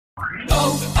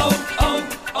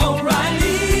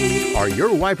O'Reilly. Are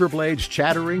your wiper blades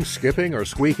chattering, skipping, or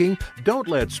squeaking? Don't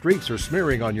let streaks or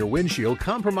smearing on your windshield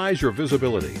compromise your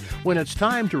visibility. When it's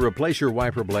time to replace your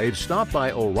wiper blades, stop by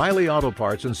O'Reilly Auto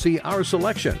Parts and see our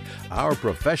selection. Our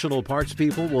professional parts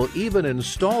people will even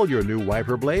install your new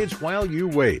wiper blades while you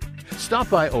wait. Stop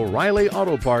by O'Reilly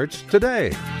Auto Parts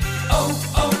today.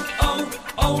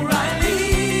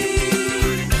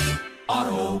 O'Reilly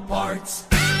Auto Parts.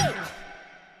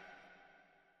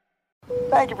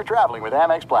 Thank you for traveling with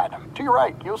Amex Platinum. To your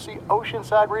right, you'll see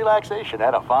oceanside relaxation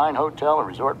at a fine hotel and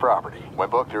resort property. When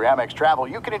booked through Amex Travel,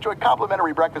 you can enjoy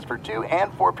complimentary breakfast for 2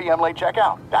 and 4 p.m. late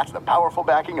checkout. That's the powerful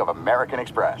backing of American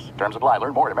Express. Terms apply.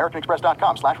 Learn more at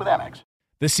americanexpress.com/withAmex.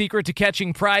 The secret to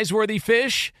catching prize-worthy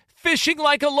fish? Fishing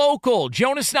like a local.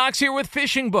 Jonas Knox here with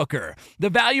Fishing Booker.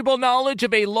 The valuable knowledge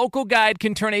of a local guide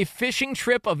can turn a fishing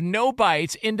trip of no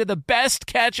bites into the best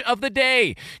catch of the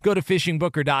day. Go to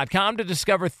fishingbooker.com to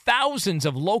discover thousands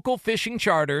of local fishing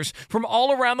charters from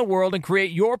all around the world and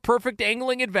create your perfect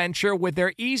angling adventure with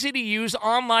their easy-to-use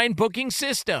online booking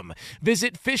system.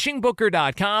 Visit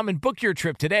fishingbooker.com and book your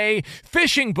trip today.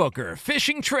 Fishing Booker.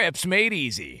 Fishing trips made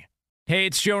easy. Hey,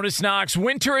 it's Jonas Knox.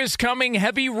 Winter is coming.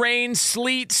 Heavy rain,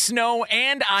 sleet, snow,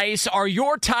 and ice. Are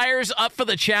your tires up for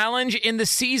the challenge? In the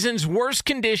season's worst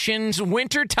conditions,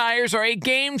 winter tires are a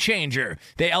game changer.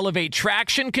 They elevate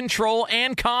traction, control,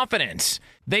 and confidence.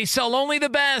 They sell only the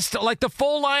best, like the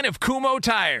full line of Kumho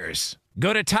tires.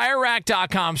 Go to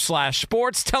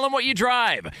TireRack.com/sports. Tell them what you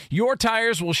drive. Your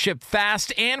tires will ship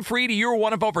fast and free to your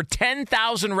one of over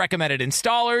 10,000 recommended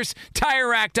installers.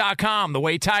 TireRack.com, the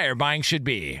way tire buying should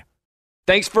be.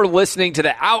 Thanks for listening to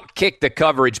the Outkick the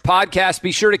Coverage podcast.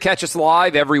 Be sure to catch us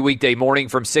live every weekday morning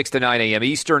from 6 to 9 a.m.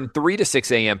 Eastern, 3 to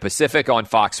 6 a.m. Pacific on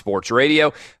Fox Sports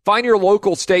Radio. Find your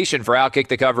local station for Outkick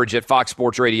the Coverage at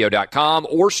foxsportsradio.com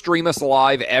or stream us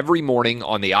live every morning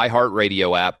on the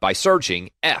iHeartRadio app by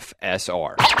searching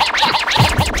FSR. Now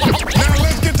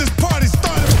let's get this party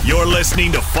started. You're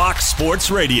listening to Fox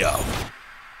Sports Radio.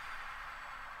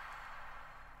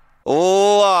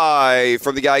 Live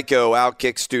from the Geico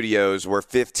Outkick Studios, where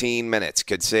 15 minutes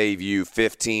could save you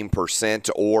 15%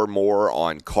 or more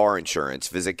on car insurance.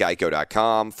 Visit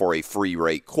geico.com for a free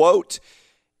rate quote.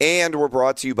 And we're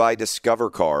brought to you by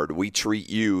Discover Card. We treat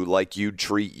you like you'd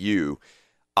treat you.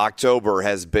 October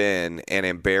has been an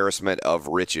embarrassment of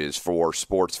riches for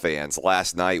sports fans.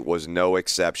 Last night was no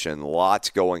exception.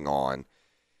 Lots going on.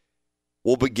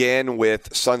 We'll begin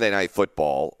with Sunday Night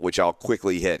Football, which I'll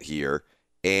quickly hit here.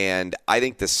 And I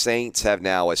think the Saints have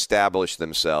now established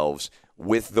themselves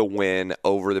with the win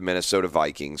over the Minnesota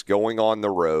Vikings, going on the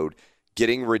road,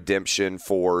 getting redemption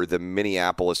for the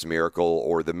Minneapolis Miracle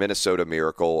or the Minnesota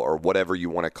Miracle or whatever you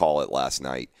want to call it last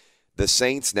night. The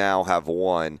Saints now have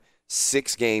won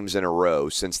 6 games in a row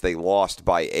since they lost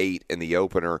by 8 in the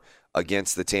opener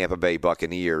against the Tampa Bay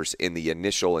Buccaneers in the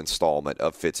initial installment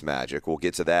of Fitzmagic. We'll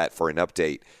get to that for an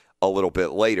update a little bit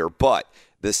later. But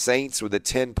the Saints with a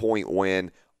 10-point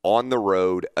win on the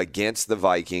road against the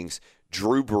Vikings.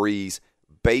 Drew Brees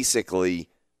basically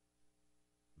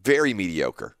very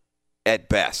mediocre at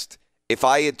best. If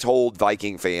I had told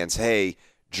Viking fans, hey,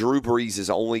 Drew Brees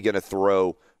is only going to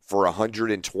throw for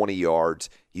 120 yards,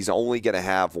 he's only going to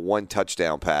have 1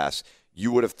 touchdown pass,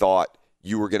 you would have thought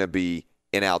you were going to be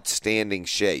in outstanding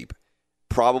shape.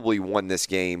 Probably won this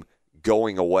game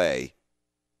going away,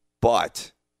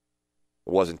 but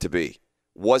it wasn't to be.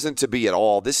 Wasn't to be at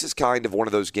all. This is kind of one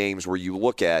of those games where you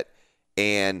look at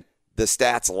and the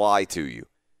stats lie to you,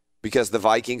 because the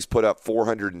Vikings put up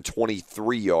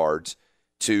 423 yards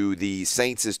to the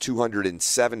Saints'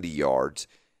 270 yards,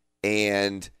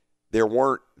 and there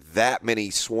weren't that many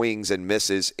swings and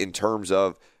misses in terms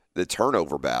of the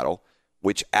turnover battle,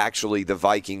 which actually the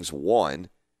Vikings won.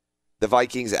 The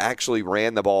Vikings actually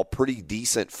ran the ball pretty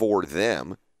decent for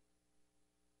them,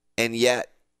 and yet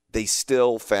they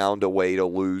still found a way to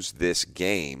lose this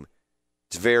game.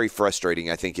 It's very frustrating,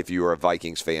 I think, if you are a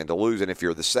Vikings fan to lose. And if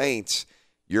you're the Saints,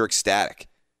 you're ecstatic,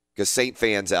 because Saint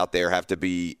fans out there have to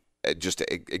be just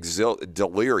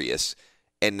delirious.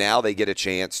 And now they get a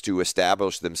chance to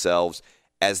establish themselves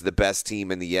as the best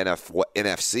team in the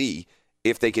NFC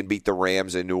if they can beat the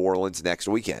Rams in New Orleans next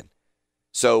weekend.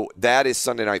 So that is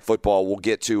Sunday Night Football. We'll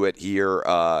get to it here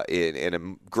in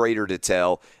a greater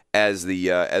detail as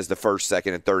the first,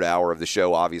 second, and third hour of the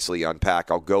show obviously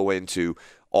unpack. I'll go into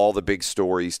all the big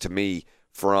stories to me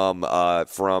from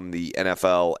the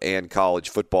NFL and college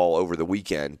football over the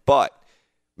weekend. But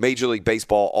Major League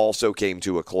Baseball also came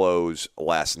to a close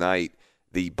last night.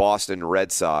 The Boston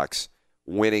Red Sox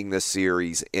winning the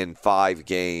series in 5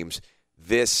 games.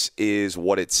 this is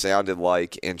what it sounded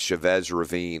like in Chavez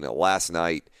Ravine last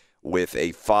night with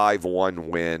a 5-1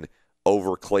 win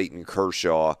over Clayton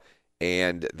Kershaw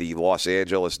and the Los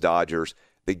Angeles Dodgers.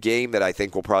 The game that I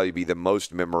think will probably be the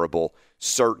most memorable,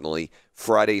 certainly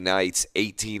Friday night's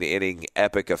 18-inning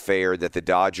epic affair that the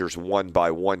Dodgers won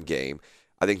by one game.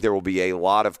 I think there will be a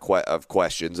lot of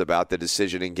questions about the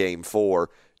decision in Game 4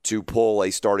 to pull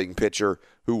a starting pitcher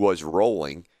who was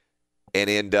rolling and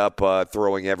end up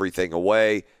throwing everything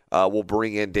away. We'll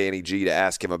bring in Danny G to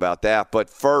ask him about that. But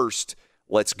first,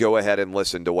 let's go ahead and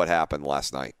listen to what happened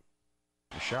last night.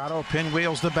 Machado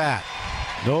pinwheels the bat.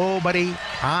 Nobody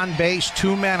on base,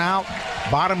 2 men out.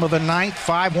 Bottom of the ninth,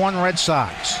 5-1 Red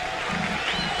Sox.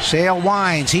 Sale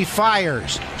winds, he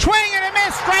fires. Swing and a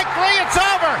miss, strike 3, it's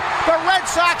over. The Red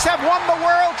Sox have won the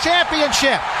World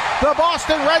Championship. The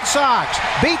Boston Red Sox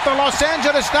beat the Los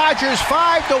Angeles Dodgers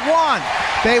 5-1.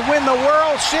 They win the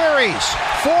World Series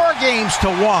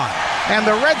 4-1. And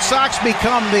the Red Sox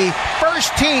become the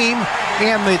first team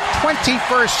in the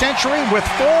 21st century with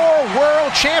 4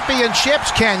 World Championships.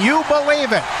 Can you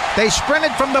believe it? They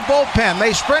sprinted from the bullpen.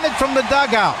 They sprinted from the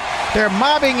dugout. They're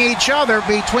mobbing each other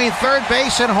between third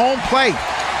base and home plate.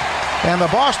 And the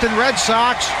Boston Red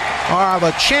Sox are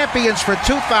the champions for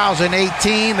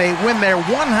 2018. They win their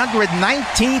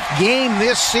 119th game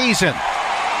this season.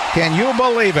 Can you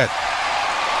believe it?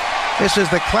 This is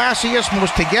the classiest,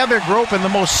 most together group and the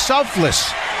most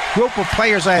selfless group of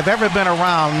players I have ever been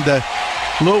around,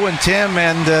 Lou and Tim,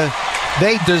 and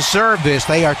they deserve this.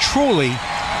 They are truly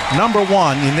number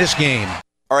one in this game.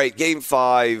 All right, Game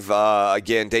 5,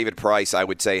 again, David Price, I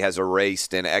would say, has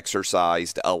erased and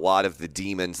exorcised a lot of the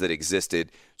demons that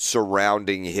existed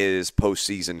surrounding his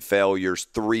postseason failures.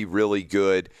 3 really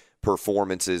good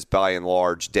performances, by and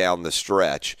large, down the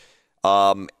stretch.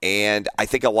 And I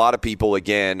think a lot of people,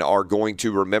 again, are going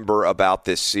to remember about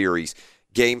this series.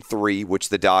 Game 3, which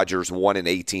the Dodgers won in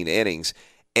 18 innings,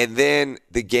 and then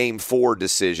the Game 4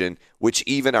 decision, which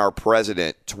even our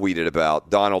president tweeted about,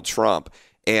 Donald Trump.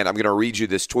 And I'm going to read you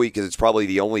this tweet because it's probably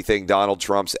the only thing Donald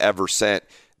Trump's ever sent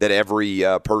that every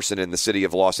person in the city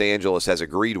of Los Angeles has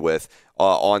agreed with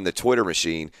on the Twitter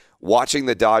machine. Watching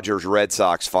the Dodgers-Red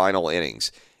Sox final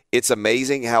innings, it's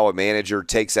amazing how a manager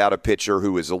takes out a pitcher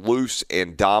who is loose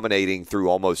and dominating through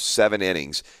almost 7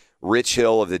 innings, Rich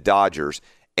Hill of the Dodgers,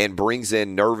 and brings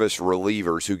in nervous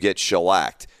relievers who get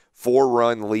shellacked.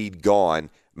 4-run lead gone.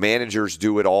 Managers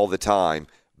do it all the time.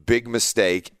 Big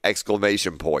mistake,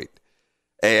 exclamation point.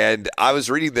 And I was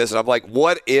reading this, and I'm like,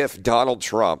 what if Donald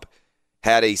Trump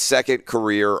had a second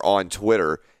career on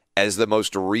Twitter as the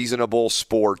most reasonable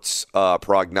sports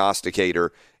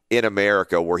prognosticator in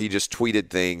America, where he just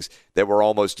tweeted things that were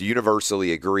almost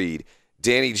universally agreed?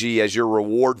 Danny G, as your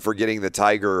reward for getting the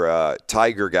Tiger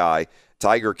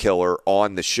Killer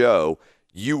on the show,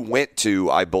 you went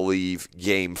to, I believe,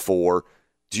 Game 4.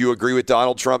 Do you agree with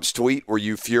Donald Trump's tweet? Were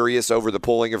you furious over the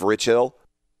pulling of Rich Hill?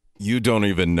 You don't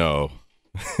even know.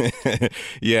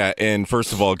 Yeah, and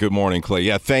first of all, good morning, Clay.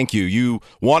 Yeah, thank you. You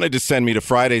wanted to send me to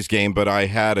Friday's game, but I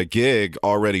had a gig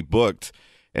already booked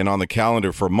and on the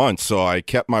calendar for months, so I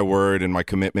kept my word and my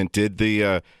commitment, did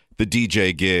the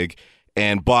DJ gig,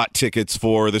 and bought tickets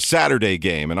for the Saturday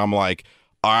game. And I'm like,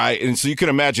 all right, and so you can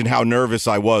imagine how nervous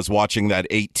I was watching that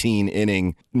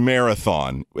 18-inning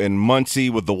marathon, and Muncy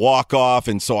with the walk-off,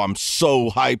 and so I'm so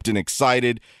hyped and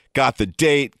excited. Got the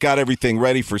date, got everything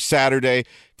ready for Saturday.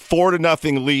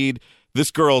 4-0 lead. This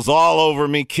girl's all over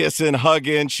me, kissing,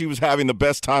 hugging. She was having the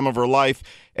best time of her life.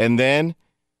 And then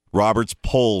Roberts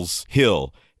pulls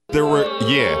Hill. There were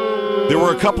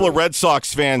a couple of Red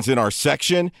Sox fans in our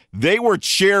section. They were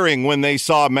cheering when they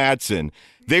saw Madsen.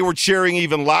 They were cheering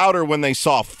even louder when they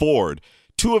saw Ford.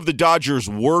 2 of the Dodgers'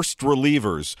 worst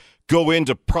relievers go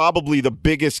into probably the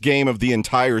biggest game of the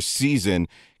entire season.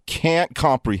 Can't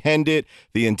comprehend it.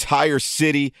 The entire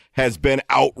city has been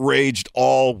outraged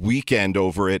all weekend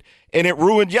over it. And it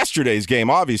ruined yesterday's game,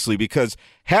 obviously, because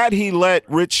had he let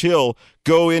Rich Hill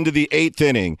go into the 8th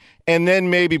inning and then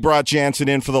maybe brought Jansen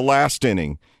in for the last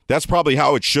inning, that's probably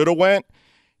how it should have went.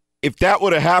 If that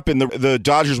would have happened, the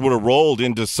Dodgers would have rolled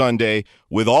into Sunday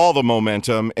with all the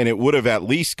momentum, and it would have at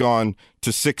least gone to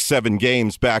 6-7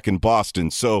 games back in Boston.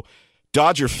 So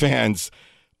Dodger fans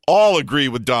all agree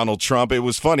with Donald Trump. It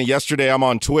was funny. Yesterday I'm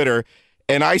on Twitter,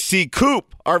 and I see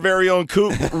Coop, our very own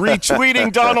Coop,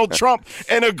 retweeting Donald Trump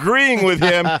and agreeing with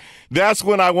him. That's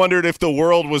when I wondered if the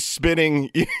world was spinning,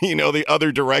 the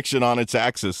other direction on its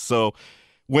axis. So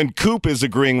when Coop is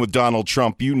agreeing with Donald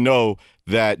Trump, you know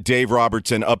that Dave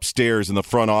Robertson upstairs in the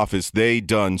front office, they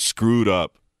done screwed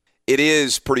up. It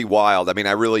is pretty wild. I mean,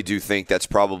 I really do think that's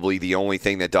probably the only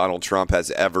thing that Donald Trump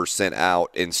has ever sent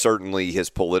out, in certainly his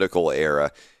political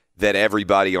era, that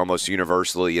everybody almost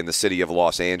universally in the city of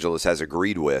Los Angeles has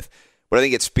agreed with. But I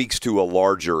think it speaks to a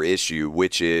larger issue,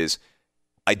 which is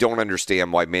I don't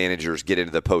understand why managers get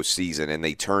into the postseason and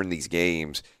they turn these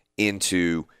games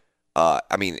into what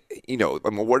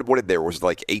did there was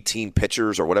like 18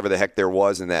 pitchers or whatever the heck there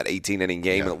was in that 18-inning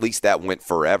game, and at least that went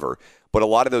forever. But a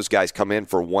lot of those guys come in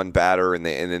for one batter and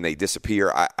then they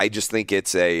disappear. I just think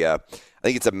it's a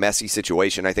messy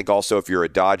situation. I think also if you're a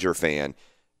Dodger fan,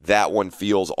 that one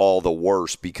feels all the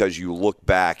worse because you look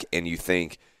back and you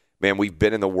think, man, we've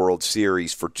been in the World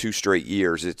Series for 2 straight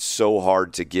years. It's so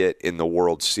hard to get in the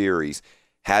World Series.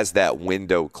 Has that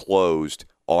window closed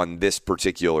on this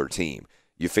particular team?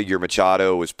 You figure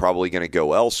Machado is probably going to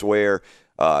go elsewhere.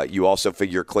 You also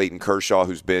figure Clayton Kershaw,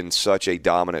 who's been such a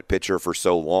dominant pitcher for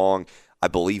so long, I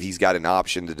believe he's got an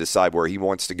option to decide where he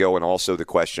wants to go, and also the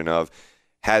question of,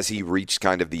 has he reached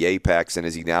kind of the apex, and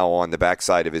is he now on the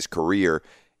backside of his career?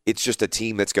 It's just a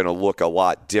team that's going to look a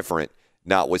lot different,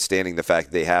 notwithstanding the fact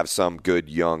that they have some good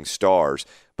young stars.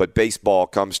 But baseball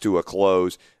comes to a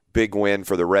close. Big win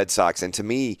for the Red Sox. And to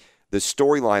me, the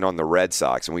storyline on the Red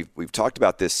Sox, and we've talked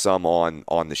about this some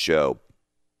on the show,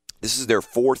 this is their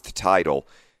 4th title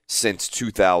since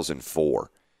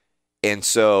 2004. And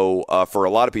so for a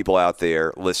lot of people out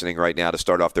there listening right now to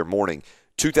start off their morning,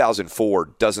 2004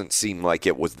 doesn't seem like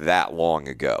it was that long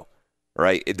ago,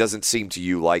 right? It doesn't seem to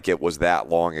you like it was that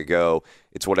long ago.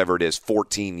 It's whatever it is,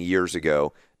 14 years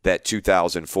ago that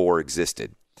 2004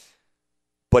 existed.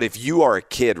 But if you are a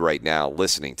kid right now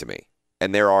listening to me,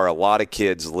 and there are a lot of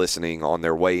kids listening on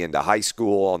their way into high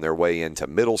school, on their way into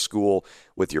middle school,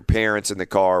 with your parents in the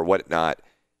car, whatnot,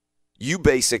 you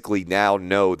basically now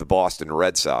know the Boston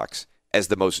Red Sox as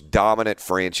the most dominant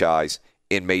franchise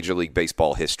in Major League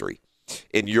Baseball history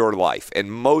in your life.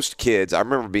 And most kids, I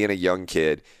remember being a young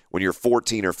kid, when you're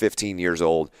 14 or 15 years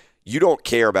old, you don't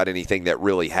care about anything that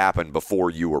really happened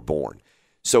before you were born.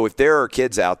 So if there are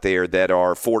kids out there that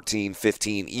are 14,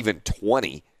 15, even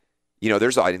 20,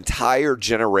 there's an entire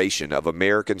generation of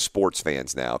American sports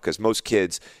fans now, because most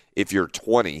kids, if you're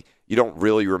 20, you don't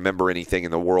really remember anything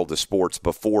in the world of sports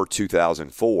before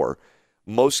 2004.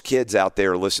 Most kids out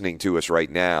there listening to us right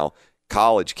now,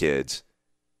 college kids,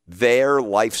 their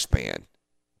lifespan,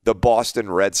 the Boston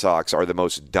Red Sox are the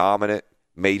most dominant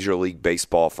Major League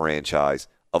Baseball franchise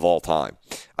of all time.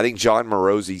 I think John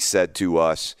Morosi said to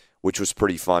us, which was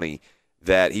pretty funny,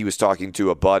 that he was talking to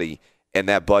a buddy, and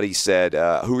that buddy said,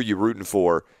 who are you rooting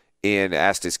for? And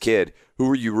asked his kid, who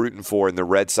are you rooting for in the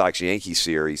Red Sox-Yankees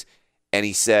series? And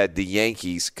he said the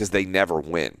Yankees, because they never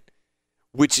win,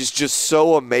 which is just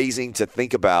so amazing to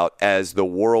think about as the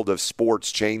world of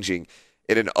sports changing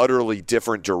in an utterly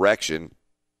different direction.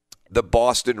 The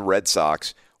Boston Red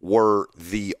Sox were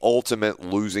the ultimate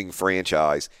losing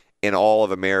franchise in all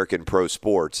of American pro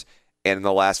sports. And in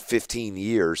the last 15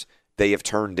 years, they have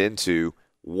turned into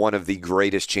one of the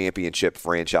greatest championship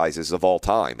franchises of all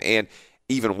time. And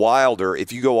even wilder,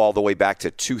 if you go all the way back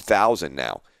to 2000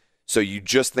 now, so you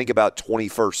just think about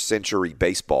 21st century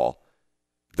baseball,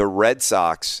 the Red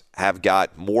Sox have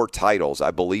got more titles,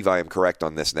 I believe I am correct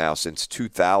on this now, since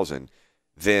 2000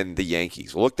 than the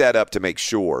Yankees. Look that up to make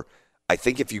sure. I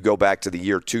think if you go back to the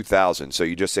year 2000, so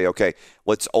you just say, okay,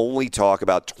 let's only talk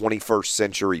about 21st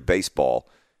century baseball,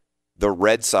 the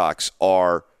Red Sox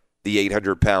are the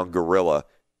 800-pound gorilla,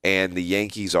 and the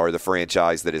Yankees are the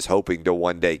franchise that is hoping to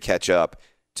one day catch up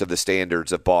to the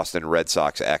standards of Boston Red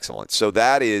Sox excellence. So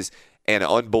that is an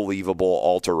unbelievable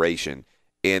alteration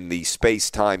in the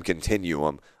space-time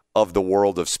continuum of the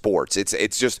world of sports.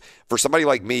 It's just, for somebody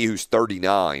like me who's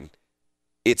 39,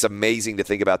 it's amazing to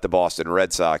think about the Boston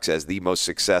Red Sox as the most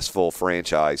successful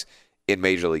franchise in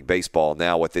Major League Baseball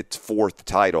now, with its 4th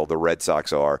title, the Red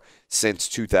Sox are, since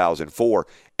 2004.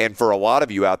 And for a lot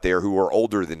of you out there who are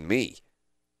older than me,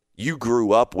 you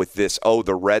grew up with this,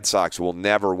 the Red Sox will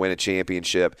never win a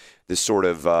championship, this sort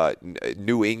of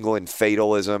New England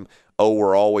fatalism,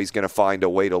 we're always going to find a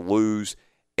way to lose.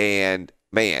 And,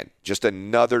 man, just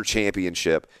another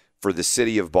championship for the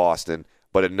city of Boston,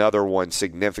 but another one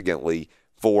significantly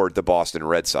for the Boston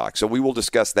Red Sox. So we will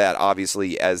discuss that,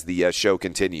 obviously, as the show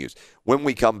continues. When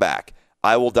we come back,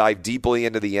 I will dive deeply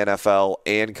into the NFL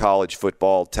and college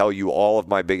football, tell you all of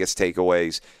my biggest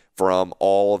takeaways from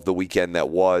all of the weekend that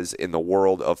was in the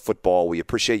world of football. We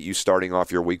appreciate you starting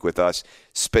off your week with us,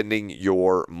 spending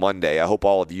your Monday. I hope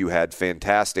all of you had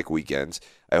fantastic weekends.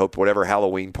 I hope whatever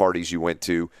Halloween parties you went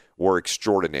to were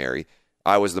extraordinary.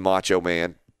 I was the Macho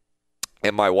Man.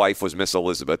 and my wife was Miss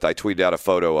Elizabeth. I tweeted out a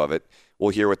photo of it. We'll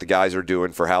hear what the guys are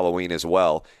doing for Halloween as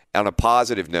well. On a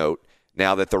positive note,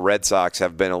 now that the Red Sox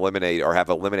have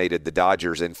eliminated the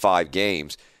Dodgers in 5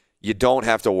 games, you don't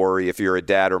have to worry if you're a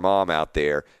dad or mom out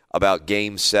there about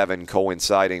Game 7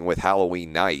 coinciding with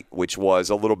Halloween night, which was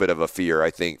a little bit of a fear, I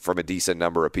think, from a decent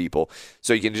number of people.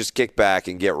 So you can just kick back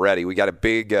and get ready. We got a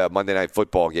big Monday Night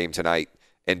Football game tonight,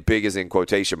 and big is in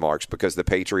quotation marks because the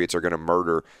Patriots are going to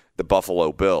murder the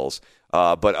Buffalo Bills.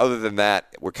 But other than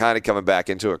that, we're kind of coming back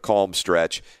into a calm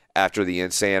stretch after the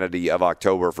insanity of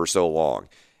October for so long.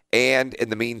 And in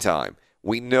the meantime,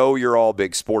 we know you're all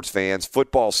big sports fans.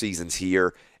 Football season's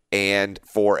here, and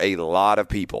for a lot of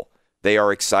people, they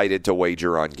are excited to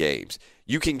wager on games.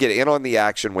 You can get in on the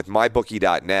action with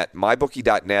MyBookie.net.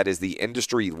 MyBookie.net is the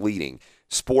industry-leading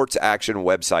sports action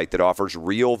website that offers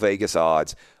real Vegas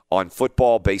odds on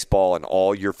football, baseball, and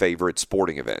all your favorite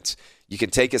sporting events. You can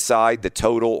take aside the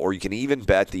total, or you can even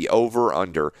bet the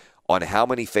over-under on how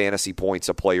many fantasy points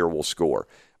a player will score.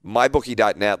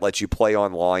 MyBookie.net lets you play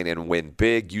online and win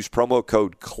big. Use promo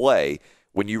code CLAY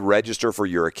when you register for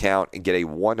your account and get a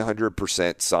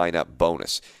 100% sign-up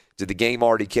bonus. Did the game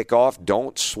already kick off?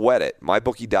 Don't sweat it.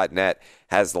 MyBookie.net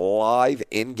has live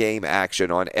in-game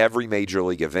action on every major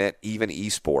league event, even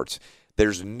esports.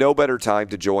 There's no better time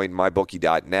to join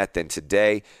MyBookie.net than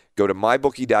today. Go to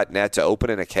MyBookie.net to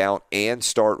open an account and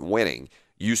start winning.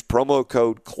 Use promo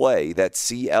code CLAY, that's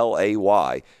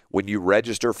C-L-A-Y, when you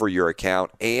register for your account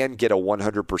and get a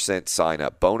 100%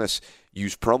 sign-up bonus.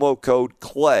 Use promo code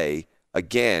CLAY,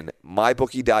 again,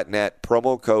 MyBookie.net,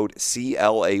 promo code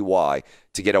CLAY,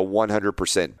 to get a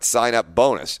 100% sign-up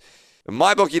bonus.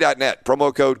 MyBookie.net,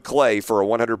 promo code CLAY for a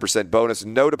 100% bonus.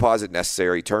 No deposit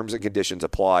necessary. Terms and conditions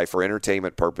apply for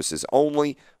entertainment purposes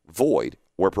only. Void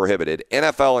where prohibited.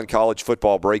 NFL and college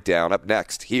football breakdown up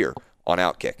next here on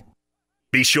Outkick.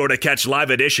 Be sure to catch live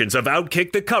editions of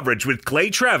Outkick the Coverage with Clay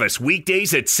Travis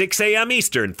weekdays at 6 a.m.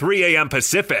 Eastern, 3 a.m.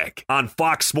 Pacific on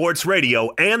Fox Sports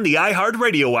Radio and the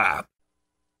iHeartRadio app.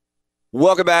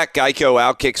 Welcome back, Geico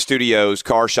Outkick Studios.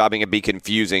 Car shopping can be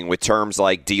confusing with terms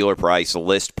like dealer price,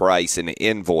 list price, and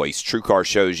invoice. TrueCar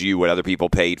shows you what other people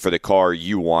paid for the car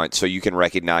you want so you can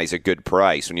recognize a good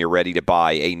price when you're ready to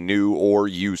buy a new or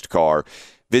used car.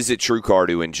 Visit TrueCar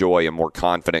to enjoy a more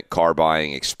confident car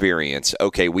buying experience.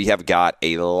 Okay, we have got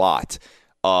a lot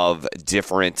of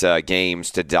different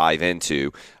games to dive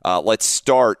into. Let's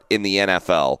start in the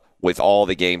NFL with all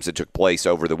the games that took place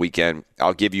over the weekend.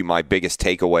 I'll give you my biggest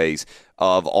takeaways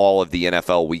of all of the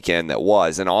NFL weekend that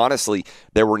was. And honestly,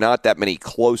 there were not that many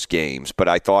close games, but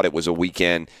I thought it was a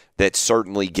weekend that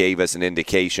certainly gave us an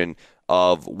indication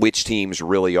of which teams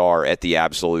really are at the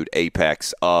absolute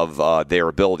apex of their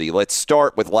ability. Let's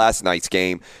start with last night's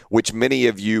game, which many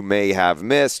of you may have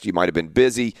missed. You might have been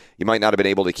busy. You might not have been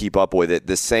able to keep up with it.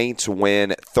 The Saints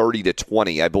win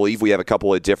 30-20. I believe we have a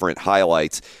couple of different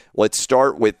highlights. Let's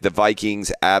start with the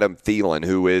Vikings' Adam Thielen,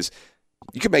 who is,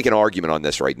 you can make an argument on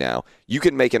this right now. You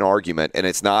can make an argument, and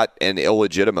it's not an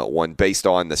illegitimate one based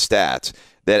on the stats,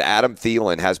 that Adam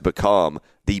Thielen has become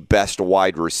the best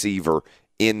wide receiver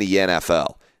in the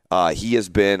NFL. He has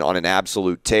been on an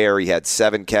absolute tear. He had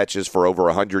 7 catches for over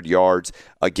 100 yards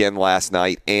again last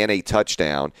night and a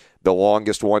touchdown. The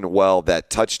longest one, well,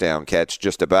 that touchdown catch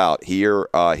just about. Here,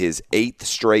 his 8th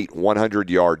straight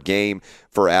 100-yard game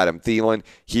for Adam Thielen.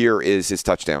 Here is his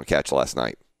touchdown catch last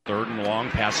night. Third and long,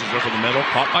 passes over the middle,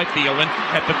 caught by Thielen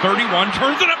at the 31,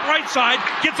 turns it up right side,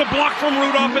 gets a block from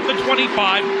Rudolph at the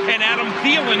 25, and Adam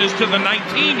Thielen is to the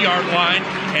 19-yard line,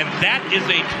 and that is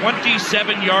a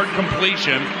 27-yard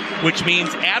completion, which means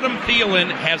Adam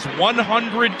Thielen has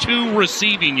 102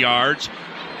 receiving yards,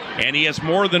 and he has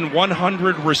more than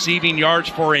 100 receiving yards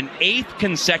for an 8th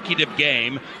consecutive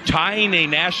game, tying a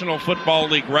National Football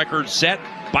League record set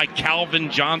by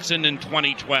Calvin Johnson in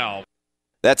 2012.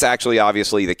 That's actually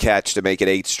obviously the catch to make it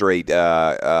 8 straight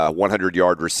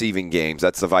 100-yard receiving games.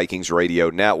 That's the Vikings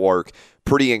Radio Network.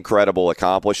 Pretty incredible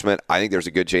accomplishment. I think there's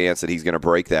a good chance that he's going to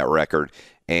break that record.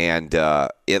 And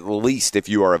at least if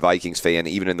you are a Vikings fan,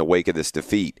 even in the wake of this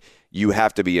defeat, you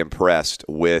have to be impressed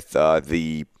with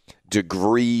the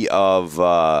degree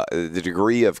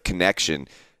of connection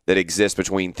that exists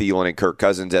between Thielen and Kirk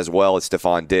Cousins, as well as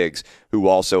Stephon Diggs, who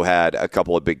also had a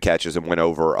couple of big catches and went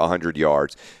over 100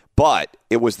 yards. But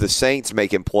it was the Saints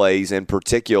making plays, in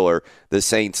particular the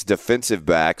Saints defensive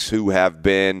backs, who have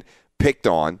been picked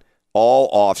on all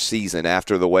off season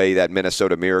after the way that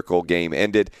Minnesota Miracle game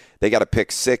ended. They got a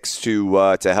pick 6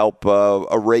 to help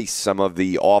erase some of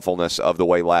the awfulness of the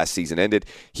way last season ended.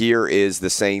 Here is the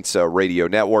Saints Radio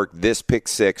Network. This pick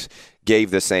 6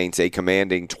 gave the Saints a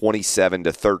commanding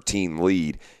 27-13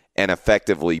 lead and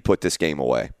effectively put this game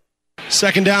away.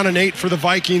 2nd down and 8 for the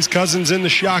Vikings. Cousins in the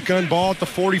shotgun, ball at the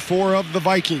 44 of the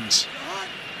Vikings.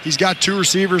 He's got 2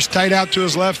 receivers tight out to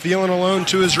his left, Thielen alone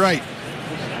to his right.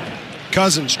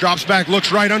 Cousins drops back,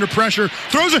 looks right under pressure,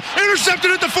 throws it,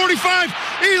 intercepted at the 45.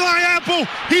 Eli Apple,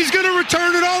 he's going to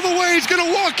return it all the way. He's going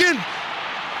to walk in.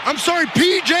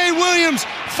 P.J. Williams,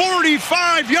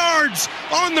 45 yards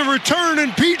on the return,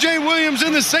 and P.J. Williams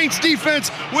in the Saints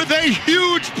defense with a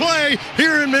huge play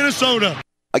here in Minnesota.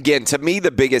 Again, to me,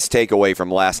 the biggest takeaway from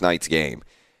last night's game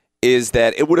is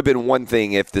that it would have been one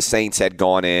thing if the Saints had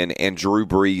gone in and Drew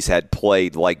Brees had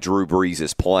played like Drew Brees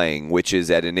is playing, which is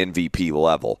at an MVP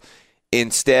level.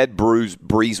 Instead,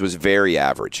 Brees was very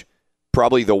average.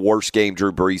 Probably the worst game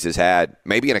Drew Brees has had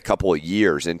maybe in a couple of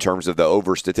years in terms of the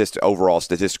overall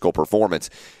statistical performance.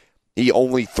 He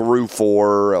only threw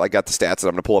for, I got the stats that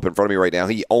I'm going to pull up in front of me right now,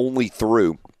 he only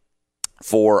threw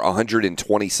for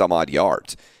 120 some odd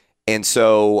yards. And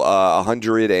so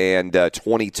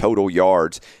 120 total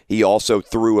yards. He also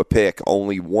threw a pick,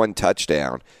 only 1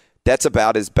 touchdown. That's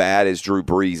about as bad as Drew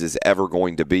Brees is ever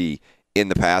going to be in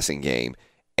the passing game.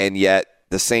 And yet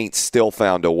the Saints still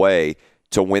found a way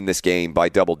to win this game by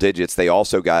double digits. They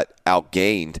also got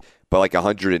outgained by like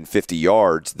 150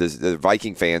 yards. The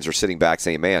Viking fans are sitting back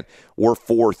saying, man, we're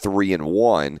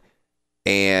 4-3-1.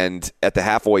 And at the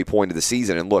halfway point of the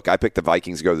season, and look, I picked the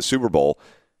Vikings to go to the Super Bowl.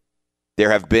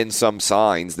 There have been some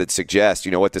signs that suggest,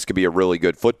 you know what, this could be a really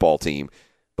good football team.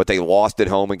 But they lost at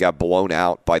home and got blown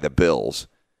out by the Bills,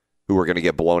 who are going to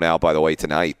get blown out, by the way,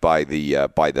 tonight by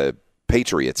the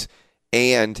Patriots.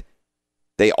 And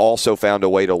they also found a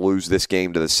way to lose this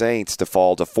game to the Saints to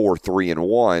fall to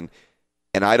 4-3-1.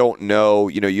 And I don't know,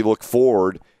 you look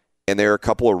forward, and there are a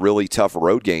couple of really tough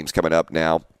road games coming up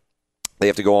now. They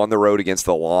have to go on the road against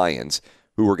the Lions,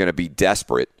 who are going to be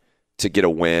desperate to get a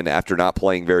win after not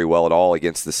playing very well at all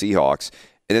against the Seahawks.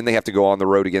 And then they have to go on the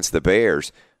road against the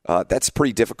Bears. That's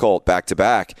pretty difficult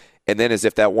back-to-back. And then as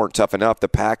if that weren't tough enough, the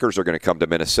Packers are going to come to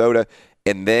Minnesota.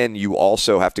 And then you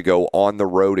also have to go on the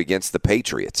road against the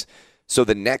Patriots. So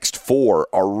the next 4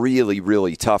 are really,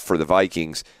 really tough for the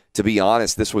Vikings. To be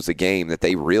honest, this was a game that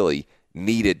they really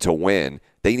needed to win.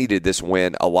 They needed this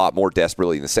win a lot more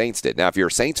desperately than the Saints did. Now, if you're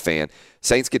a Saints fan,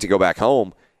 Saints get to go back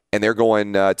home, and they're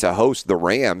going to host the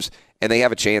Rams, and they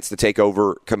have a chance to take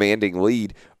over commanding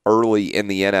lead early in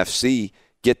the NFC,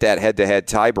 get that head-to-head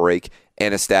tiebreak,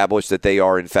 and establish that they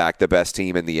are, in fact, the best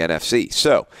team in the NFC.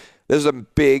 So this is a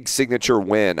big signature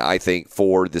win, I think,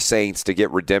 for the Saints to get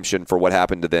redemption for what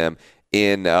happened to them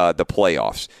in the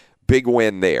playoffs. Big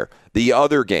win there. The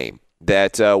other game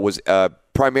that was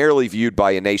primarily viewed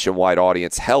by a nationwide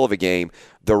audience, hell of a game.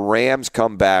 The Rams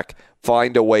come back,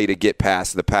 find a way to get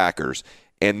past the Packers.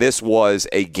 And this was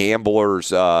a gambler's,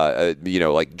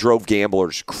 drove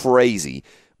gamblers crazy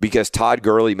because Todd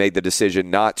Gurley made the decision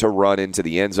not to run into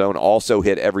the end zone, also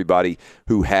hit everybody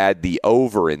who had the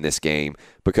over in this game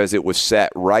because it was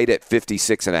set right at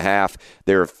 56.5.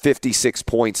 There are 56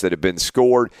 points that have been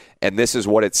scored, and this is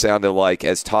what it sounded like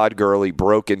as Todd Gurley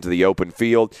broke into the open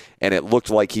field, and it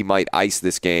looked like he might ice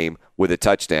this game with a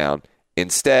touchdown.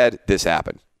 Instead, this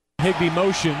happened. Higbee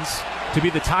motions to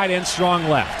be the tight end strong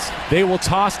left. They will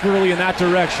toss Gurley in that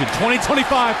direction.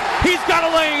 20-25, he's got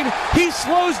a lane. He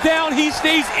slows down, he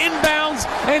stays inbounds,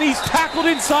 and he's tackled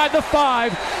inside the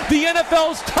 5. The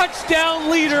NFL's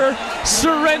touchdown leader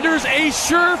surrenders a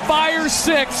surefire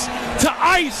 6 to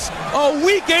ice a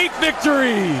Week 8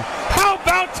 victory. How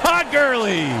about Todd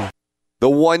Gurley? The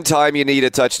one time you need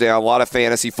a touchdown, a lot of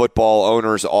fantasy football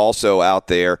owners also out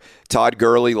there. Todd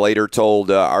Gurley later told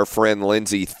our friend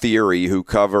Lindsey Theory, who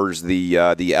covers the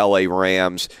LA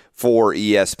Rams for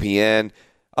ESPN,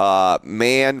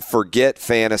 man, forget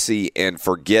fantasy and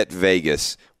forget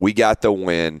Vegas. We got the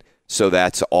win, so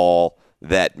that's all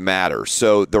that matters.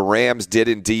 So the Rams did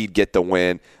indeed get the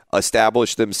win,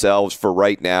 established themselves for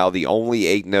right now the only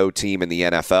 8-0 team in the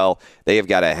NFL. They have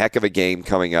got a heck of a game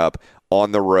coming up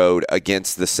on the road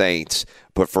against the Saints.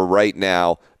 But for right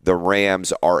now, the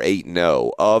Rams are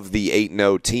 8-0. Of the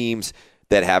 8-0 teams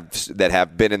that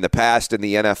have been in the past in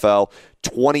the NFL,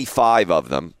 25 of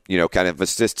them, kind of a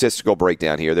statistical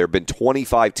breakdown here. There have been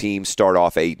 25 teams start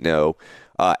off 8-0.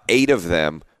 8 of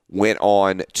them went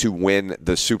on to win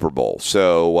the Super Bowl.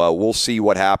 So we'll see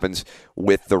what happens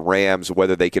with the Rams,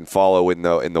 whether they can follow in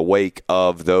the wake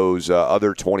of those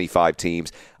other 25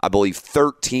 teams. I believe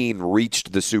 13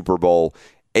 reached the Super Bowl.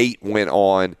 8 went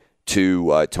on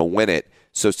to win it.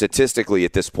 So statistically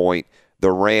at this point,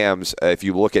 the Rams, if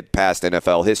you look at past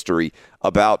NFL history,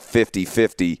 about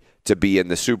 50-50 to be in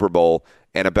the Super Bowl.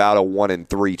 and about a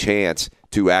 1-in-3 chance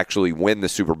to actually win the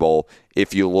Super Bowl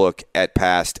if you look at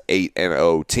past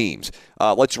 8-0 teams.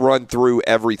 Let's run through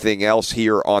everything else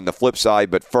here on the flip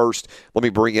side, but first, let me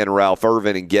bring in Ralph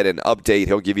Irvin and get an update.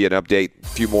 He'll give you an update, a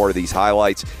few more of these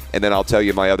highlights, and then I'll tell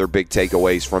you my other big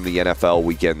takeaways from the NFL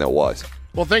weekend that was.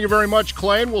 Well, thank you very much,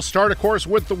 Clay. And we'll start, of course,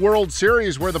 with the World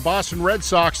Series, where the Boston Red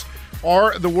Sox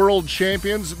are the world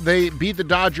champions. They beat the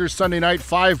Dodgers Sunday night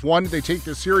 5-1. They take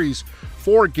the series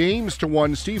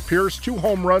 4-1. Steve Pearce, 2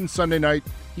 home runs Sunday night.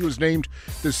 He was named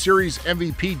the series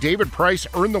MVP. David Price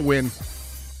earned the win.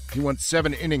 He went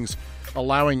 7 innings,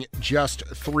 allowing just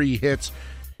 3 hits.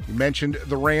 You mentioned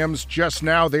the Rams just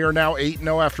now. They are now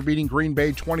 8-0 after beating Green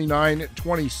Bay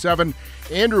 29-27.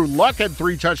 Andrew Luck had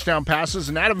 3 touchdown passes,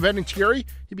 and Adam Vinatieri,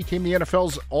 he became the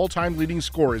NFL's all-time leading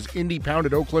scorer as Indy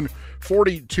pounded Oakland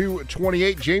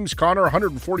 42-28. James Conner,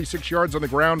 146 yards on the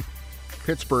ground.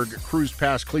 Pittsburgh cruised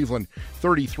past Cleveland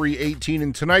 33-18.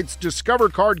 In tonight's Discover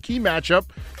Card key matchup,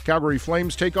 Calgary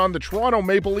Flames take on the Toronto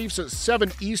Maple Leafs at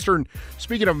 7 Eastern.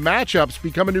 Speaking of matchups,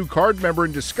 become a new card member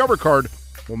in Discover Card.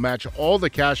 We'll match all the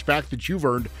cash back that you've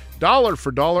earned dollar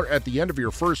for dollar at the end of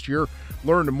your first year.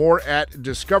 Learn more at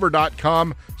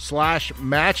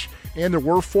discover.com/match. And there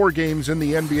were 4 games in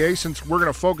the NBA. Since we're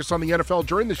going to focus on the NFL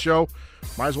during the show,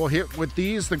 might as well hit with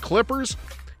these. The Clippers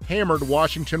hammered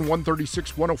Washington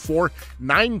 136-104.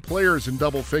 9 players in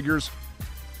double figures.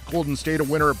 Golden State a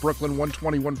winner at Brooklyn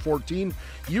 120-114.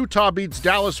 Utah beats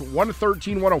Dallas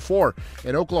 113-104.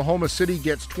 And Oklahoma City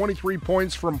gets 23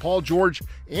 points from Paul George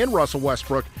and Russell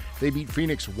Westbrook. They beat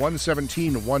Phoenix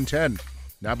 117-110.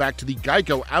 Now back to the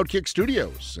Geico Outkick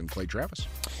Studios and Clay Travis.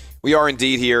 We are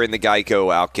indeed here in the Geico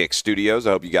Outkick Studios.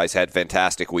 I hope you guys had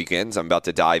fantastic weekends. I'm about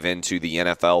to dive into the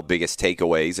NFL biggest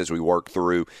takeaways as we work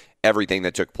through everything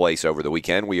that took place over the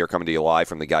weekend. We are coming to you live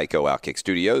from the Geico Outkick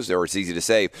Studios. There, it's easy to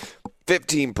save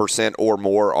 15% or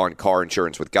more on car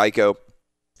insurance with Geico.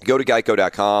 Go to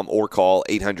geico.com or call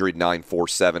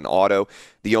 800-947-AUTO.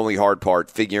 The only hard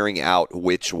part, figuring out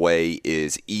which way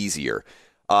is easier.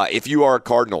 If you are a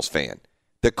Cardinals fan,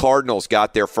 the Cardinals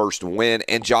got their first win,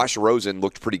 and Josh Rosen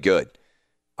looked pretty good.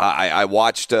 I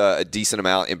watched a decent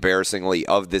amount, embarrassingly,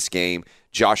 of this game.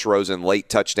 Josh Rosen, late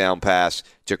touchdown pass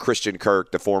to Christian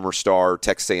Kirk, the former star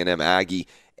Texas A&M Aggie,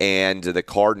 and the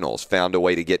Cardinals found a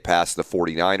way to get past the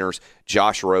 49ers.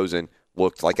 Josh Rosen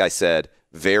looked, like I said,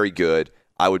 very good.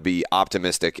 I would be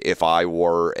optimistic if I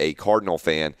were a Cardinal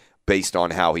fan based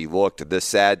on how he looked. The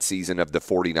sad season of the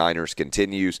 49ers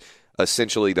continues.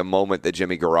 Essentially, the moment that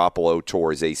Jimmy Garoppolo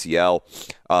tore his ACL,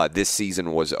 this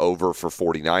season was over for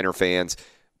 49er fans.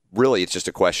 Really, it's just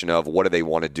a question of what do they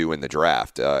want to do in the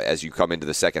draft as you come into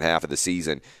the second half of the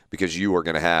season, because you are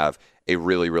going to have a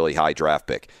really, really high draft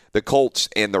pick. The Colts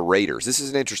and the Raiders. This is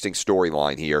an interesting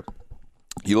storyline here.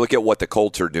 You look at what the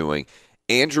Colts are doing.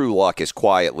 Andrew Luck is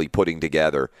quietly putting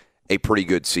together a pretty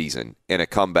good season and a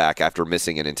comeback after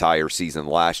missing an entire season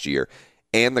last year.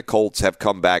 And the Colts have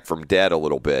come back from dead a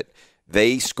little bit.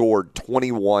 They scored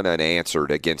 21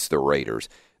 unanswered against the Raiders.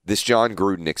 This John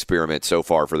Gruden experiment so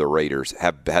far for the Raiders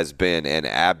has been an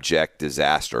abject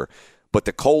disaster. But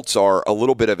the Colts are a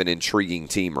little bit of an intriguing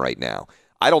team right now.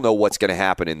 I don't know what's going to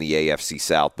happen in the AFC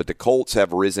South, but the Colts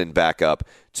have risen back up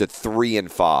to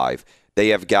 3-5. They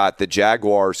have got the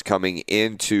Jaguars coming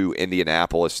into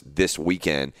Indianapolis this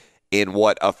weekend in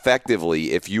what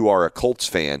effectively, if you are a Colts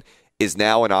fan, is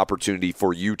now an opportunity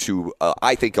for you to,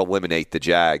 I think, eliminate the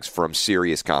Jags from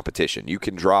serious competition. You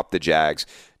can drop the Jags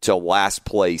to last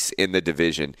place in the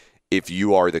division if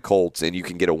you are the Colts, and you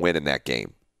can get a win in that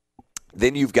game.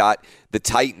 Then you've got the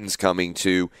Titans coming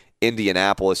to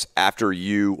Indianapolis after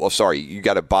you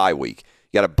got a bye week.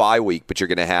 You got a bye week, but you're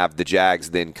going to have the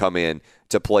Jags then come in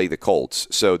to play the Colts.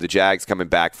 So the Jags coming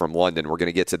back from London, we're going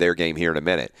to get to their game here in a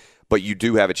minute. But you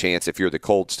do have a chance if you're the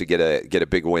Colts to get a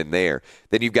big win there.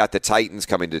 Then you've got the Titans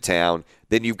coming to town.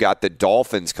 Then you've got the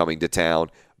Dolphins coming to town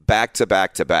back to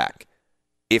back to back.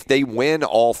 If they win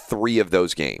all 3 of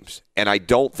those games, and I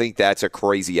don't think that's a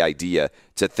crazy idea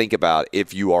to think about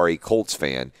if you are a Colts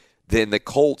fan, then the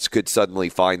Colts could suddenly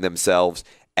find themselves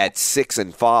at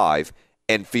 6-5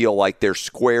 and feel like they're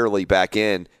squarely back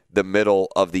in the middle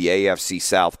of the AFC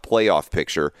South playoff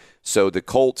picture. So the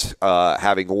Colts,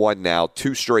 having won now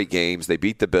 2 straight games, they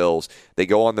beat the Bills. They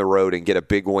go on the road and get a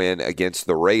big win against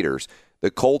the Raiders.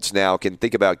 The Colts now can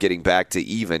think about getting back to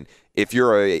even. If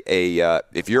you're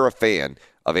if you're a fan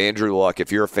of Andrew Luck,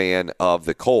 if you're a fan of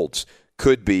the Colts,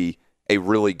 could be a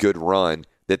really good run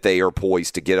that they are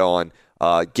poised to get on,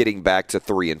 getting back to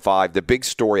 3-5. The big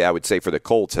story I would say for the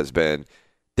Colts has been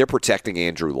they're protecting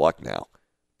Andrew Luck now.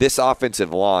 This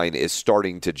offensive line is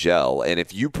starting to gel, and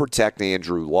if you protect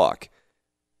Andrew Luck,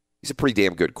 he's a pretty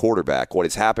damn good quarterback. What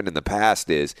has happened in the past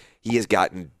is he has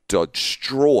gotten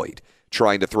destroyed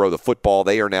trying to throw the football.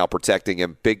 They are now protecting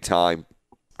him big time.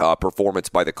 Performance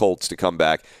by the Colts to come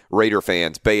back. Raider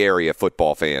fans, Bay Area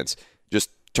football fans,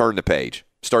 just turn the page.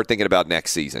 Start thinking about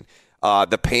next season.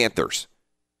 The Panthers.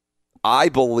 I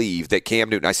believe that Cam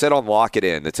Newton, I said on Lock It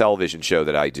In, the television show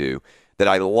that I do, that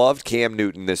I loved Cam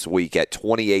Newton this week at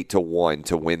 28-1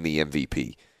 to win the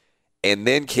MVP. And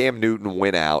then Cam Newton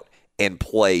went out and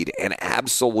played an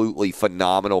absolutely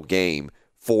phenomenal game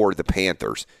for the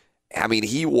Panthers. I mean,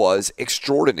 he was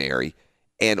extraordinary.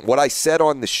 And what I said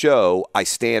on the show, I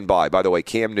stand by. By the way,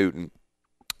 Cam Newton,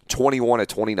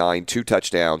 21-29, 2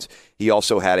 touchdowns. He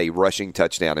also had a rushing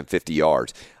touchdown and 50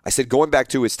 yards. I said, going back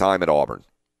to his time at Auburn,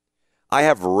 I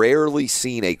have rarely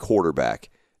seen a quarterback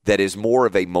that is more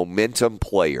of a momentum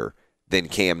player than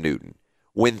Cam Newton.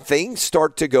 When things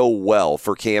start to go well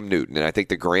for Cam Newton, and I think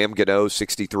the Graham Gano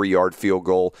 63-yard field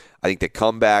goal, I think the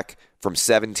comeback from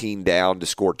 17 down to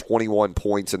score 21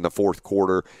 points in the fourth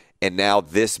quarter, and now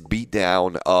this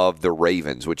beatdown of the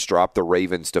Ravens, which dropped the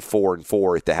Ravens to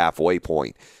 4-4 at the halfway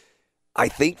point. I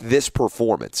think this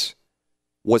performance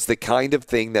was the kind of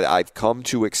thing that I've come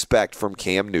to expect from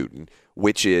Cam Newton,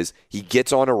 which is he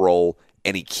gets on a roll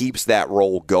and he keeps that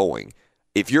roll going.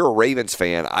 If you're a Ravens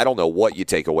fan, I don't know what you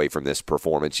take away from this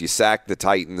performance. You sacked the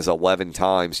Titans 11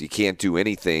 times. You can't do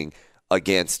anything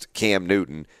against Cam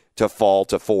Newton to fall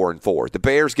to 4-4. The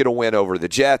Bears get a win over the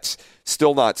Jets.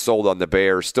 Still not sold on the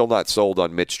Bears. Still not sold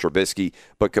on Mitch Trubisky.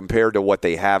 But compared to what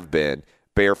they have been,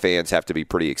 Bear fans have to be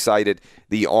pretty excited.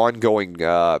 The ongoing,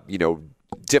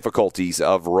 difficulties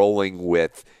of rolling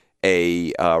with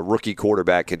a rookie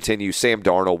quarterback continue. Sam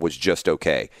Darnold was just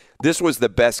okay. This was the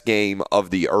best game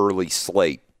of the early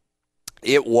slate.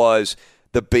 It was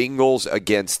the Bengals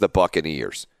against the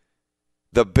Buccaneers.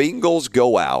 The Bengals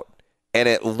go out, and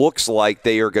it looks like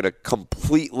they are going to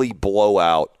completely blow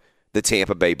out the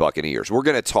Tampa Bay Buccaneers. We're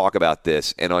going to talk about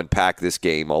this and unpack this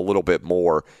game a little bit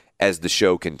more as the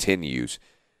show continues.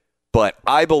 But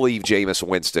I believe Jameis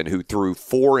Winston, who threw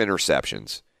 4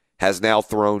 interceptions, has now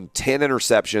thrown 10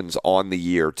 interceptions on the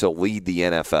year to lead the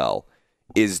NFL,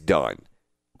 is done.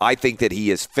 I think that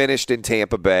he is finished in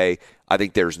Tampa Bay. I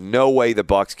think there's no way the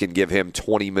Bucs can give him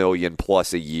 $20 million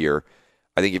plus a year.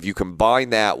 I think if you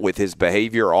combine that with his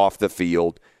behavior off the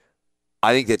field,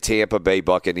 I think the Tampa Bay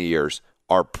Buccaneers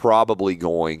are probably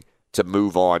going to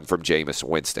move on from Jameis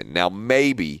Winston. Now,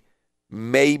 maybe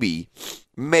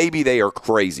they are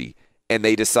crazy and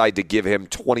they decide to give him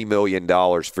 $20 million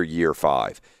for year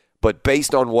 5. But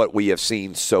based on what we have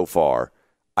seen so far,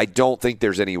 I don't think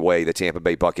there's any way the Tampa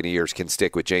Bay Buccaneers can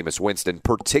stick with Jameis Winston,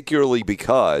 particularly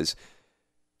because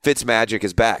Fitzmagic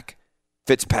is back.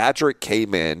 Fitzpatrick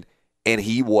came in, and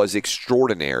he was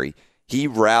extraordinary. He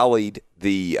rallied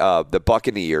the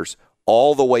Buccaneers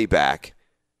all the way back.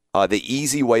 The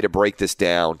easy way to break this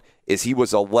down is he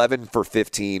was 11 for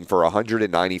 15 for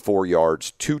 194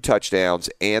 yards, 2 touchdowns,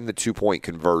 and the 2-point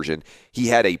conversion. He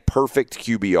had a perfect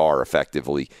QBR,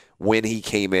 effectively, when he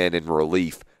came in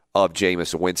relief of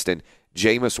Jameis Winston.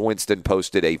 Jameis Winston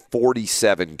posted a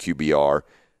 47 QBR.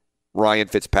 Ryan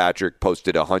Fitzpatrick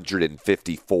posted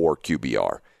 154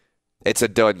 QBR. It's a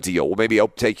done deal. Well, maybe I'll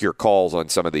take your calls on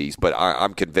some of these, but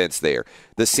I'm convinced there.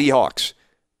 The Seahawks,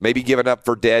 maybe giving up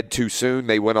for dead too soon.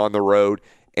 They went on the road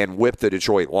and whipped the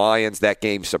Detroit Lions. That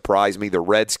game surprised me. The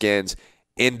Redskins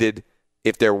ended,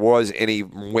 if there was any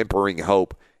whimpering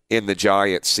hope in the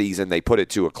Giants season, they put it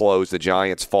to a close. The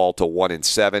Giants fall to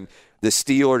 1-7. The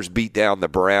Steelers beat down the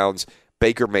Browns.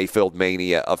 Baker Mayfield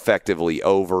mania effectively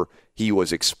over. He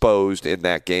was exposed in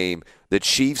that game. The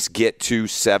Chiefs get to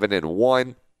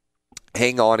 7-1.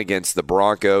 Hang on against the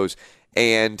Broncos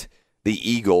and the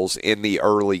Eagles in the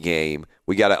early game.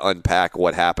 We got to unpack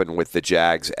what happened with the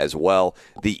Jags as well.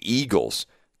 The Eagles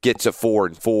get to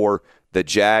 4-4. The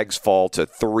Jags fall to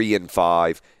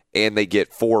 3-5, and they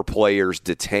get 4 players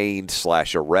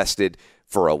detained/arrested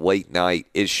for a late-night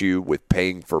issue with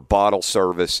paying for bottle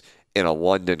service in a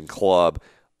London club.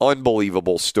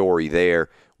 Unbelievable story there.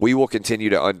 We will continue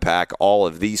to unpack all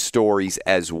of these stories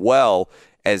as well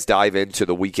as dive into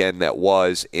the weekend that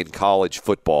was in college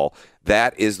football.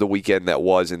 That is the weekend that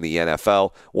was in the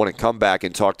NFL. I want to come back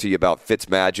and talk to you about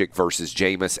Fitzmagic versus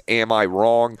Jameis. Am I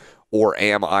wrong or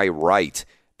am I right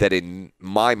that in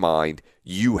my mind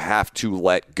you have to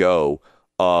let go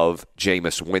of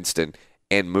Jameis Winston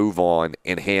and move on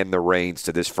and hand the reins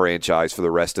to this franchise for the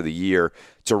rest of the year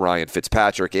to Ryan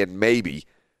Fitzpatrick and maybe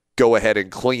go ahead and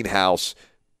clean house,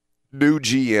 new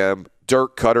GM,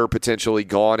 Dirk Cutter potentially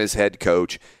gone as head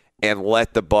coach, and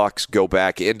let the Bucs go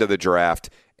back into the draft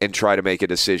and try to make a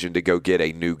decision to go get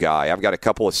a new guy. I've got a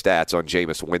couple of stats on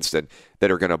Jameis Winston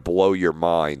that are going to blow your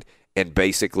mind and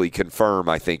basically confirm,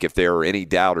 I think, if there are any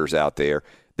doubters out there,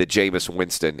 that Jameis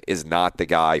Winston is not the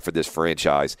guy for this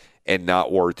franchise and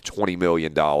not worth $20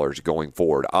 million going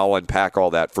forward. I'll unpack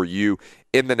all that for you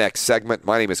in the next segment.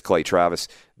 My name is Clay Travis.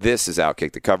 This is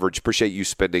Outkick the Coverage. Appreciate you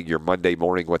spending your Monday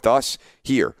morning with us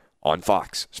here on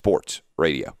Fox Sports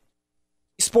Radio.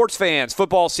 Sports fans,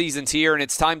 football season's here, and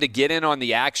it's time to get in on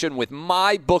the action with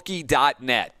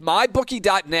MyBookie.net.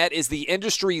 MyBookie.net is the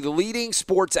industry-leading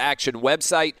sports action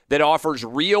website that offers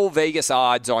real Vegas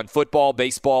odds on football,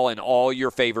 baseball, and all your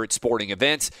favorite sporting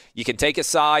events. You can take a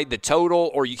side, the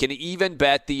total, or you can even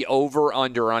bet the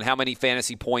over-under on how many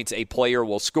fantasy points a player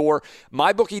will score.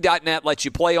 MyBookie.net lets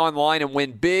you play online and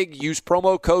win big. Use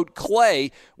promo code CLAY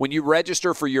when you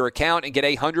register for your account and get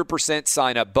a 100%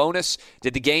 sign-up bonus.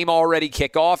 Did the game already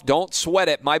kick off? Don't sweat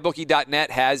it.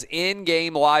 MyBookie.net has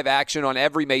in-game live action on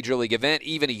every major league event,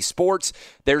 even esports.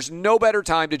 There's no better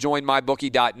time to join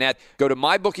MyBookie.net. Go to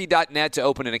MyBookie.net to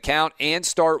open an account and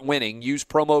start winning. Use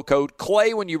promo code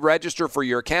CLAY when you register for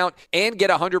your account and get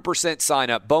a 100%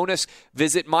 sign-up bonus.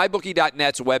 Visit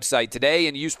MyBookie.net's website today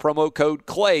and use promo code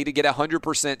CLAY to get a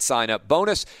 100% sign-up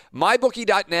bonus.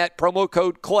 MyBookie.net, promo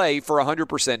code CLAY for a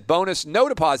 100% bonus. No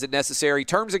deposit necessary.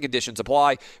 Terms and conditions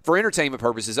apply. For entertainment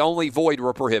purposes only. Void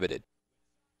were prohibited.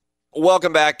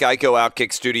 Welcome back, Geico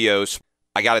Outkick Studios.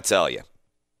 I got to tell you,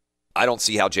 I don't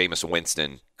see how Jameis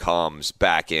Winston comes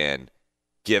back in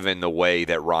given the way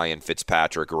that Ryan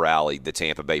Fitzpatrick rallied the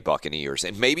Tampa Bay Buccaneers.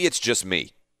 And maybe it's just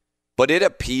me, but it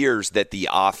appears that the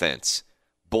offense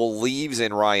believes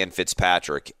in Ryan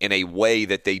Fitzpatrick in a way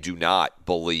that they do not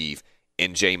believe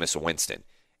in Jameis Winston.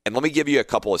 And let me give you a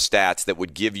couple of stats that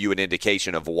would give you an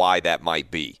indication of why that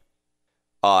might be.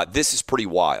 This is pretty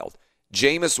wild.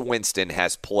 Jameis Winston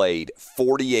has played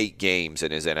 48 games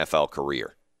in his NFL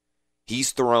career.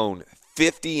 He's thrown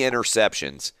 50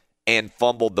 interceptions and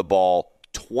fumbled the ball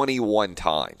 21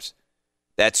 times.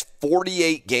 That's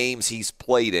 48 games he's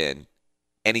played in,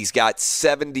 and he's got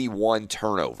 71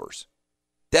 turnovers.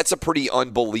 That's a pretty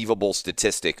unbelievable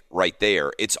statistic right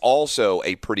there. It's also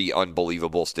a pretty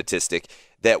unbelievable statistic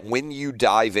that when you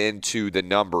dive into the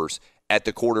numbers at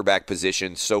the quarterback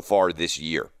position so far this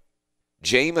year,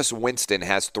 Jameis Winston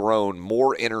has thrown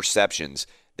more interceptions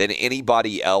than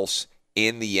anybody else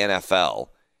in the NFL,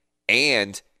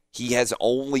 and he has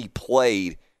only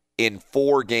played in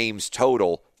 4 games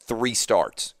total, 3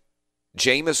 starts.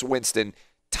 Jameis Winston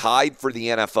tied for the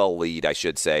NFL lead, I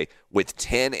should say, with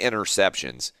 10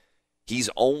 interceptions. He's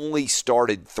only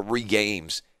started 3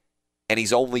 games, and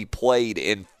he's only played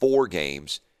in 4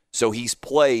 games. So he's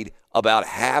played about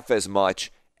half as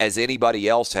much as anybody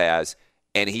else has,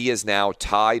 and he is now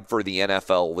tied for the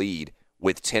NFL lead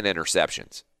with 10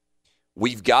 interceptions.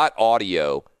 We've got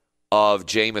audio of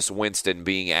Jameis Winston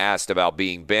being asked about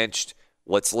being benched.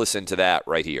 Let's listen to that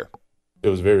right here. It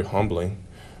was very humbling,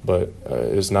 but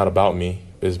it's not about me.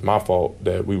 It's my fault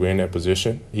that we were in that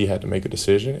position. He had to make a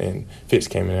decision, and Fitz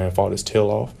came in there and fought his tail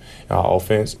off. Our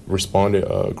offense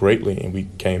responded greatly, and we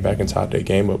came back and tied that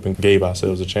game up and gave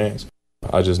ourselves a chance.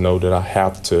 I just know that I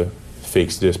have to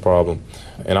fix this problem,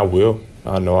 and I will.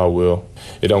 I know I will.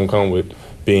 It don't come with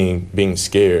being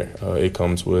scared. It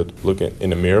comes with looking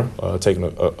in the mirror, taking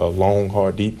a long,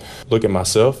 hard, deep look at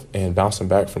myself and bouncing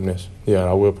back from this. Yeah,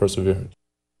 I will persevere.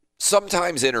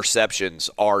 Sometimes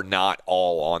interceptions are not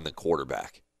all on the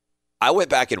quarterback. I went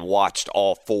back and watched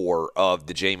all 4 of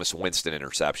the Jameis Winston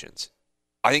interceptions.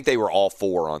 I think they were all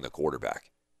 4 on the quarterback.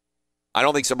 I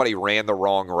don't think somebody ran the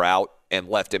wrong route and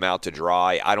left him out to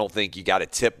dry. I don't think you got a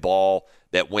tip ball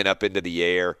that went up into the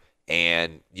air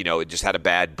and, it just had a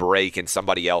bad break and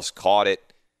somebody else caught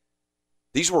it.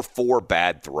 These were 4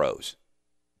 bad throws.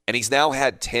 And he's now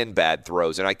had 10 bad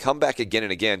throws. And I come back again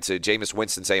and again to Jameis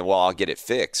Winston saying, well, I'll get it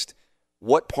fixed.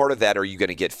 What part of that are you going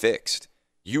to get fixed?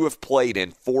 You have played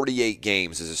in 48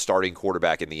 games as a starting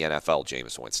quarterback in the NFL,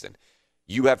 Jameis Winston.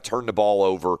 You have turned the ball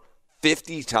over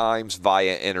 50 times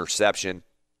via interception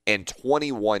and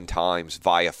 21 times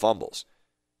via fumbles.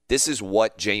 This is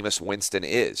what Jameis Winston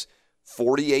is.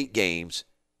 48 games,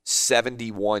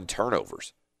 71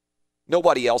 turnovers.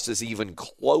 Nobody else is even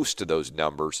close to those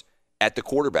numbers at the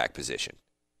quarterback position.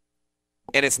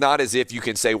 And it's not as if you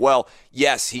can say, well,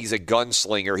 yes, he's a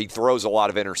gunslinger. He throws a lot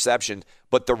of interceptions,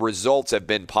 but the results have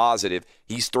been positive.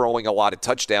 He's throwing a lot of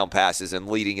touchdown passes and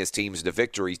leading his teams to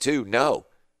victory too. No.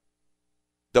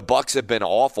 The Bucs have been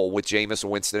awful with Jameis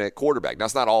Winston at quarterback. Now,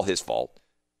 it's not all his fault.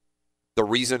 The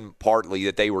reason partly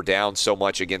that they were down so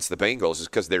much against the Bengals is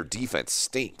because their defense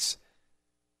stinks.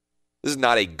 This is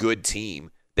not a good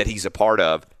team that he's a part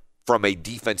of from a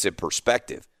defensive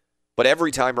perspective. But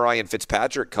every time Ryan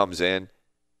Fitzpatrick comes in,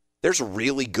 there's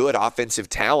really good offensive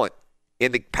talent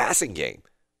in the passing game.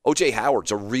 O.J. Howard's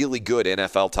a really good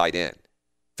NFL tight end.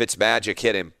 Fitzmagic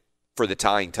hit him for the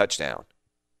tying touchdown.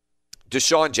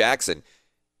 Deshaun Jackson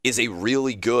is a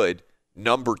really good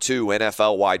number 2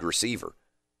 NFL wide receiver.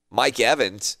 Mike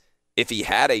Evans, if he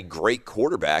had a great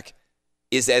quarterback,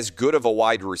 is as good of a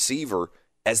wide receiver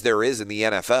as there is in the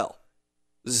NFL.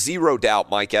 Zero doubt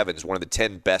Mike Evans, one of the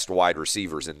 10 best wide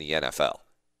receivers in the NFL,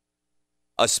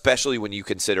 especially when you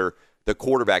consider the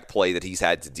quarterback play that he's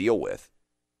had to deal with.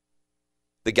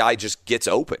 The guy just gets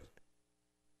open.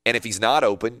 And if he's not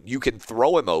open, you can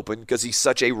throw him open because he's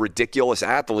such a ridiculous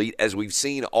athlete, as we've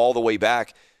seen all the way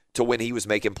back to when he was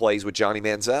making plays with Johnny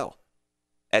Manziel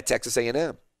at Texas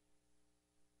A&M.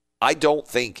 I don't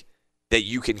think that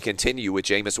you can continue with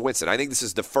Jameis Winston. I think this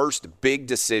is the first big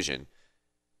decision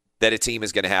that a team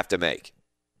is going to have to make.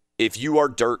 If you are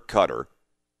Dirk Cutter,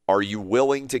 are you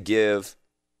willing to give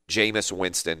Jameis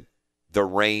Winston the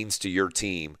reins to your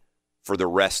team for the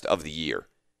rest of the year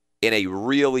in a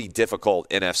really difficult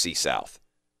NFC South?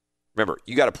 Remember,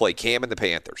 you got to play Cam and the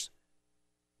Panthers.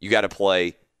 You got to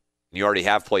play, you already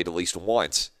have played at least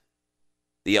once,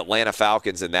 the Atlanta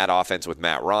Falcons in that offense with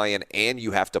Matt Ryan, and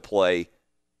you have to play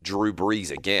Drew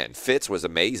Brees again. Fitz was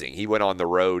amazing. He went on the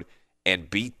road and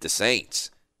beat the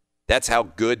Saints. That's how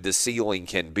good the ceiling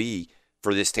can be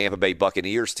for this Tampa Bay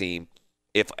Buccaneers team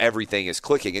if everything is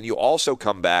clicking. And you also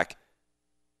come back,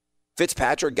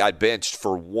 Fitzpatrick got benched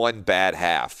for one bad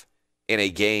half in a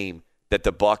game that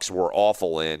the Bucs were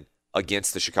awful in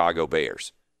against the Chicago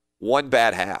Bears. One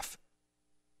bad half.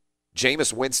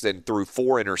 Jameis Winston threw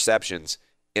 4 interceptions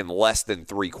in less than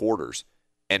 3 quarters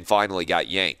and finally got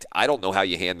yanked. I don't know how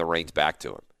you hand the reins back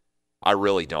to him. I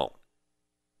really don't.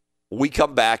 We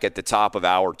come back at the top of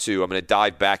hour 2. I'm going to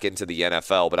dive back into the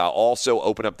NFL, but I'll also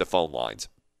open up the phone lines.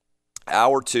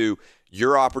 Hour 2,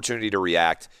 your opportunity to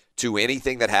react to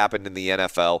anything that happened in the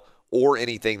NFL or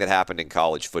anything that happened in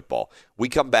college football. We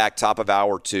come back top of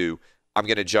hour 2. I'm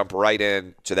going to jump right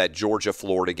in to that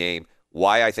Georgia-Florida game,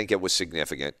 why I think it was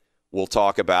significant. We'll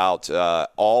talk about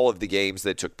all of the games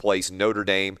that took place. Notre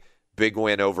Dame, big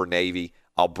win over Navy.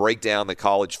 I'll break down the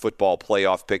college football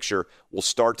playoff picture. We'll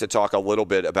start to talk a little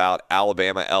bit about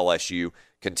Alabama, LSU.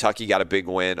 Kentucky got a big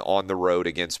win on the road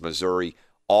against Missouri.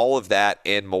 All of that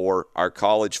and more, our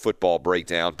college football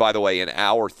breakdown. By the way, in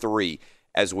hour 3,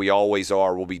 as we always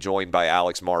are, we'll be joined by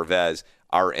Alex Marvez,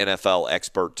 our NFL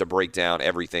expert, to break down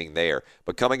everything there.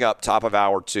 But coming up, top of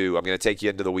hour 2, I'm going to take you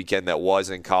into the weekend that was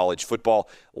in college football,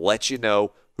 let you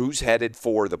know who's headed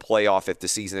for the playoff if the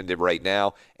season ended right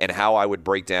now, and how I would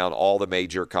break down all the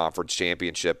major conference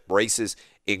championship races,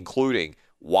 including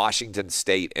Washington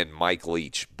State and Mike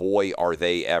Leach. Boy, are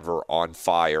they ever on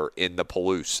fire in the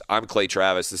Palouse. I'm Clay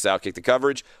Travis. This is Outkick the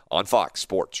Coverage on Fox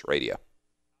Sports Radio.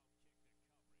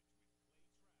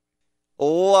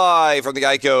 Live from the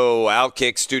Geico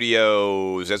Outkick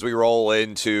Studios as we roll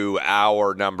into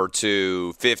hour number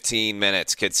 2. 15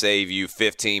 minutes could save you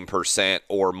 15%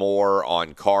 or more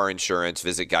on car insurance.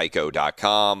 Visit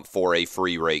geico.com for a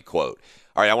free rate quote.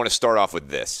 All right, I want to start off with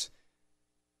this.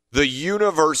 The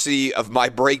University of my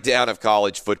breakdown of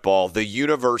college football, the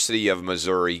University of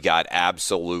Missouri got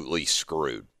absolutely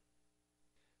screwed.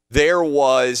 There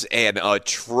was an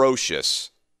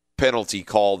atrocious penalty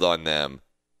called on them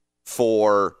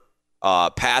for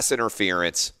pass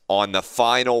interference on the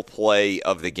final play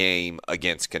of the game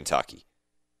against Kentucky.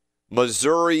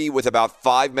 Missouri, with about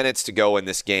 5 minutes to go in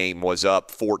this game, was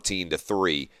up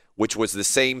 14-3, which was the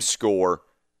same score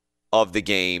of the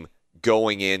game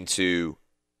going into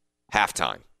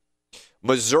halftime.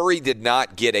 Missouri did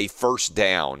not get a first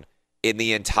down in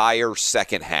the entire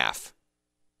second half.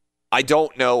 I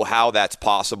don't know how that's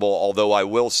possible, although I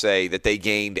will say that they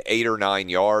gained 8 or 9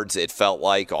 yards, it felt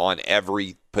like, on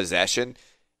every possession,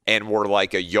 and were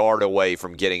like a yard away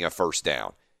from getting a first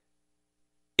down.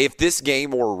 If this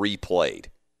game were replayed,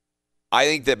 I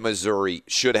think that Missouri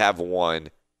should have won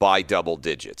by double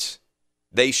digits.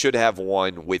 They should have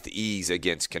won with ease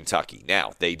against Kentucky.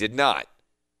 Now, they did not.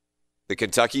 The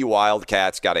Kentucky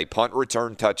Wildcats got a punt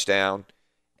return touchdown,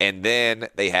 and then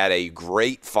they had a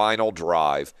great final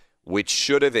drive, which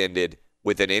should have ended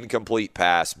with an incomplete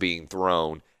pass being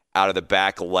thrown out of the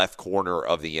back left corner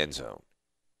of the end zone.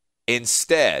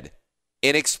 Instead,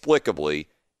 inexplicably,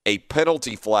 a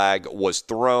penalty flag was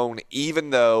thrown even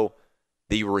though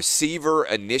the receiver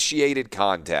initiated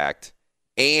contact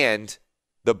and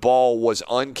the ball was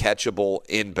uncatchable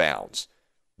inbounds.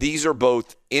 These are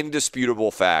both indisputable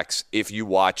facts if you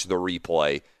watch the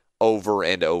replay over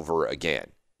and over again,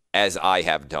 as I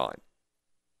have done.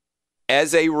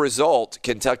 As a result,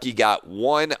 Kentucky got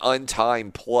one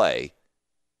untimed play,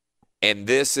 and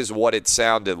this is what it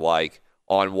sounded like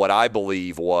on what I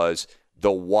believe was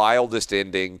the wildest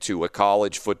ending to a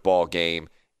college football game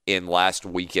in last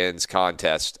weekend's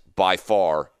contest by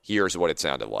far. Here's what it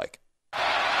sounded like.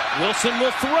 Wilson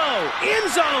will throw.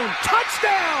 End zone.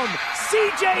 Touchdown.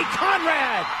 C.J.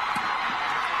 Conrad.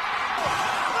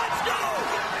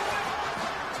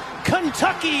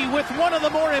 Kentucky, with one of the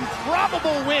more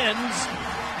improbable wins,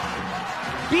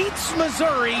 beats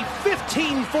Missouri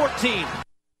 15-14.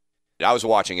 I was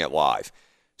watching it live.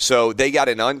 So they got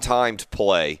an untimed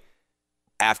play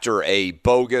after a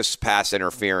bogus pass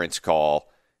interference call,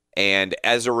 and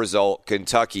as a result,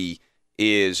 Kentucky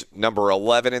is number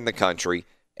 11 in the country,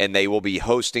 and they will be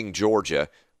hosting Georgia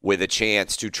with a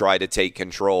chance to try to take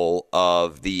control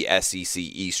of the SEC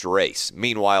East race.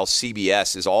 Meanwhile,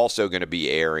 CBS is also going to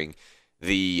be airing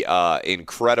the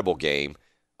incredible game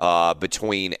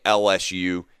between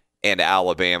LSU and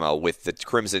Alabama with the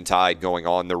Crimson Tide going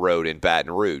on the road in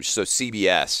Baton Rouge. So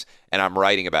CBS, and I'm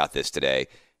writing about this today,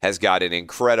 has got an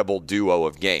incredible duo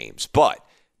of games. But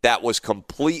that was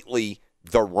completely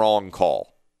the wrong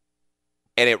call.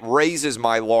 And it raises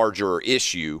my larger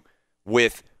issue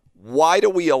with why do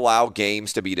we allow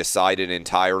games to be decided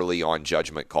entirely on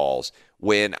judgment calls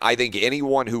when I think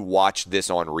anyone who watched this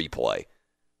on replay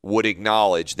would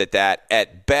acknowledge that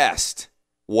at best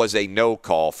was a no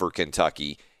call for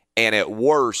Kentucky and at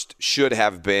worst should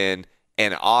have been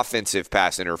an offensive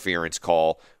pass interference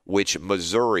call, which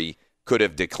Missouri could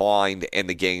have declined and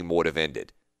the game would have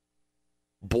ended.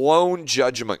 Blown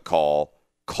judgment call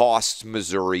costs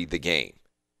Missouri the game.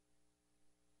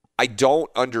 I don't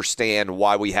understand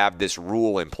why we have this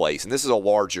rule in place, and this is a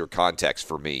larger context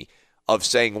for me, of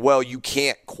saying, well, you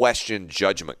can't question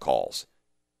judgment calls.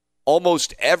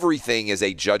 Almost everything is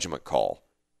a judgment call.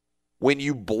 When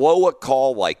you blow a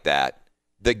call like that,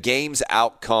 the game's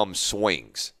outcome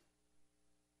swings.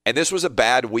 And this was a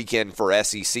bad weekend for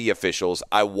SEC officials.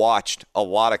 I watched a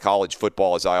lot of college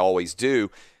football, as I always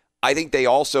do. I think they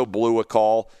also blew a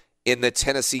call in the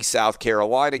Tennessee-South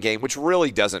Carolina game, which really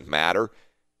doesn't matter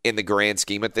in the grand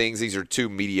scheme of things. These are two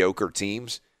mediocre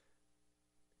teams.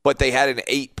 But they had an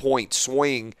 8-point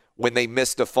swing when they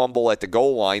missed a fumble at the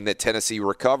goal line that Tennessee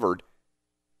recovered,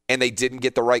 and they didn't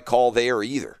get the right call there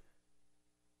either.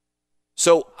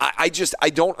 So I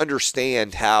don't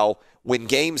understand how when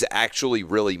games actually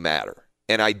really matter,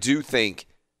 and I do think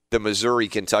the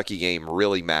Missouri-Kentucky game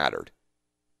really mattered,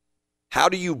 how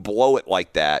do you blow it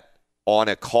like that on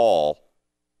a call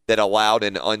that allowed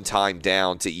an untimed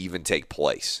down to even take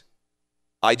place?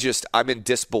 I'm in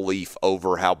disbelief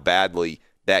over how badly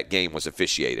that game was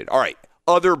officiated. All right,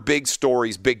 other big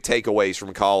stories, big takeaways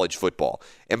from college football.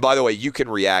 And by the way, you can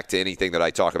react to anything that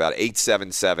I talk about.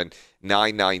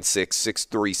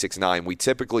 877-996-6369. We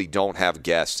typically don't have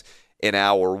guests in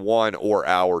hour 1 or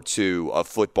hour 2 of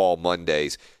Football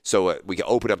Mondays, so we can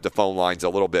open up the phone lines a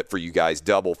little bit for you guys.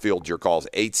 Double field your calls.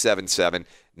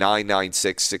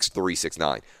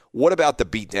 877-996-6369. What about the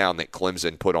beatdown that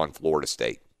Clemson put on Florida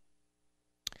State?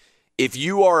 If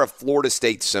you are a Florida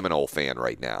State Seminole fan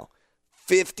right now,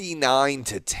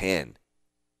 59-10.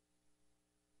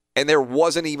 And there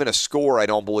wasn't even a score, I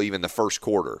don't believe, in the first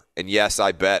quarter. And yes,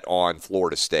 I bet on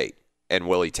Florida State and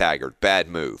Willie Taggart. Bad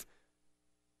move.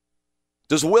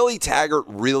 Does Willie Taggart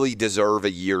really deserve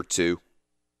a year 2?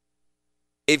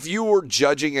 If you were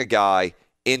judging a guy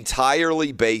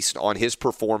entirely based on his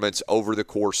performance over the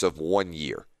course of 1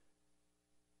 year,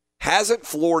 hasn't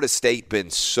Florida State been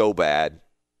so bad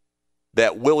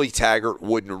that Willie Taggart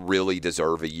wouldn't really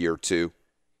deserve a year 2?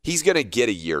 He's going to get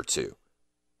a year 2.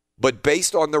 But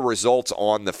based on the results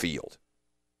on the field,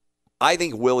 I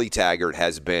think Willie Taggart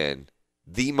has been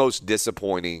the most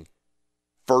disappointing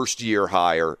first-year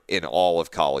hire in all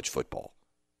of college football.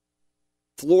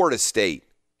 Florida State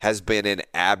has been an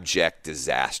abject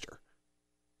disaster.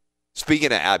 Speaking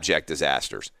of abject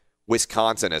disasters,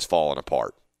 Wisconsin has fallen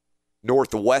apart.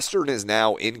 Northwestern is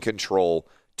now in control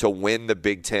to win the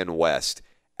Big Ten West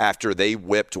after they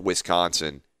whipped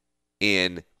Wisconsin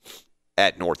in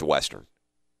at Northwestern.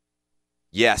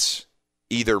 Yes,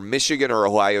 either Michigan or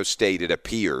Ohio State, it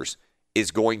appears,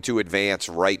 is going to advance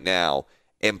right now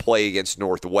and play against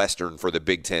Northwestern for the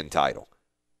Big Ten title.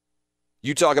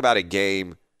 You talk about a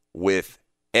game with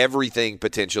everything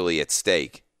potentially at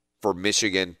stake for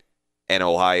Michigan and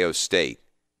Ohio State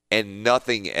and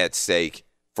nothing at stake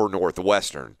for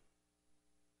Northwestern.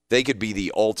 They could be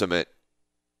the ultimate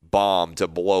bomb to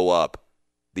blow up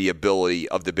the ability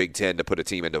of the Big Ten to put a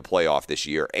team into a playoff this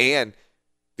year. And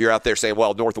if you're out there saying,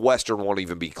 well, Northwestern won't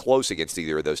even be close against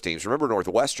either of those teams, remember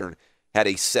Northwestern had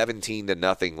a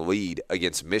 17-0 lead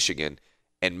against Michigan,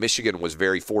 and Michigan was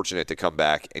very fortunate to come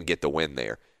back and get the win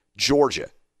there. Georgia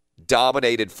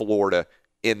dominated Florida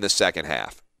in the second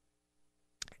half.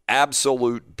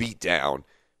 Absolute beatdown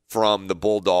from the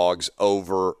Bulldogs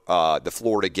over the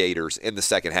Florida Gators in the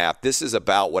second half. This is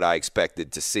about what I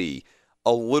expected to see.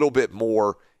 A little bit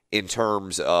more in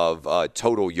terms of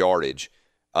total yardage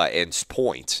and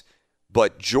points.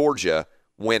 But Georgia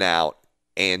went out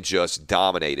and just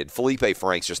dominated. Felipe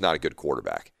Franks just not a good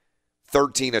quarterback.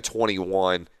 13 of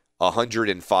 21,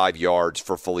 105 yards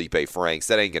for Felipe Franks.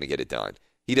 That ain't going to get it done.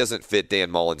 He doesn't fit Dan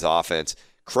Mullen's offense.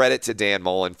 Credit to Dan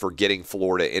Mullen for getting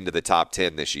Florida into the top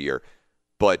 10 this year.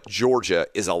 But Georgia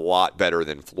is a lot better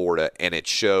than Florida, and it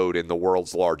showed in the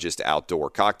world's largest outdoor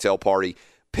cocktail party.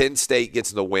 Penn State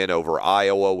gets the win over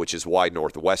Iowa, which is why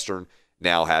Northwestern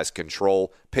now has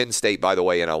control. Penn State, by the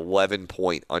way, an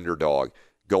 11-point underdog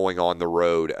going on the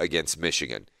road against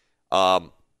Michigan.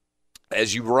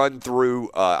 As you run through,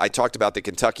 I talked about the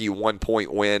Kentucky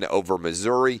 1-point win over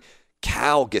Missouri.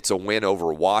 Cal gets a win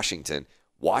over Washington.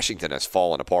 Washington has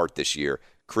fallen apart this year.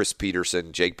 Chris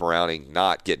Peterson, Jake Browning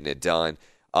not getting it done.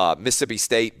 Mississippi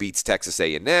State beats Texas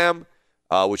A&M,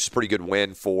 which is a pretty good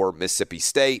win for Mississippi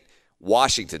State.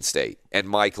 Washington State and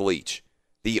Mike Leach.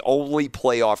 The only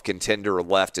playoff contender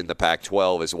left in the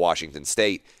Pac-12 is Washington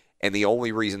State, and the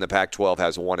only reason the Pac-12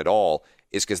 has won it all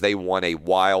is because they won a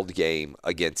wild game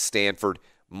against Stanford.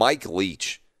 Mike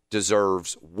Leach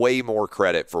deserves way more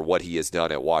credit for what he has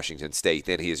done at Washington State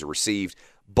than he has received,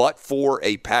 but for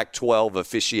a Pac-12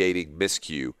 officiating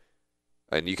miscue,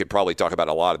 and you could probably talk about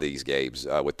a lot of these games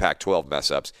with Pac-12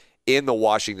 mess-ups, in the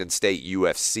Washington State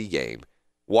UFC game.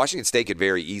 Washington State could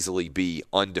very easily be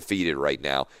undefeated right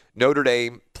now. Notre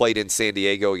Dame played in San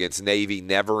Diego against Navy,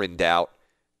 never in doubt.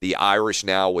 The Irish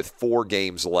now with 4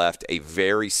 games left, a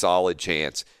very solid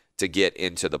chance to get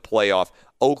into the playoff.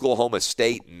 Oklahoma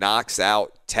State knocks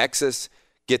out Texas,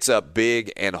 gets up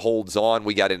big and holds on.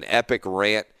 We got an epic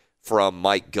rant from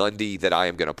Mike Gundy that I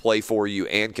am going to play for you,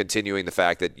 and continuing the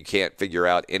fact that you can't figure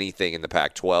out anything in the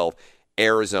Pac-12.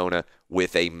 Arizona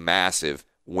with a massive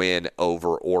win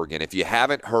over Oregon. If you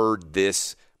haven't heard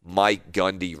this Mike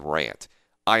Gundy rant,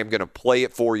 I am going to play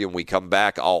it for you when we come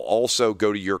back. I'll also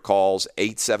go to your calls,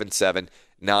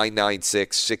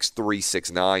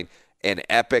 877-996-6369. An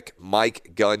epic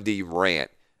Mike Gundy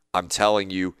rant. I'm telling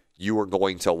you, you are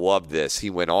going to love this. He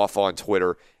went off on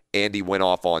Twitter and he went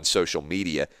off on social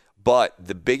media. But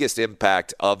the biggest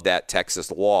impact of that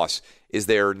Texas loss is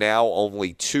there are now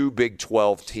only 2 Big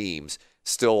 12 teams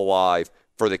still alive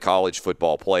for the college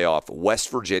football playoff,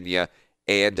 West Virginia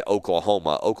and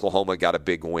Oklahoma. Oklahoma got a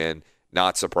big win,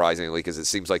 not surprisingly, because it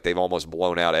seems like they've almost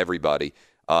blown out everybody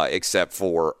except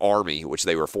for Army, which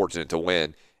they were fortunate to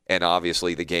win, and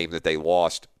obviously the game that they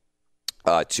lost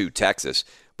to Texas.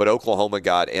 But Oklahoma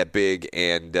got a big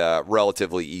and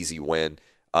relatively easy win,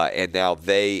 and now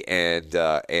they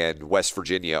and West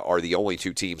Virginia are the only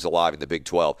 2 teams alive in the Big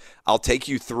 12. I'll take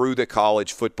you through the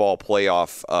college football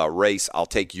playoff race. I'll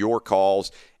take your calls,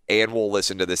 and we'll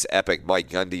listen to this epic Mike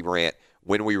Gundy rant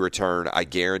when we return. I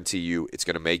guarantee you it's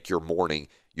going to make your morning.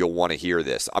 You'll want to hear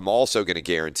this. I'm also going to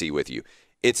guarantee with you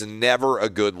it's never a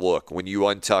good look when you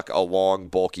untuck a long,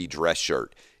 bulky dress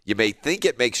shirt. You may think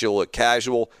it makes you look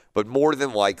casual, but more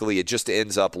than likely it just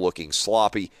ends up looking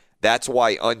sloppy. That's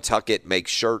why Untuck It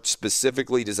makes shirts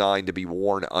specifically designed to be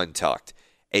worn untucked.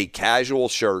 A casual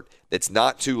shirt that's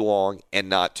not too long and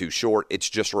not too short. It's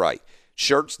just right.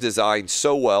 Shirts designed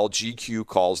so well, GQ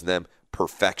calls them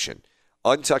perfection.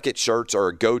 Untuck It shirts are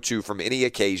a go-to from any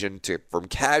occasion, from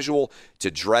casual to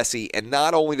dressy, and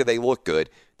not only do they look good,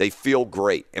 they feel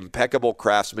great. Impeccable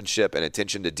craftsmanship and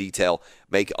attention to detail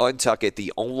make Untuck It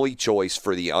the only choice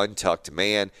for the untucked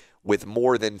man. With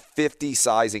more than 50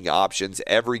 sizing options,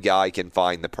 every guy can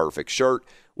find the perfect shirt.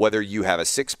 Whether you have a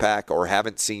six-pack or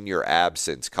haven't seen your abs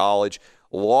since college,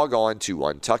 log on to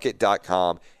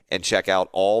untuckit.com and check out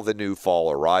all the new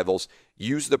fall arrivals.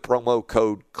 Use the promo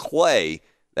code CLAY,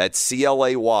 that's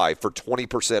C-L-A-Y, for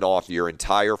 20% off your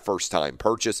entire first-time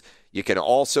purchase. You can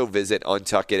also visit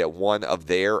Untuck It at one of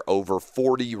their over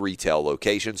 40 retail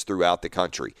locations throughout the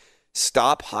country.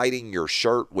 Stop hiding your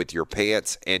shirt with your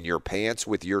pants and your pants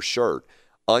with your shirt.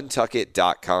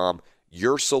 Untuckit.com,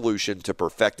 your solution to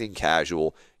perfecting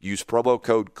casual. Use promo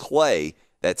code CLAY,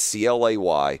 that's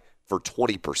C-L-A-Y, for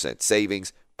 20%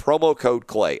 savings. Promo code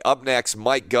CLAY. Up next,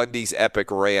 Mike Gundy's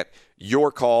epic rant, your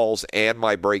calls, and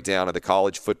my breakdown of the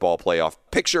college football playoff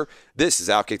picture. This is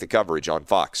Outkick the Coverage on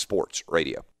Fox Sports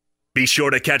Radio. Be sure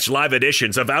to catch live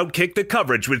editions of Outkick the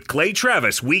Coverage with Clay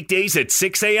Travis weekdays at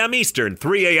 6 a.m. Eastern,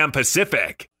 3 a.m.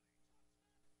 Pacific.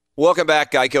 Welcome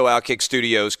back, Geico Outkick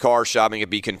Studios. Car shopping can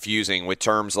be confusing with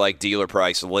terms like dealer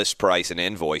price, list price, and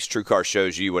invoice. TrueCar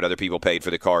shows you what other people paid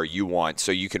for the car you want,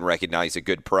 so you can recognize a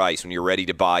good price when you're ready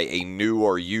to buy a new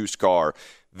or used car.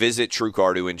 Visit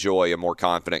TrueCar to enjoy a more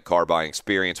confident car buying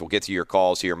experience. We'll get to your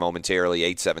calls here momentarily,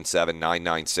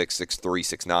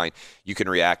 877-996-6369. You can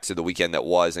react to the weekend that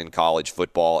was in college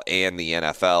football and the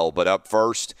NFL. But up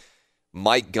first,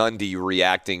 Mike Gundy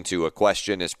reacting to a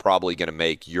question is probably going to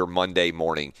make your Monday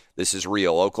morning. This is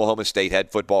real. Oklahoma State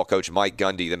head football coach Mike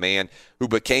Gundy, the man who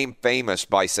became famous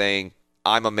by saying,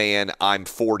 "I'm a man, I'm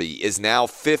 40, is now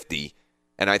 50,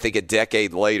 and I think a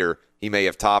decade later he may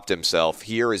have topped himself.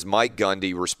 Here is Mike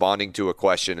Gundy responding to a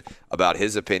question about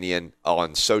his opinion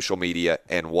on social media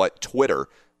and what Twitter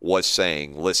was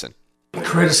saying. Listen.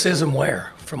 Criticism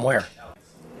where? From where?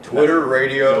 Twitter,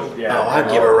 radio. Yeah. Oh, I'd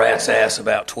give a rat's ass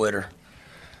about Twitter.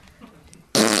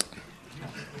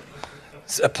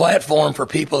 It's a platform for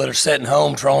people that are sitting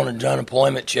home drawing an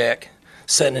unemployment check,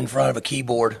 sitting in front of a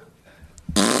keyboard.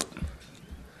 I'm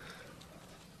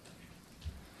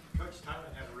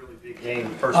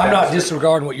not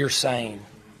disregarding what you're saying.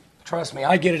 Trust me,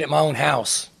 I get it at my own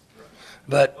house.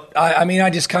 But, I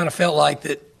just kind of felt like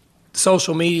that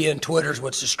social media and Twitter is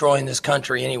what's destroying this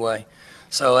country anyway.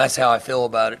 So that's how I feel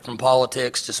about it, from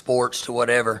politics to sports to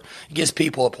whatever. It gives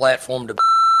people a platform to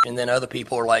and then other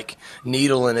people are like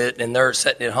needling it and they're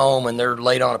sitting at home and they're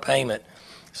late on a payment.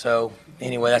 So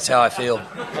anyway, that's how I feel.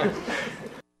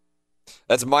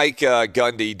 That's Mike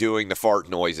Gundy doing the fart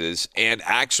noises. And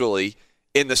actually,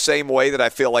 in the same way that I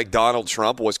feel like Donald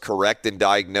Trump was correct in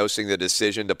diagnosing the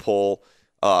decision to pull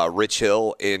Rich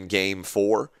Hill in Game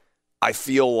 4, I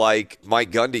feel like Mike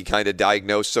Gundy kind of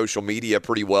diagnosed social media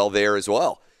pretty well there as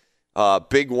well.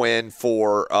 Big win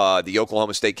for the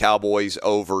Oklahoma State Cowboys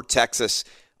over Texas.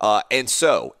 And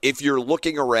so if you're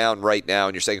looking around right now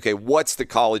and you're saying, okay, what's the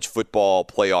college football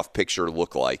playoff picture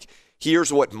look like?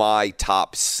 Here's what my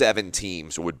top 7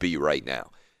 teams would be right now.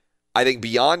 I think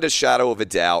beyond a shadow of a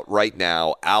doubt right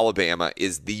now, Alabama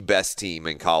is the best team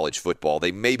in college football.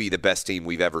 They may be the best team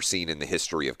we've ever seen in the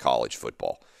history of college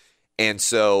football. And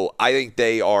so I think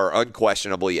they are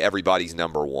unquestionably everybody's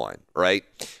number one, right?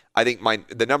 I think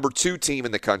the number 2 team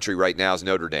in the country right now is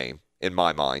Notre Dame, in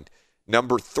my mind.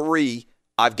 Number 3,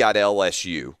 I've got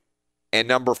LSU. And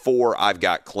number 4, I've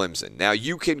got Clemson. Now,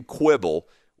 you can quibble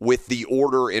with the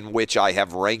order in which I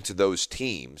have ranked those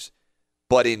teams,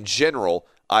 but in general,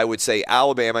 I would say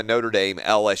Alabama, Notre Dame,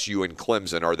 LSU, and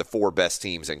Clemson are the 4 best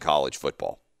teams in college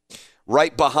football.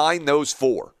 Right behind those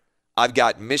 4, I've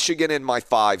got Michigan in my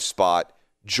 5 spot,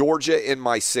 Georgia in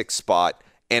my 6 spot,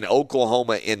 and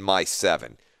Oklahoma in my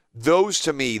 7. Those,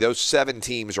 to me, those 7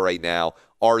 teams right now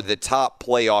are the top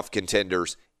playoff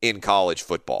contenders in college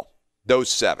football. Those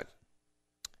 7.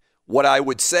 What I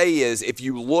would say is, if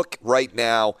you look right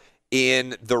now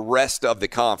in the rest of the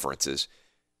conferences,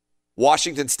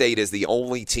 Washington State is the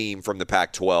only team from the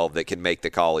Pac-12 that can make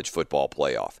the college football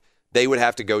playoff. They would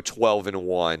have to go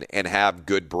 12-1 and have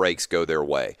good breaks go their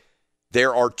way.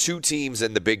 There are 2 teams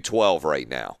in the Big 12 right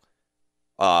now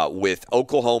with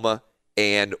Oklahoma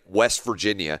and West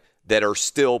Virginia that are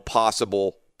still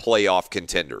possible playoff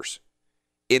contenders.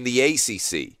 In the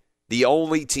ACC, the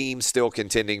only team still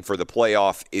contending for the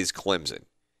playoff is Clemson.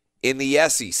 In the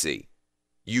SEC,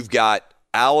 you've got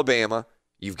Alabama,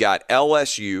 you've got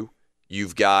LSU,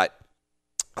 you've got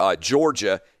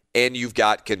Georgia, and you've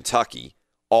got Kentucky.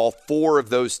 All 4 of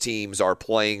those teams are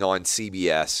playing on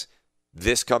CBS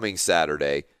this coming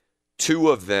Saturday. 2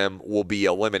 of them will be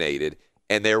eliminated,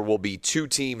 and there will be 2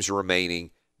 teams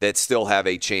remaining that still have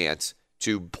a chance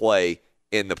to play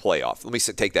in the playoff. Let me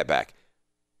take that back.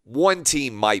 1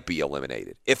 team might be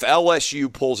eliminated. If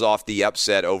LSU pulls off the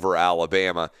upset over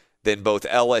Alabama, then both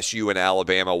LSU and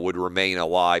Alabama would remain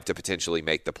alive to potentially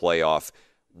make the playoff.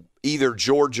 Either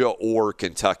Georgia or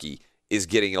Kentucky is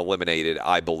getting eliminated,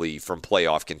 I believe, from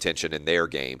playoff contention in their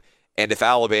game. And if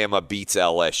Alabama beats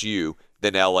LSU,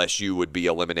 then LSU would be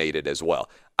eliminated as well.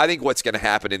 I think what's going to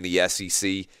happen in the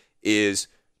SEC is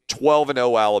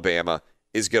 12-0 Alabama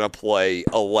is going to play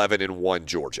 11-1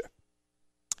 Georgia.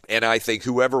 And I think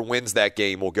whoever wins that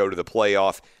game will go to the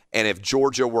playoff. And if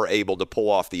Georgia were able to pull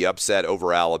off the upset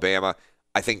over Alabama,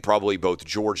 I think probably both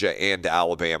Georgia and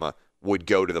Alabama would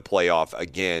go to the playoff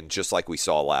again, just like we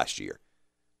saw last year.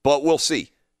 But we'll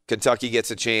see. Kentucky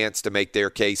gets a chance to make their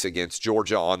case against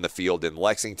Georgia on the field in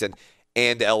Lexington,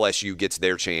 and LSU gets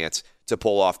their chance to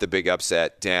pull off the big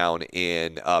upset down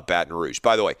in Baton Rouge.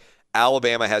 By the way,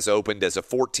 Alabama has opened as a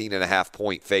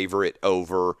 14.5-point favorite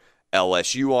over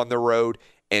LSU on the road,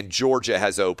 and Georgia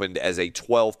has opened as a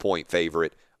 12-point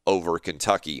favorite over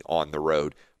Kentucky on the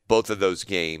road. both of those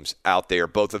games out there,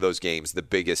 both of those games the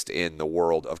biggest in the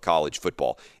world of college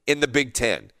football. In the Big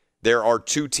Ten, there are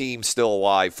 2 teams still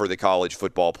alive for the college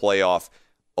football playoff.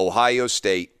 Ohio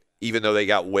State, even though they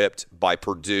got whipped by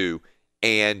Purdue,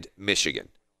 and Michigan.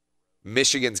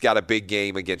 Michigan's got a big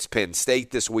game against Penn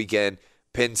State this weekend.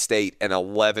 Penn State, an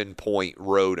 11-point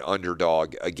road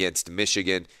underdog against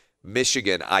Michigan.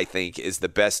 Michigan, I think, is the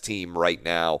best team right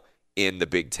now in the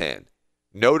Big Ten.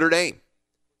 Notre Dame,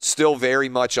 still very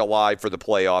much alive for the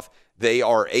playoff. They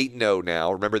are 8-0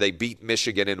 now. Remember, they beat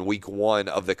Michigan in week 1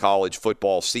 of the college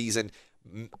football season.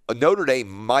 Notre Dame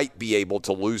might be able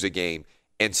to lose a game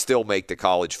and still make the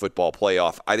college football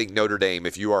playoff. I think Notre Dame,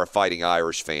 if you are a Fighting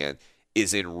Irish fan,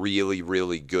 is in really,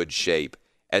 really good shape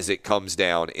as it comes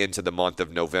down into the month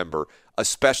of November,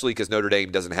 especially because Notre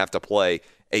Dame doesn't have to play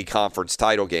a conference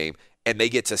title game, and they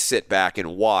get to sit back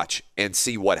and watch and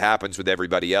see what happens with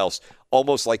everybody else,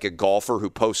 almost like a golfer who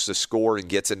posts a score and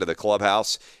gets into the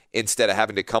clubhouse instead of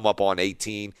having to come up on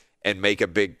 18 and make a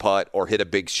big putt or hit a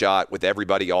big shot with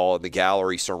everybody all in the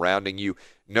gallery surrounding you.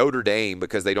 Notre Dame,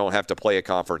 because they don't have to play a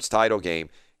conference title game,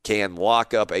 can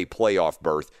lock up a playoff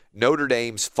berth. Notre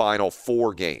Dame's final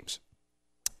 4 games.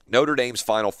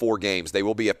 They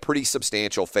will be a pretty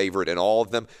substantial favorite in all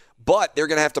of them, but they're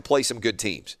going to have to play some good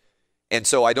teams. And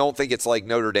so I don't think it's like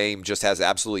Notre Dame just has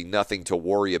absolutely nothing to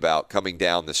worry about coming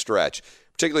down the stretch,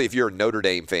 particularly if you're a Notre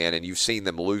Dame fan and you've seen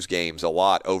them lose games a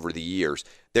lot over the years.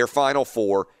 Their final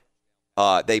 4,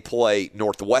 they play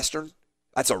Northwestern.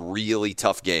 That's a really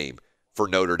tough game for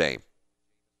Notre Dame.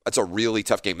 That's a really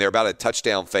tough game. They're about a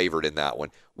touchdown favorite in that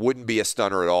one. Wouldn't be a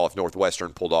stunner at all if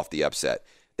Northwestern pulled off the upset.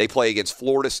 They play against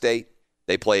Florida State.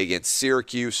 They play against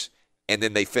Syracuse. And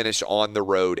then they finish on the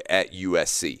road at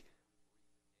USC.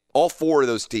 All 4 of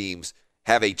those teams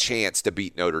have a chance to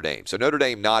beat Notre Dame. So Notre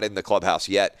Dame not in the clubhouse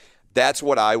yet. That's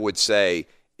what I would say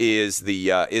is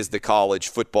the college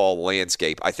football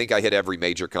landscape. I think I hit every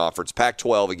major conference.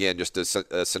 Pac-12, again, just to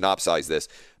synopsize this,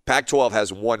 Pac-12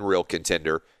 has one real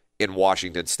contender in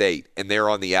Washington State, and they're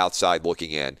on the outside looking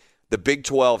in. The Big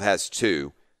 12 has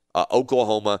 2,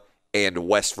 Oklahoma and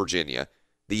West Virginia.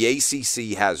 The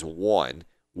ACC has 1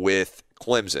 with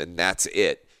Clemson. That's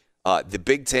it. The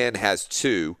Big 10 has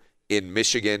 2 in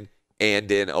Michigan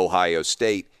and in Ohio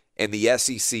State. And the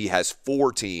SEC has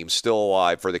 4 teams still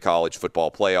alive for the college football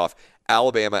playoff: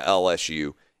 Alabama,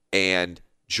 LSU, and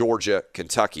Georgia,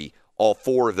 Kentucky. All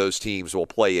 4 of those teams will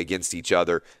play against each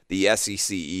other. The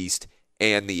SEC East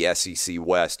and the SEC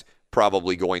West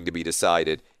probably going to be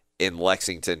decided in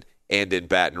Lexington and in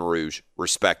Baton Rouge,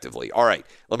 respectively. All right,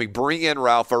 let me bring in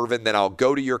Ralph Irvin, then I'll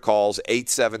go to your calls,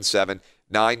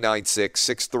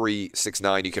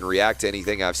 877-996-6369. You can react to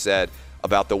anything I've said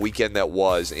about the weekend that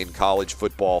was in college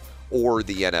football or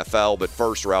the NFL. But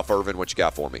first, Ralph Irvin, what you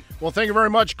got for me? Well, thank you very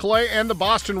much, Clay. And the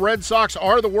Boston Red Sox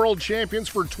are the world champions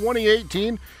for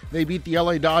 2018. They beat the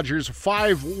LA Dodgers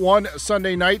 5-1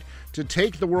 Sunday night to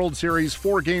take the World Series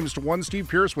 4-1. Steve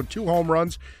Pearce with 2 home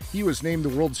runs. He was named the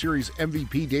World Series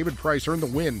MVP. David Price earned the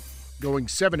win. Going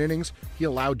 7 innings, he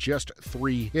allowed just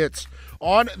 3 hits.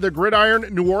 On the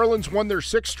gridiron, New Orleans won their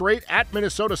 6th straight at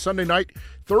Minnesota Sunday night,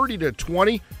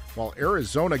 30-20, while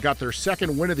Arizona got their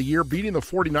 2nd win of the year, beating the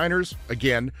 49ers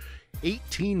again,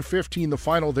 18-15 the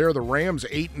final there. The Rams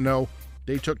 8-0.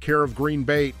 They took care of Green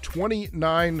Bay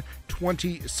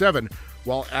 29-27,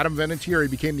 while Adam Vinatieri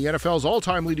became the NFL's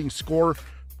all-time leading scorer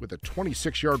with a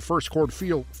 26-yard first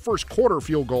quarter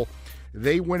field goal.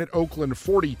 They win at Oakland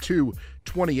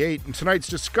 42-28. In tonight's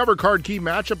Discover Card Key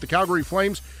matchup, the Calgary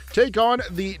Flames take on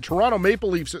the Toronto Maple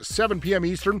Leafs at 7 p.m.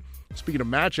 Eastern. Speaking of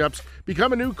matchups,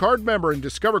 become a new card member, and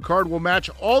Discover Card will match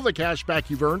all the cash back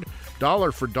you've earned,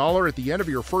 dollar for dollar, at the end of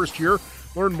your first year.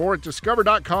 Learn more at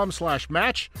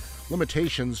discover.com/match.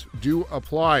 Limitations do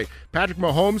apply. Patrick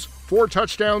Mahomes, 4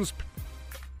 touchdowns.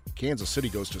 Kansas City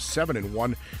goes to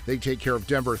 7-1. They take care of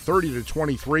Denver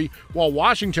 30-23, while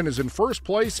Washington is in first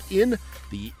place in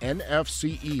the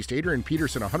NFC East. Adrian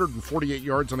Peterson, 148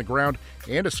 yards on the ground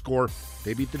and a score.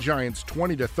 They beat the Giants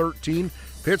 20-13.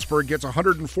 Pittsburgh gets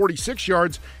 146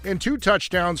 yards and 2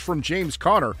 touchdowns from James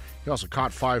Conner. He also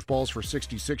caught 5 balls for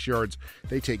 66 yards.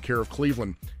 They take care of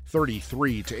Cleveland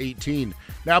 33-18.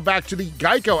 Now back to the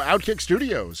Geico Outkick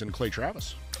Studios and Clay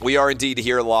Travis. We are indeed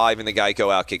here live in the Geico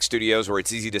Outkick Studios, where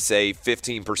it's easy to save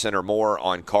 15% or more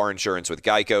on car insurance with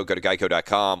Geico. Go to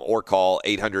geico.com or call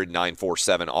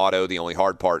 800-947-AUTO. The only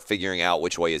hard part, figuring out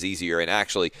which way is easier. And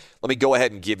actually, let me go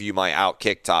ahead and give you my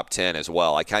Outkick Top 10 as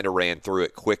well. I kind of ran through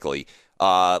it quickly.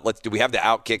 Do we have the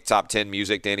Outkick Top 10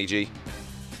 music, Danny G?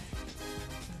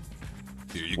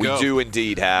 Here you go. go. We do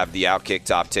indeed have the Outkick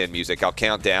Top 10 music. I'll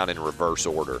count down in reverse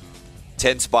order.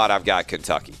 10 spot, I've got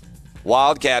Kentucky.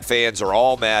 Wildcat fans are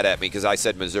all mad at me because I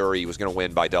said Missouri was going to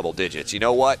win by double digits. You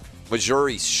know what?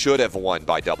 Missouri should have won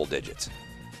by double digits.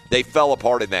 They fell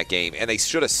apart in that game, and they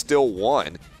should have still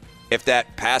won if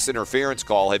that pass interference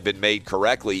call had been made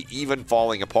correctly. Even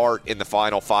falling apart in the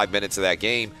final 5 minutes of that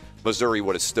game, Missouri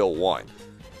would have still won.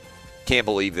 Can't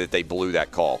believe that they blew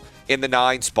that call. In the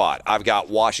 9 spot, I've got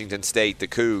Washington State, the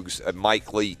Cougs, and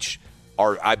Mike Leach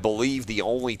are, I believe, the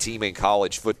only team in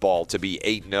college football to be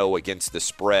 8-0 against the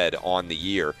spread on the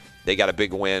year. They got a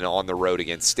big win on the road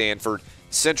against Stanford.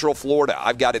 Central Florida,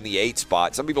 I've got in the 8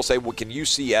 spot. Some people say, well, can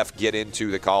UCF get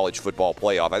into the college football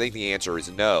playoff? I think the answer is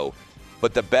no.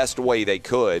 But the best way they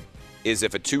could is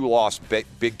if a 2-loss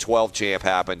Big 12 champ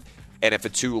happened, and if a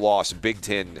 2-loss Big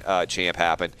 10 champ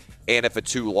happened, and if a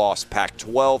 2-loss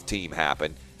Pac-12 team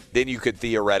happened, then you could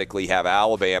theoretically have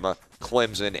Alabama,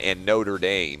 Clemson, and Notre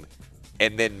Dame,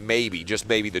 and then maybe, just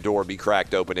maybe, the door be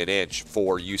cracked open an inch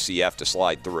for UCF to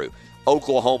slide through.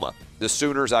 Oklahoma, the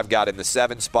Sooners I've got in the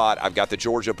 7 spot. I've got the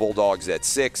Georgia Bulldogs at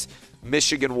 6,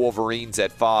 Michigan Wolverines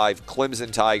at 5,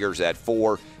 Clemson Tigers at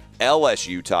 4,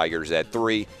 LSU Tigers at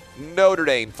 3, Notre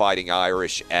Dame Fighting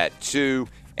Irish at 2,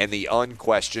 and the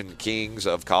unquestioned kings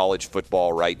of college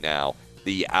football right now,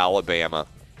 the Alabama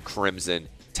Crimson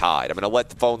Tide. I'm going to let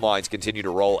the phone lines continue to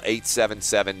roll.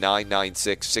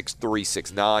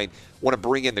 877-996-6369. Want to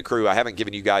bring in the crew. I haven't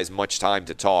given you guys much time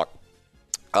to talk.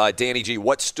 Danny G,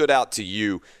 what stood out to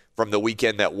you from the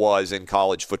weekend that was in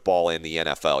college football and the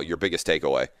NFL? Your biggest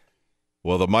takeaway?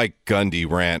 Well, the Mike Gundy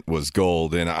rant was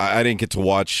gold, and I didn't get to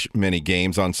watch many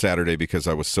games on Saturday because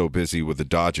I was so busy with the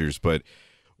Dodgers. But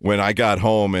when I got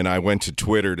home and I went to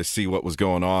Twitter to see what was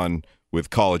going on with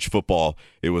college football,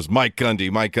 it was Mike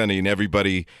Gundy, and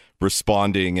everybody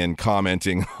responding and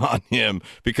commenting on him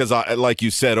because, like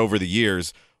you said, over the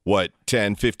years,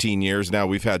 10, 15 years now,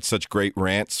 we've had such great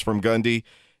rants from Gundy.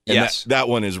 And yes. That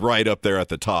one is right up there at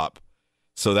the top.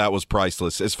 So that was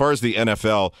priceless. As far as the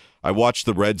NFL, I watched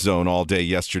the Red Zone all day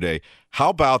yesterday. How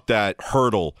about that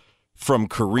hurdle from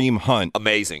Kareem Hunt?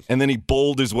 Amazing. And then he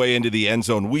bowled his way into the end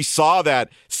zone. We saw that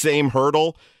same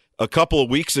hurdle a couple of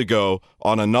weeks ago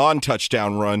on a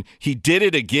non-touchdown run. He did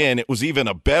it again. It was even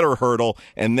a better hurdle,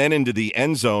 and then into the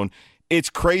end zone.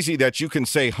 It's crazy that you can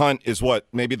say Hunt is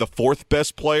maybe the 4th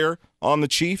best player on the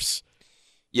Chiefs?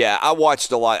 Yeah, I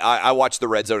watched a lot. I watched the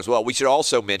Red Zone as well. We should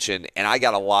also mention, and I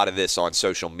got a lot of this on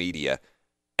social media,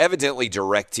 evidently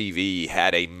DirecTV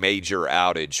had a major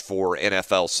outage for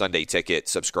NFL Sunday Ticket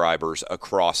subscribers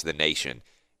across the nation.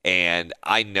 And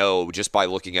I know just by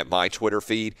looking at my Twitter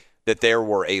feed that there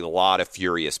were a lot of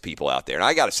furious people out there. And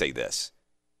I got to say this.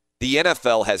 The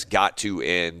NFL has got to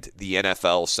end the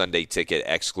NFL Sunday Ticket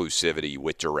exclusivity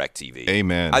with DirecTV.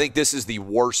 Amen. I think this is the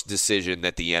worst decision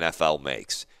that the NFL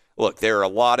makes. Look, there are a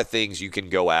lot of things you can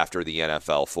go after the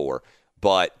NFL for,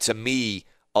 but to me,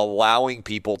 allowing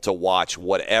people to watch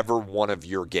whatever one of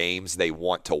your games they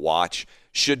want to watch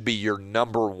should be your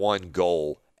number one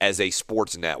goal as a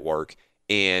sports network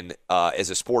and as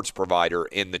a sports provider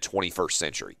in the 21st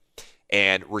century.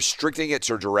 And restricting it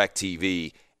to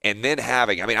DirecTV and then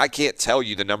having, I can't tell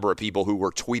you the number of people who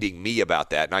were tweeting me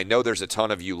about that, and I know there's a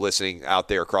ton of you listening out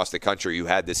there across the country who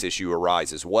had this issue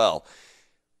arise as well.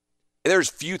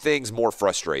 There's few things more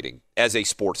frustrating as a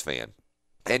sports fan.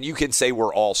 And you can say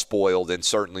we're all spoiled, and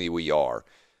certainly we are.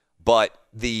 But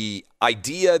the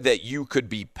idea that you could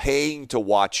be paying to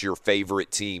watch your favorite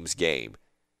team's game,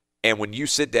 and when you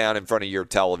sit down in front of your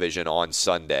television on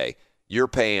Sunday, you're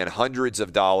paying hundreds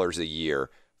of dollars a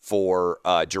year for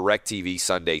a DirecTV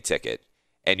Sunday Ticket,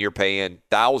 and you're paying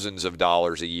thousands of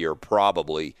dollars a year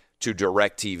probably to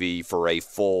DirecTV for a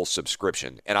full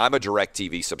subscription. And I'm a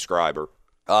DirecTV subscriber.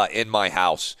 In my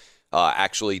house,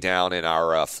 actually down in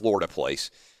our Florida place.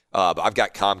 I've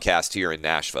got Comcast here in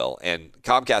Nashville, and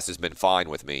Comcast has been fine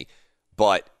with me,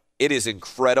 but it is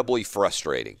incredibly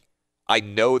frustrating. I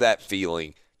know that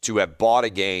feeling to have bought a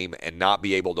game and not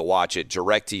be able to watch it.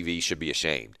 DirecTV should be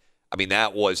ashamed.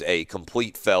 That was a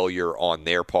complete failure on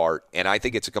their part, and I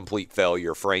think it's a complete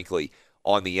failure, frankly,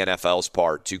 on the NFL's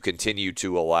part to continue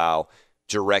to allow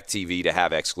DirecTV to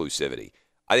have exclusivity.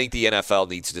 I think the NFL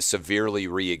needs to severely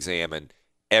re-examine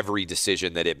every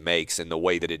decision that it makes and the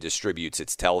way that it distributes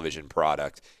its television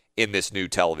product in this new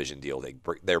television deal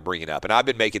they're bringing up. And I've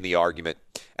been making the argument,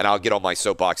 and I'll get on my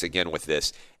soapbox again with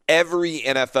this. Every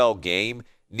NFL game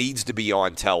needs to be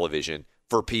on television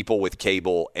for people with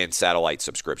cable and satellite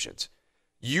subscriptions.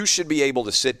 You should be able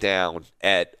to sit down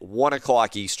at 1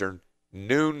 o'clock Eastern,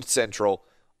 noon Central,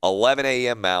 11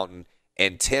 a.m. Mountain,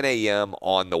 and 10 a.m.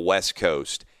 on the West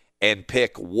Coast and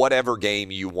pick whatever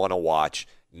game you want to watch,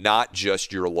 not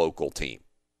just your local team.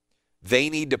 They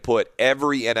need to put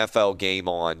every NFL game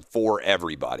on for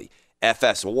everybody.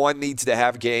 FS1 needs to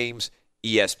have games.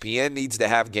 ESPN needs to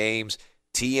have games.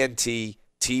 TNT,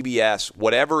 TBS,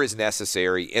 whatever is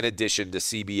necessary in addition to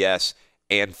CBS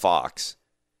and Fox.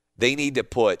 They need to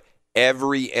put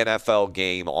every NFL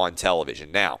game on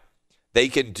television. Now, they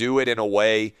can do it in a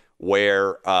way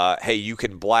where, hey, you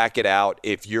can black it out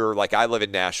if you're like I live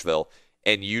in Nashville,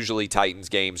 and usually Titans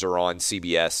games are on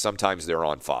CBS. Sometimes they're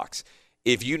on Fox.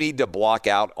 If you need to block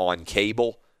out on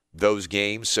cable those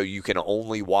games so you can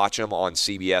only watch them on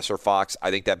CBS or Fox, I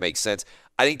think that makes sense.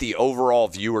 I think the overall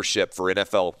viewership for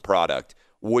NFL product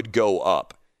would go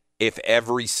up if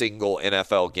every single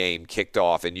NFL game kicked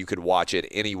off and you could watch it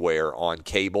anywhere on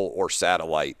cable or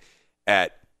satellite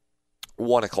at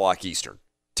 1 o'clock Eastern,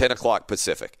 10 o'clock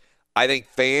Pacific. I think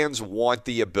fans want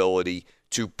the ability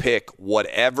to pick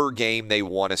whatever game they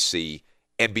want to see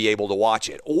and be able to watch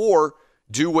it. Or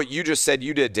do what you just said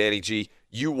you did, Danny G.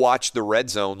 You watch the Red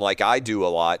Zone like I do a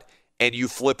lot, and you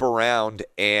flip around,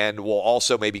 and we'll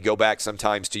also maybe go back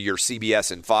sometimes to your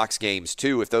CBS and Fox games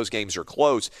too if those games are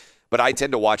close. But I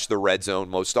tend to watch the Red Zone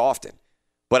most often.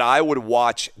 But I would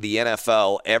watch the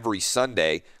NFL every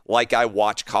Sunday like I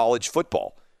watch college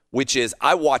football, which is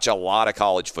I watch a lot of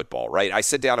college football, right? I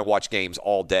sit down and watch games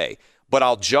all day, but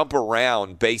I'll jump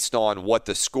around based on what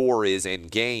the score is in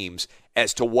games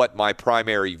as to what my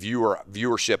primary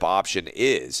viewership option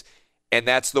is. And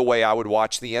that's the way I would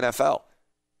watch the NFL.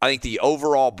 I think the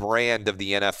overall brand of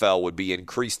the NFL would be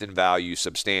increased in value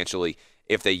substantially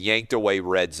if they yanked away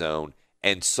Red Zone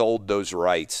and sold those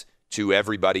rights to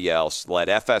everybody else. Let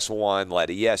FS1, let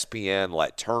ESPN,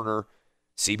 let Turner,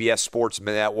 CBS Sports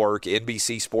Network,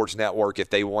 NBC Sports Network, if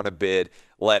they want to bid,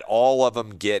 let all of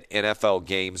them get NFL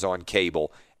games on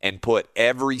cable and put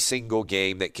every single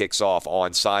game that kicks off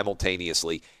on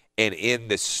simultaneously and in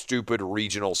this stupid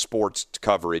regional sports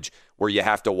coverage where you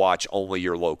have to watch only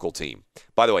your local team.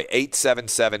 By the way,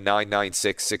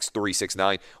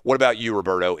 877-996-6369. What about you,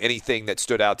 Roberto? Anything that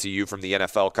stood out to you from the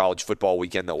NFL college football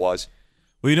weekend that was?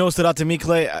 Well, you know what stood out to me,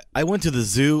 Clay? I went to the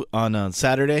zoo on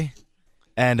Saturday.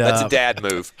 And that's a dad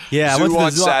move. Yeah, zoo I went to the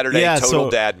on zoo Saturday, total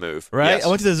dad move. Right? Yes. I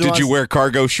went to the zoo. Did you wear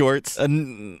cargo shorts?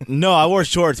 No, I wore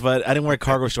shorts, but I didn't wear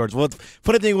cargo shorts. Well,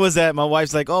 funny thing was that my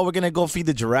wife's like, "Oh, we're gonna go feed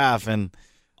the giraffe," and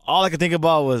all I could think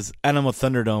about was Animal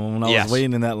Thunderdome when I was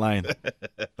waiting in that line.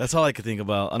 That's all I could think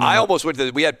about. I almost went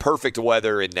to we had perfect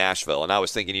weather in Nashville, and I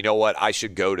was thinking, you know what? I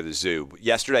should go to the zoo.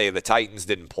 Yesterday, the Titans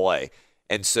didn't play.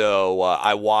 And so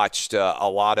I watched a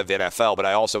lot of NFL, but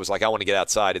I also was like, I want to get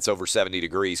outside. It's over 70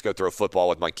 degrees. Go throw football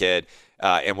with my kid,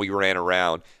 and we ran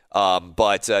around.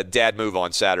 But dad move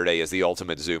on Saturday is the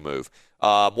ultimate zoo move.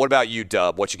 What about you,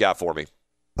 Dub? What you got for me?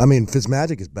 I mean,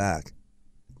 Fitzmagic is back.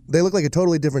 They look like a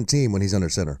totally different team when he's under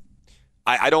center.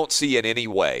 I don't see in any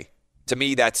way. To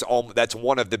me, that's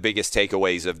one of the biggest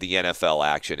takeaways of the NFL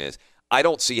action is I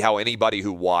don't see how anybody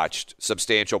who watched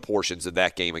substantial portions of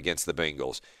that game against the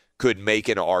Bengals could make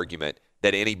an argument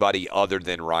that anybody other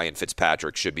than Ryan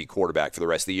Fitzpatrick should be quarterback for the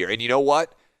rest of the year. And you know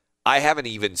what? I haven't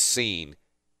even seen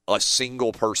a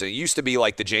single person. It used to be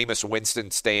like the Jameis Winston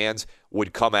stands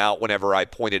would come out whenever I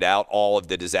pointed out all of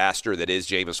the disaster that is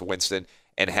Jameis Winston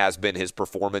and has been his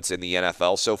performance in the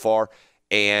NFL so far.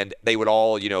 And they would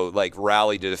all, like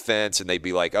rally to defense, and they'd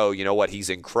be like, oh, you know what? He's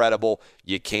incredible.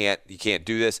 You can't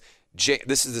do this.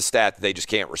 This is a stat that they just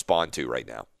can't respond to right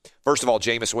now. First of all,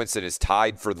 Jameis Winston is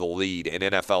tied for the lead in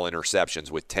NFL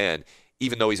interceptions with 10,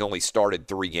 even though he's only started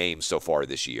 3 games so far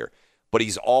this year. But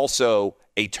he's also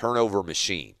a turnover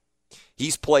machine.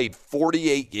 He's played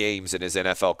 48 games in his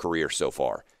NFL career so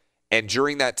far. And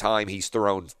during that time, he's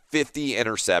thrown 50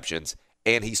 interceptions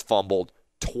and he's fumbled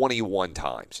 21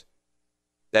 times.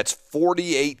 That's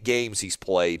 48 games he's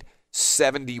played,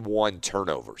 71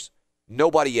 turnovers.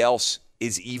 Nobody else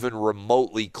is even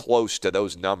remotely close to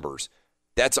those numbers.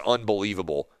 That's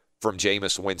unbelievable from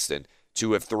Jameis Winston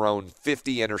to have thrown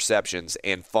 50 interceptions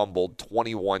and fumbled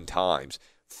 21 times,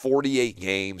 48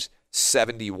 games,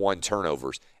 71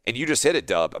 turnovers. And you just hit it,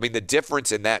 Dub. I mean, the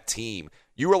difference in that team,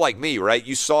 you were like me, right?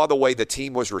 You saw the way the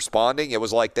team was responding. It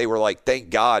was like they were like, thank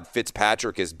God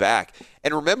Fitzpatrick is back.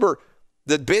 And remember,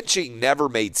 the benching never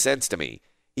made sense to me.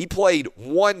 He played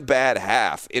one bad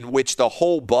half in which the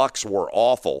whole Bucs were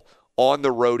awful on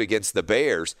the road against the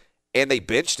Bears, and they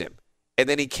benched him. And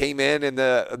then he came in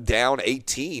the down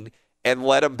 18 and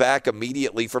led them back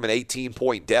immediately from an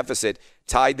 18-point deficit,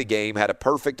 tied the game, had a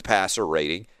perfect passer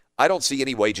rating. I don't see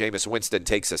any way Jameis Winston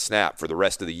takes a snap for the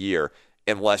rest of the year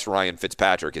unless Ryan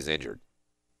Fitzpatrick is injured.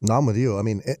 No, I'm with you. I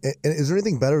mean, is there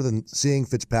anything better than seeing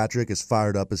Fitzpatrick as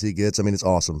fired up as he gets? I mean, it's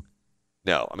awesome.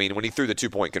 No, I mean, when he threw the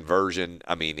 2-point conversion,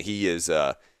 I mean, he is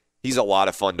He's a lot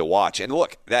of fun to watch. And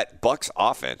look, that Bucs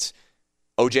offense,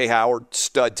 O.J. Howard,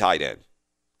 stud tight end,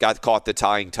 caught the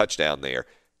tying touchdown there.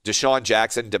 Deshaun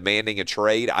Jackson demanding a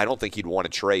trade. I don't think he'd want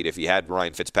to trade if he had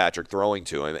Ryan Fitzpatrick throwing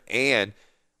to him. And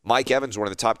Mike Evans, one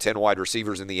of the top 10 wide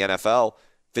receivers in the NFL,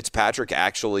 Fitzpatrick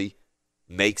actually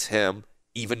makes him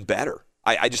even better.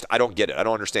 I don't get it. I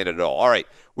don't understand it at all. All right,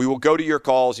 we will go to your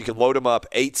calls. You can load them up,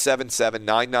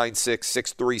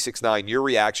 877-996-6369. Your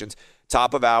reactions.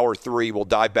 Top of hour 3, we'll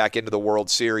dive back into the World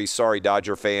Series. Sorry,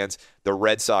 Dodger fans. The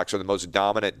Red Sox are the most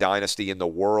dominant dynasty in the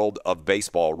world of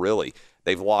baseball, really.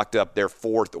 They've locked up their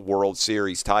 4th World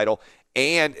Series title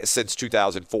and since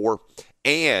 2004.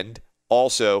 And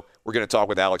also, we're going to talk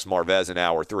with Alex Marvez in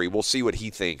hour 3. We'll see what he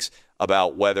thinks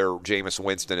about whether Jameis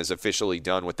Winston is officially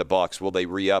done with the Bucs. Will they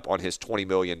re-up on his $20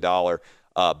 million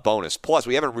bonus? Plus,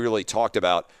 we haven't really talked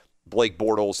about Blake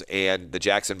Bortles and the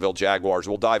Jacksonville Jaguars.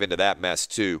 We'll dive into that mess,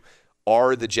 too.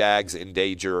 Are the Jags in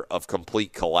danger of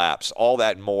complete collapse? All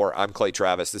that and more. I'm Clay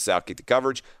Travis. This is Outkick the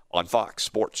Coverage on Fox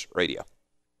Sports Radio.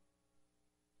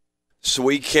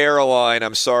 Sweet Caroline.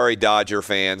 I'm sorry, Dodger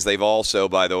fans. They've also,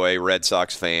 by the way, Red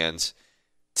Sox fans,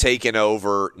 taken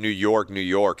over New York, New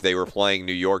York. They were playing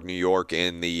New York, New York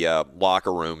in the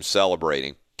locker room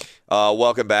celebrating.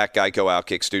 Welcome back, Geico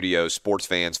Outkick Studios. Sports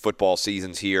fans, football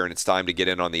season's here, and it's time to get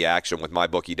in on the action with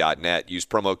MyBookie.net. Use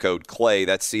promo code CLAY,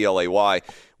 that's C-L-A-Y,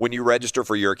 when you register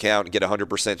for your account and get a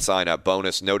 100% sign-up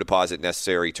bonus. No deposit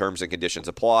necessary. Terms and conditions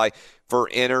apply. For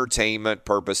entertainment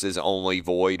purposes only,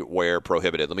 void where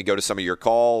prohibited. Let me go to some of your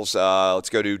calls. Let's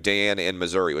go to Dan in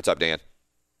Missouri. What's up, Dan?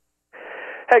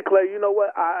 Hey, Clay, you know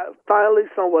what? I finally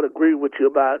somewhat agree with you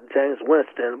about James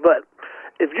Winston, but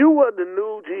if you were the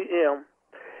new GM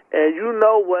and you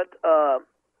know what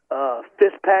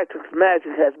Fitzpatrick's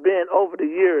magic has been over the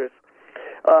years,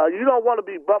 you don't want to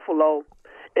be Buffalo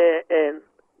and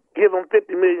give him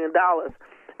 $50 million,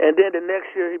 and then the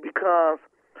next year he becomes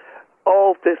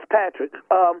old Fitzpatrick.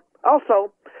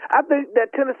 Also, I think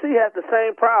that Tennessee has the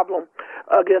same problem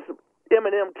against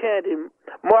M&M Candy,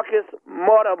 Marcus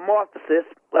Marthasis.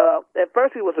 At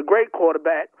first he was a great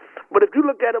quarterback, but if you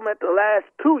look at him at the last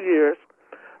 2 years,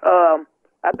 I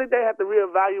think they have to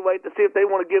reevaluate to see if they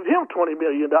want to give him $20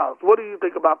 million. What do you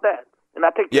think about that? And I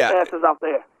take your answers out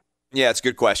there. Yeah, it's a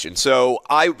good question. So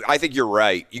I think you're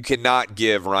right. You cannot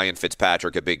give Ryan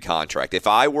Fitzpatrick a big contract. If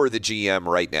I were the GM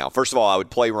right now, first of all, I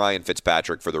would play Ryan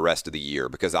Fitzpatrick for the rest of the year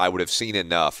because I would have seen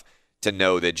enough to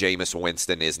know that Jameis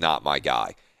Winston is not my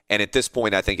guy. And at this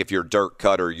point, I think if you're Dirk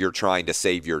Cutter, you're trying to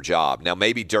save your job. Now,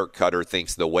 maybe Dirk Cutter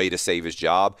thinks the way to save his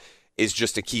job is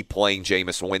just to keep playing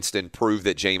Jameis Winston, prove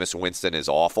that Jameis Winston is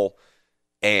awful,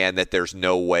 and that there's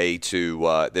no way to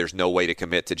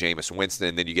commit to Jameis Winston,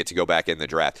 and then you get to go back in the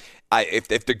draft.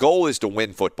 If the goal is to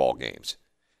win football games,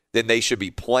 then they should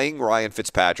be playing Ryan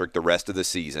Fitzpatrick the rest of the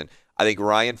season. I think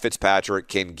Ryan Fitzpatrick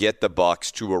can get the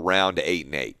Bucs to around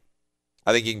 8-8.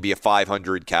 I think he can be a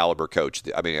 500 caliber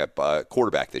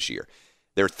quarterback this year.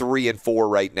 They're 3-4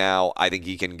 right now. I think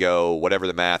he can go whatever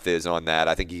the math is on that.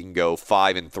 I think he can go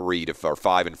 5-3 or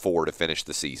 5-4 to finish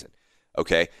the season.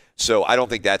 Okay, so I don't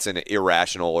think that's an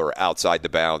irrational or outside the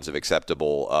bounds of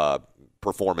acceptable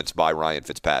performance by Ryan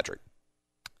Fitzpatrick.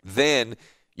 Then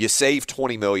you save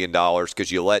 $20 million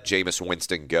because you let Jameis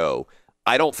Winston go.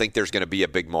 I don't think there's going to be a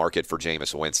big market for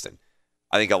Jameis Winston.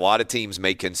 I think a lot of teams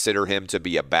may consider him to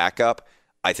be a backup.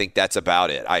 I think that's about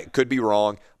it. I could be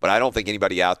wrong, but I don't think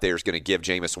anybody out there is going to give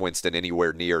Jameis Winston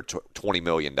anywhere near $20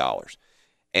 million.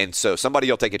 And so somebody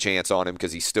will take a chance on him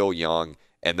because he's still young,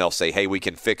 and they'll say, hey, we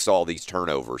can fix all these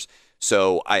turnovers.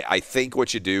 So I think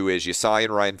what you do is you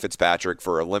sign Ryan Fitzpatrick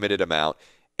for a limited amount,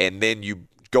 and then you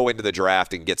go into the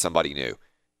draft and get somebody new.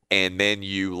 And then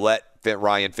you let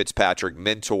Ryan Fitzpatrick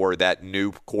mentor that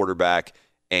new quarterback,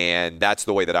 and that's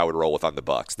the way that I would roll if I'm the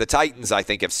Bucs. The Titans, I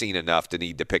think, have seen enough to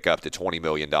need to pick up to $20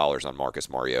 million on Marcus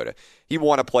Mariota. He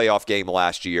won a playoff game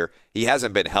last year. He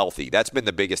hasn't been healthy. That's been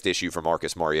the biggest issue for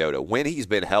Marcus Mariota. When he's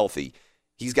been healthy,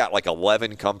 he's got like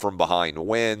 11 come-from-behind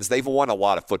wins. They've won a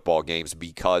lot of football games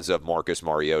because of Marcus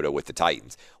Mariota with the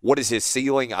Titans. What is his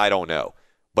ceiling? I don't know.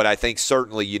 But I think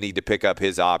certainly you need to pick up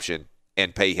his option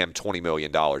and pay him $20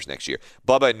 million next year.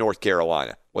 Bubba in North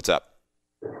Carolina, what's up?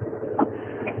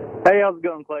 Hey, how's it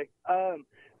going, Clay?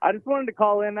 I just wanted to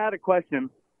call in. I had a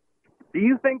question. Do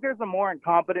you think there's a more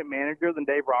incompetent manager than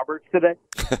Dave Roberts today?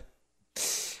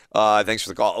 Thanks for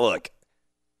the call. Look,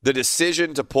 the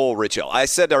decision to pull Rich Hill, I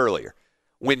said earlier,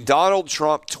 when Donald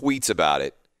Trump tweets about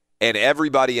it and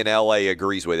everybody in L.A.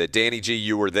 agrees with it, Danny G.,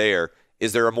 you were there,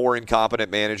 is there a more incompetent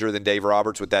manager than Dave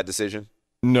Roberts with that decision?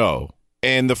 No.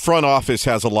 And the front office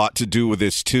has a lot to do with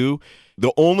this, too.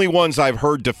 The only ones I've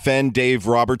heard defend Dave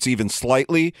Roberts even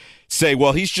slightly say,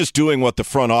 well, he's just doing what the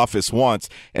front office wants.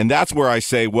 And that's where I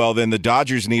say, well, then the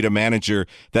Dodgers need a manager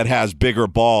that has bigger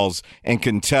balls and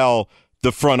can tell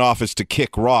the front office to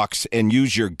kick rocks and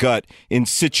use your gut in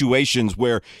situations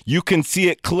where you can see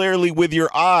it clearly with your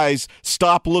eyes.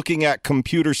 Stop looking at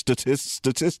computer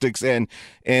statistics and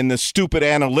the stupid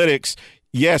analytics.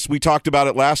 Yes, we talked about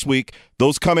it last week.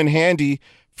 Those come in handy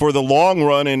for the long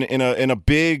run in a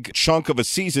big chunk of a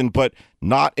season, but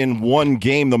not in one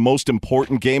game, the most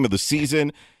important game of the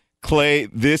season. Clay,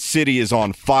 this city is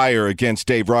on fire against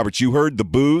Dave Roberts. You heard the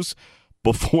boos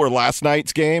before last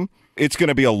night's game. It's going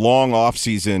to be a long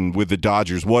offseason with the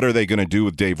Dodgers. What are they going to do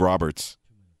with Dave Roberts?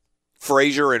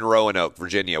 Frazier in Roanoke,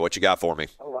 Virginia. What you got for me?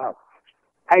 Oh, wow.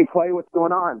 Hey, Clay, what's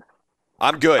going on?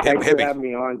 I'm good. Thanks for having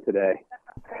me on today.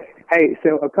 Hey,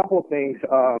 so a couple of things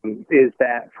is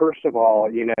that, first of all,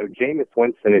 Jameis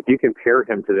Winston, if you compare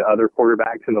him to the other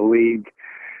quarterbacks in the league,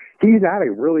 he's not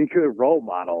a really good role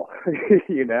model,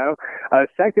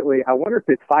 Secondly, I wonder if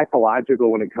it's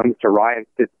psychological when it comes to Ryan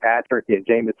Fitzpatrick and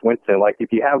Jameis Winston. Like,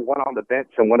 if you have one on the bench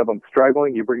and one of them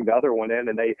struggling, you bring the other one in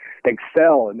and they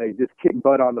excel and they just kick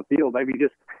butt on the field. Maybe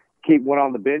just keep one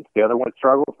on the bench, the other one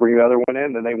struggles, bring the other one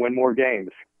in, and they win more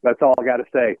games. That's all I got to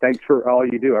say. Thanks for all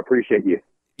you do. I appreciate you.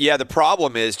 Yeah, the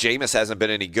problem is Jameis hasn't been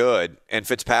any good, and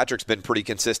Fitzpatrick's been pretty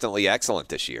consistently excellent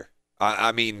this year.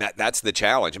 I mean, that's the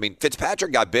challenge. I mean,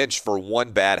 Fitzpatrick got benched for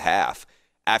one bad half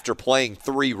after playing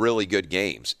 3 really good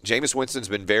games. Jameis Winston's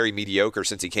been very mediocre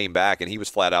since he came back, and he was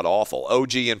flat out awful.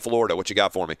 OG in Florida, what you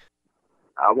got for me?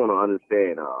 I want to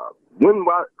understand, when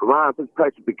Ryan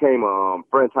Fitzpatrick became a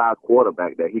franchise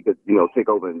quarterback that he could, take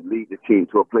over and lead the team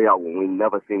to a playoff when we've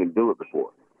never seen him do it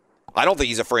before. I don't think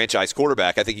he's a franchise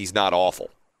quarterback. I think he's not awful.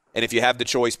 And if you have the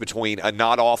choice between a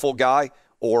not awful guy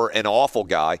or an awful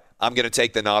guy, I'm going to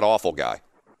take the not awful guy.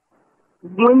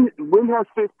 When has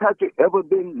Fitzpatrick ever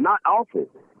been not awful?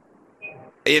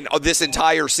 In this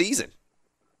entire season.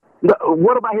 No,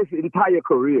 what about his entire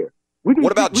career?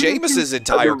 What about Jameis's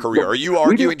entire career? Are you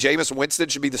arguing Jameis Winston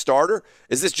should be the starter?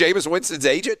 Is this Jameis Winston's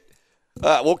agent?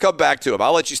 We'll come back to him.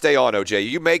 I'll let you stay on, OJ.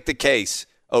 You make the case,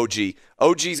 OG.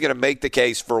 OG's going to make the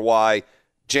case for why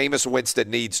Jameis Winston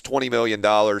needs $20 million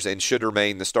and should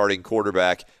remain the starting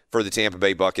quarterback for the Tampa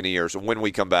Bay Buccaneers. When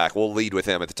we come back, we'll lead with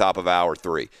him at the top of hour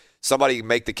 3. Somebody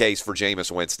make the case for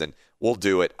Jameis Winston. We'll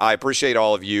do it. I appreciate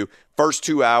all of you. First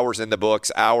 2 hours in the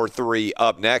books, hour 3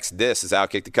 up next. This is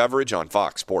Outkick the Coverage on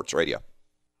Fox Sports Radio.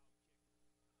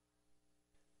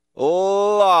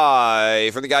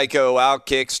 Live from the Geico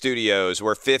Outkick Studios,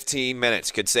 where 15 minutes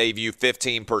could save you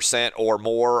 15% or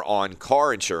more on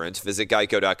car insurance. Visit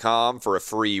geico.com for a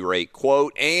free rate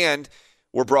quote. And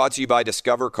we're brought to you by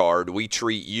Discover Card. We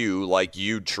treat you like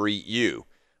you treat you.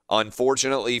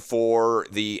 Unfortunately for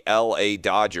the LA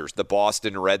Dodgers, the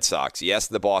Boston Red Sox. Yes,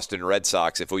 the Boston Red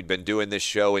Sox. If we'd been doing this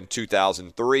show in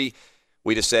 2003,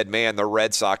 we'd have said, man, the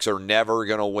Red Sox are never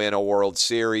going to win a World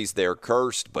Series. They're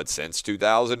cursed. But since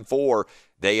 2004,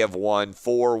 they have won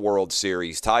 4 World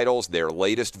Series titles. Their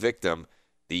latest victim,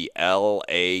 the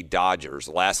LA Dodgers.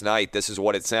 Last night, this is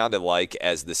what it sounded like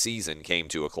as the season came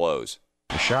to a close.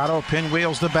 Machado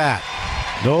pinwheels the bat.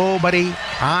 Nobody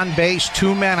on base,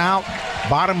 2 men out.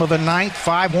 Bottom of the 9th,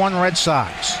 5-1 Red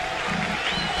Sox.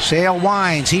 Sale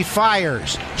winds, he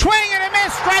fires. Swing and a miss,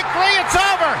 strike 3, it's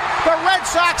over. The Red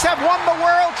Sox have won the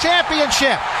World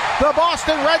Championship. The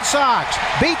Boston Red Sox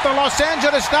beat the Los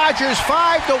Angeles Dodgers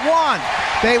 5-1.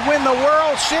 They win the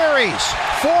World Series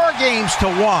 4-1.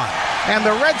 And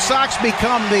the Red Sox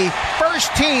become the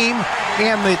first team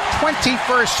in the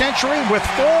 21st century with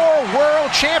 4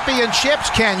 World Championships.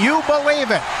 Can you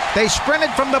believe it? They sprinted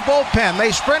from the bullpen.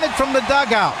 They sprinted from the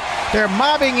dugout. They're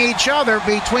mobbing each other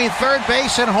between third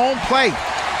base and home plate.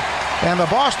 And the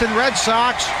Boston Red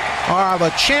Sox are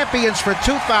the champions for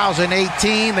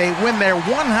 2018. They win their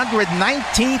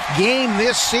 119th game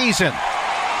this season.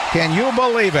 Can you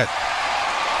believe it?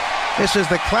 This is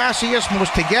the classiest,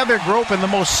 most together group and the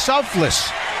most selfless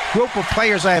group of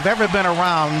players I have ever been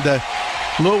around,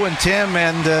 Lou and Tim,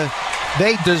 and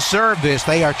they deserve this.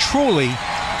 They are truly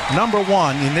number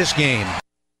 1 in this game.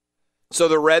 So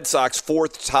the Red Sox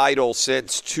 4th title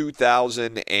since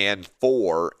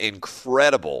 2004.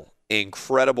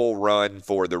 Incredible run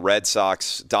for the Red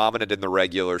Sox. Dominant in the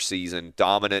regular season,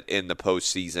 dominant in the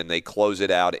postseason. They close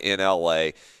it out in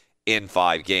L.A. in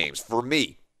 5 games. For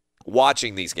me,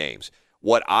 watching these games,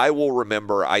 what I will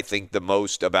remember, I think, the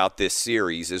most about this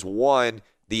series is, one,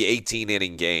 the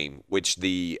 18-inning game, which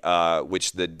the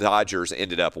Dodgers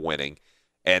ended up winning,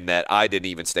 and that I didn't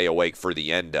even stay awake for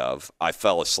the end of. I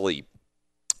fell asleep.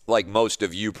 like most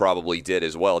of you probably did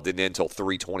as well. It didn't end until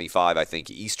 3:25, I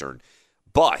think, Eastern.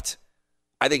 But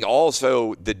I think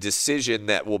also the decision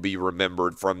that will be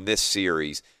remembered from this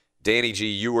series, Danny G,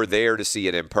 you were there to see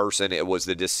it in person. It was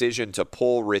the decision to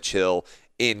pull Rich Hill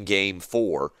in Game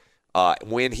 4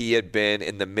 when he had been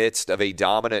in the midst of a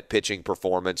dominant pitching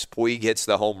performance. Puig hits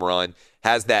the home run,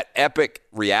 has that epic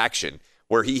reaction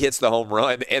where he hits the home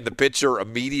run and the pitcher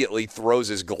immediately throws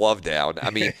his glove down. I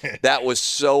mean, that was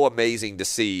so amazing to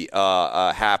see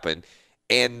happen.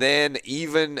 And then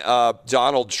even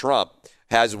Donald Trump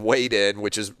has weighed in,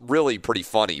 which is really pretty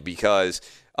funny because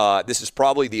this is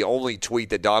probably the only tweet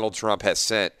that Donald Trump has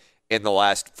sent in the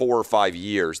last 4 or 5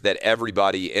 years that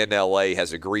everybody in LA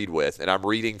has agreed with. And I'm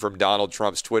reading from Donald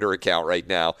Trump's Twitter account right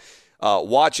now.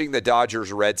 Watching the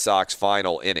Dodgers-Red Sox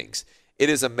final innings. It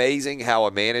is amazing how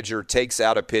a manager takes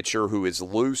out a pitcher who is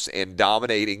loose and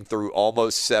dominating through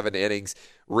almost 7 innings,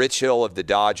 Rich Hill of the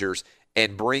Dodgers,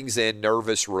 and brings in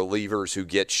nervous relievers who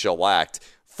get shellacked.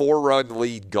 4-run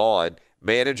lead gone.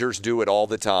 Managers do it all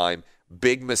the time.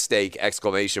 Big mistake,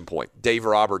 exclamation point. Dave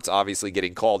Roberts obviously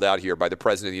getting called out here by the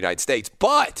President of the United States.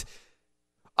 But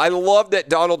I love that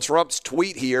Donald Trump's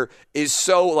tweet here is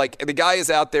so like, the guy is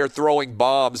out there throwing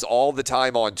bombs all the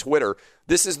time on Twitter.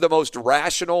 This is the most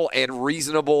rational and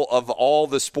reasonable of all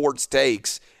the sports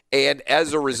takes. And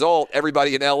as a result,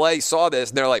 everybody in LA saw this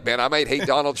and they're like, man, I might hate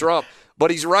Donald Trump, but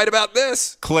he's right about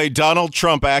this. Clay, Donald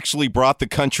Trump actually brought the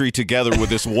country together with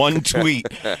this one tweet.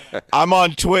 I'm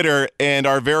on Twitter, and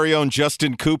our very own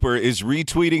Justin Cooper is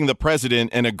retweeting the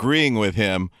president and agreeing with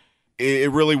him. It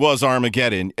really was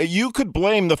Armageddon. You could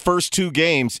blame the first 2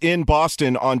 games in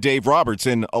Boston on Dave Roberts,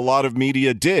 and a lot of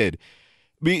media did.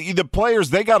 The players,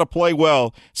 they got to play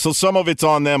well, so some of it's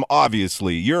on them,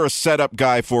 obviously. You're a setup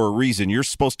guy for a reason. You're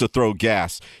supposed to throw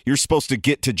gas. You're supposed to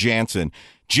get to Jansen.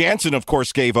 Jansen, of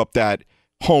course, gave up that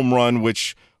home run,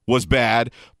 which was bad.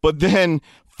 But then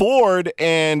Ford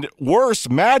and worse,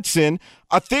 Madsen,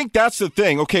 I think that's the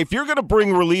thing. Okay, if you're going to bring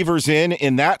relievers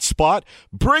in that spot,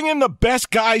 bring in the best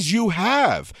guys you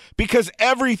have because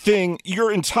everything,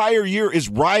 your entire year is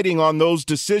riding on those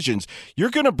decisions. You're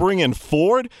going to bring in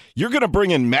Ford. You're going to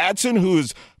bring in Madsen,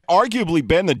 who's arguably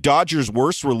been the Dodgers'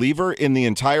 worst reliever in the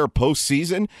entire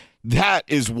postseason. That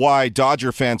is why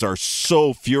Dodger fans are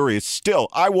so furious. Still,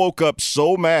 I woke up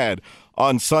so mad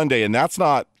on Sunday, and that's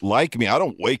not like me. I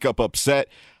don't wake up upset.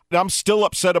 I'm still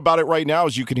upset about it right now,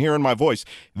 as you can hear in my voice.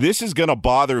 This is going to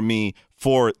bother me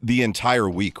for the entire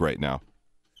week right now.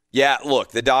 Yeah,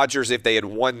 look, the Dodgers, if they had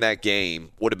won that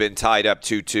game, would have been tied up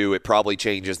 2-2. It probably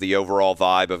changes the overall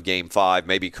vibe of Game 5.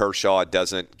 Maybe Kershaw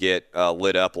doesn't get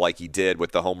lit up like he did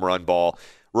with the home run ball.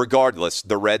 Regardless,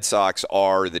 the Red Sox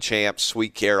are the champs,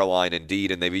 Sweet Caroline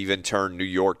indeed, and they've even turned New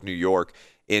York, New York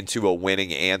into a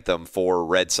winning anthem for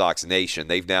Red Sox Nation.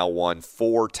 They've now won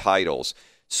 4 titles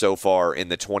so far in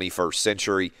the 21st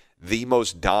century, the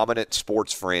most dominant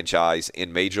sports franchise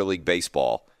in Major League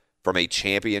Baseball from a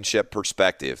championship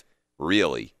perspective,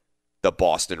 really, the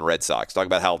Boston Red Sox. Talk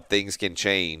about how things can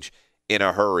change in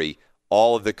a hurry.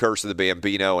 All of the curse of the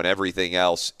Bambino and everything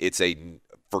else, it's a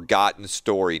forgotten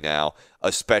story now,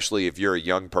 especially if you're a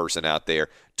young person out there,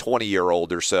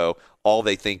 20-year-old or so. All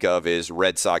they think of is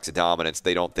Red Sox dominance.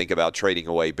 They don't think about trading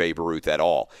away Babe Ruth at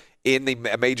all. In the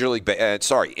Major League,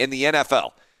 in the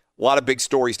NFL, a lot of big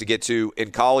stories to get to. In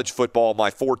college football,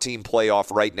 my 14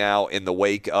 playoff right now in the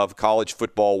wake of college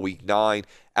football week 9.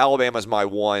 Alabama's my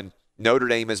 1. Notre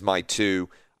Dame is my 2.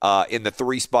 In the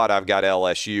 3 spot, I've got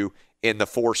LSU. In the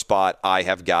 4 spot, I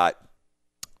have got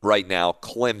right now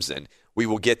Clemson. We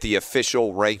will get the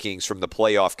official rankings from the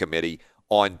playoff committee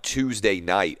on Tuesday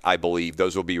night, I believe.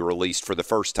 Those will be released for the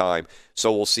first time,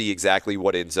 so we'll see exactly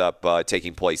what ends up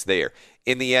taking place there.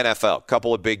 In the NFL, a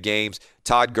couple of big games.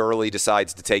 Todd Gurley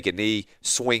decides to take a knee,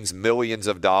 swings millions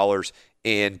of dollars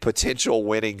in potential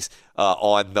winnings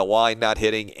on the line not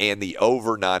hitting and the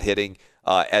over not hitting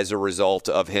as a result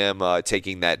of him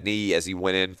taking that knee as he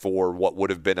went in for what would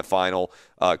have been a final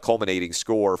culminating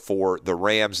score for the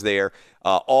Rams there.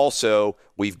 Also,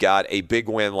 we've got a big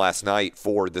win last night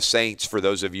for the Saints. For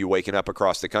those of you waking up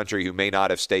across the country who may not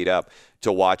have stayed up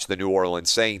to watch the New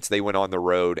Orleans Saints, they went on the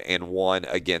road and won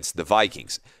against the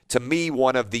Vikings. To me,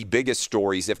 one of the biggest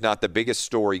stories, if not the biggest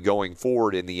story going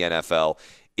forward in the NFL,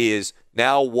 is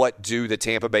now what do the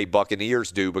Tampa Bay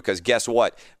Buccaneers do? Because guess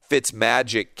what?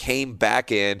 Fitzmagic came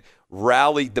back in,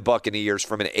 rallied the Buccaneers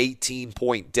from an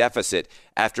 18-point deficit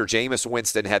after Jameis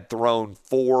Winston had thrown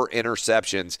 4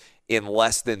 interceptions in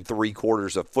less than 3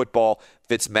 quarters of football.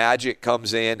 Fitzmagic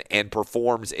comes in and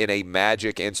performs in a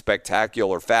magic and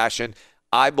spectacular fashion.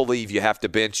 I believe you have to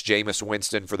bench Jameis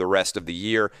Winston for the rest of the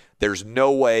year. There's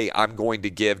no way I'm going to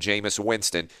give Jameis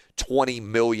Winston $20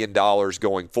 million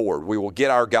going forward. We will get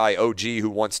our guy OG who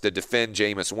wants to defend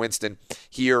Jameis Winston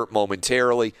here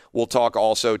momentarily. We'll talk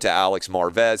also to Alex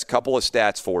Marvez. Couple of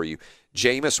stats for you.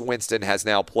 Jameis Winston has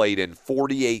now played in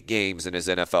 48 games in his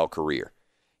NFL career.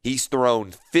 He's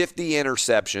thrown 50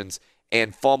 interceptions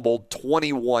and fumbled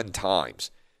 21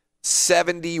 times.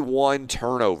 71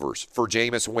 turnovers for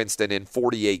Jameis Winston in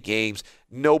 48 games.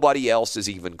 Nobody else is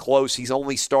even close. He's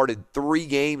only started 3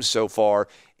 games so far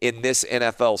in this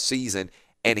NFL season,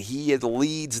 and he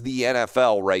leads the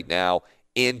NFL right now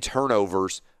in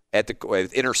turnovers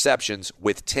with interceptions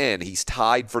with 10. He's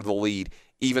tied for the lead,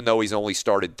 even though he's only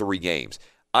started 3 games.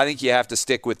 I think you have to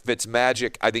stick with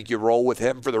Fitzmagic. I think you roll with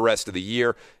him for the rest of the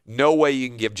year. No way you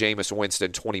can give Jameis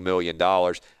Winston $20 million.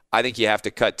 I think you have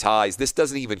to cut ties. This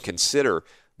doesn't even consider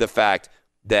the fact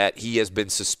that he has been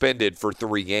suspended for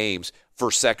 3 games for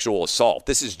sexual assault.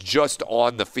 This is just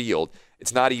on the field.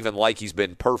 It's not even like he's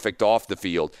been perfect off the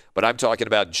field, but I'm talking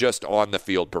about just on the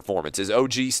field performance. Is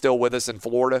OG still with us in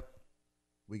Florida?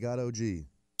 We got OG.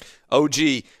 OG,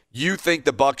 you think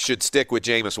the Bucs should stick with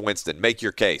Jameis Winston? Make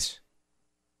your case.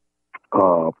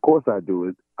 Of course I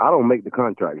do. I don't make the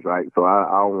contracts, right? So I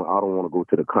don't want to go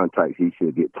to the contracts. He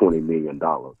should get $20 million.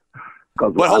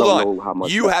 But hold on.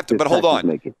 You have to. But hold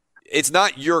on. It's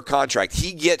not your contract.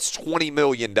 He gets $20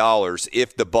 million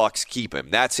if the Bucs keep him.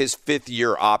 That's his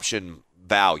 5th-year option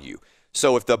value.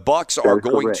 So if the Bucs are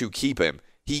going to keep him,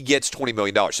 he gets $20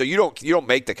 million. So you don't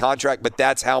make the contract, but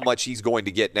that's how much he's going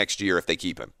to get next year if they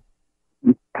keep him.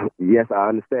 Yes, I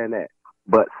understand that.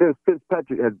 But since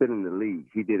Fitzpatrick has been in the league,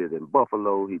 he did it in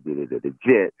Buffalo, he did it at the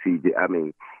Jets.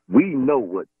 We know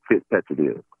what Fitzpatrick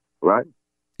is, right?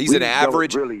 He's an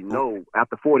average. We don't really know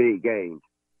after 48 games.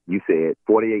 You said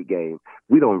 48 games.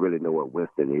 We don't really know what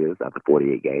Winston is after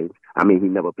 48 games. He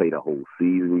never played a whole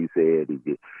season. You said he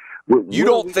did. You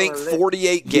don't think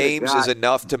 48 games is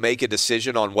enough to make a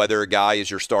decision on whether a guy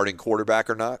is your starting quarterback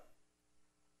or not?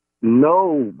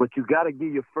 No, but you got to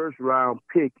give your first-round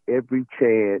pick every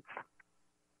chance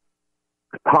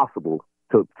possible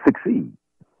to succeed.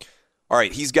 All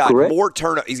right, he's got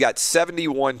He's got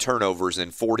 71 turnovers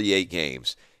in 48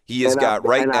 games. He has got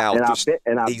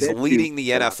he's leading the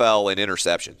NFL in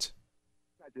interceptions.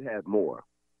 To have more.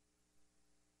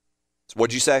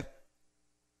 What'd you say?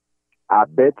 I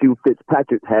bet you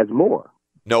Fitzpatrick has more.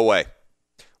 No way.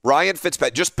 Ryan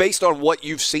Fitzpatrick, just based on what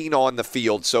you've seen on the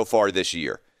field so far this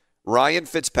year, Ryan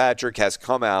Fitzpatrick has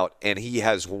come out and he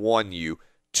has won you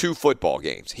 2 football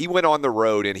games. He went on the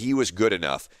road and he was good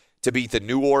enough to beat the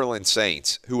New Orleans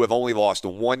Saints, who have only lost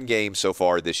 1 game so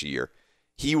far this year.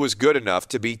 He was good enough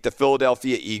to beat the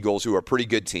Philadelphia Eagles, who are a pretty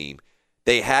good team.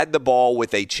 They had the ball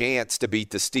with a chance to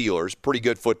beat the Steelers, pretty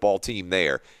good football team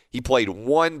there. He played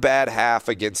 1 bad half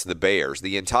against the Bears.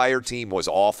 The entire team was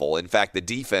awful. In fact, the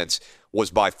defense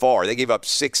was by far, they gave up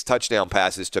 6 touchdown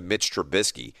passes to Mitch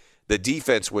Trubisky. The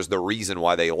defense was the reason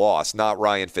why they lost, not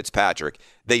Ryan Fitzpatrick.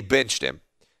 They benched him.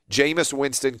 Jameis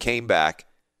Winston came back,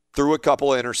 threw a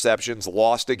couple of interceptions,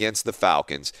 lost against the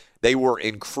Falcons. They were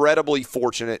incredibly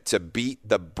fortunate to beat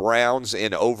the Browns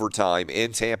in overtime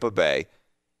in Tampa Bay,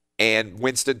 and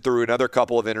Winston threw another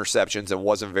couple of interceptions and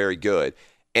wasn't very good.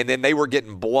 And then they were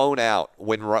getting blown out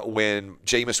when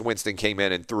Jameis Winston came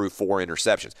in and threw 4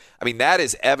 interceptions. That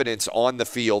is evidence on the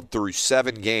field through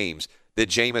 7 games that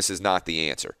Jameis is not the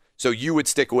answer. So you would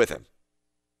stick with him?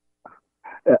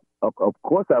 Of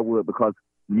course I would, because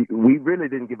we really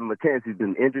didn't give him a chance. He's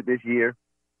been injured this year.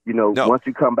 No, once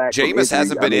you come back, Jameis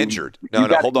hasn't been injured. No,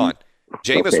 hold on.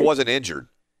 Jameis wasn't injured.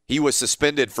 He was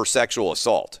suspended for sexual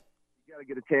assault. You got to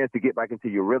get a chance to get back into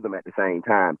your rhythm at the same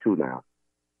time, too, now.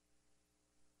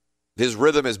 His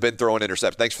rhythm has been throwing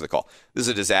interceptions. Thanks for the call. This is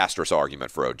a disastrous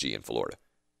argument for OG in Florida.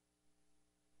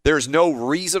 There's no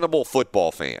reasonable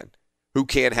football fan who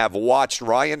can have watched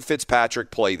Ryan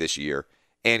Fitzpatrick play this year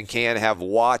and can have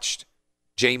watched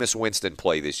Jameis Winston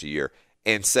play this year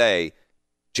and say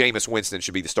Jameis Winston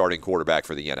should be the starting quarterback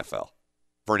for the NFL,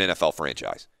 for an NFL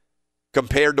franchise,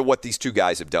 compared to what these 2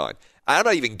 guys have done. I'm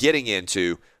not even getting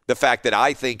into the fact that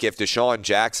I think if Deshaun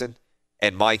Jackson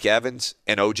and Mike Evans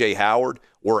and O.J. Howard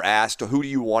were asked, who do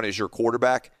you want as your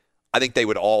quarterback, I think they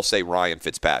would all say Ryan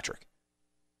Fitzpatrick.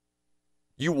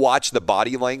 You watch the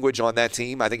body language on that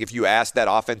team. I think if you ask that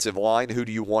offensive line, who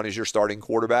do you want as your starting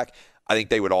quarterback, I think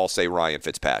they would all say Ryan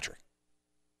Fitzpatrick.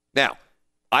 Now,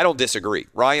 I don't disagree.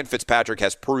 Ryan Fitzpatrick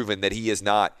has proven that he is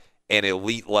not an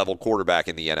elite-level quarterback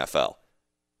in the NFL.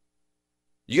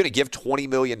 You going to give $20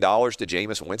 million to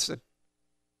Jameis Winston?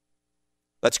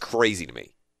 That's crazy to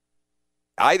me.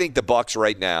 I think the Bucs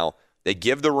right now, They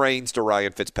give the reins to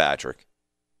Ryan Fitzpatrick.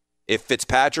 If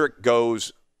Fitzpatrick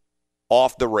goes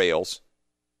off the rails,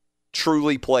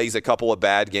 truly plays a couple of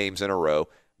bad games in a row,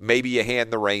 maybe you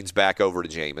hand the reins back over to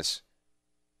Jameis.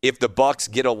 If the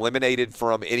Bucs get eliminated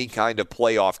from any kind of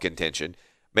playoff contention,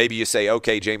 maybe you say,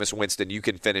 okay, Jameis Winston, you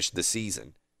can finish the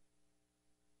season.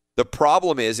 The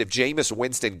problem is if Jameis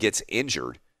Winston gets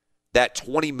injured, that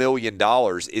 $20 million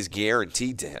is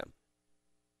guaranteed to him.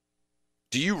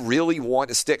 Do you really want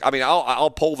to stick? I mean, I'll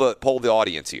poll the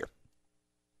audience here.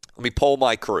 Let me poll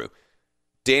my crew.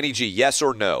 Danny G, yes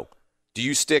or no? Do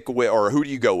you stick with, or who do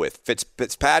you go with,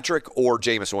 Fitzpatrick or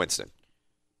Jameis Winston?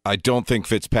 I don't think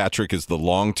Fitzpatrick is the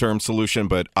long-term solution,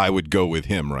 but I would go with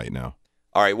him right now.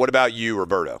 All right, what about you,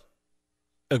 Roberto?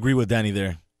 Agree with Danny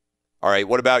there. All right,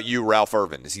 what about you, Ralph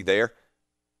Irvin? Is he there?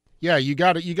 Yeah, you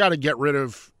got to get rid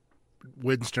of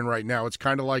Winston right now. It's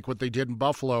kind of like what they did in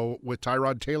Buffalo with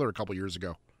Tyrod Taylor a couple years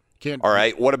ago. All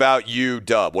right, what about you,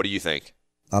 Dub? What do you think?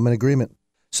 I'm in agreement.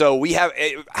 So we have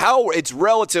it's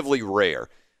relatively rare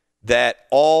that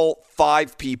all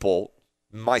five people,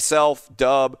 myself,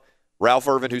 Dub, Ralph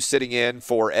Irvin, who's sitting in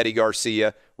for Eddie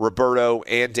Garcia, Roberto,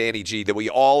 and Danny G, that we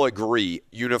all agree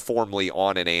uniformly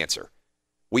on an answer.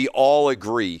 We all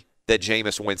agree that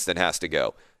Jameis Winston has to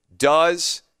go.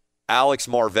 Does Alex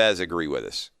Marvez agree with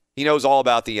us? He knows all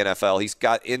about the NFL. He's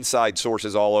got inside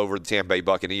sources all over the Tampa Bay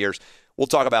Buccaneers. We'll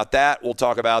talk about that. We'll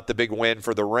talk about the big win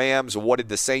for the Rams. What did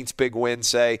the Saints' big win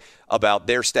say about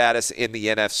their status in the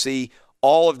NFC?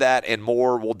 All of that and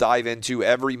more. We'll dive into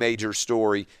every major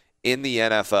story in the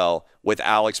NFL with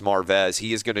Alex Marvez.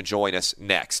 He is going to join us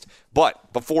next.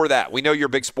 But before that, we know you're a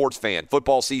big sports fan.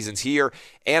 Football season's here,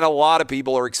 and a lot of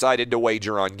people are excited to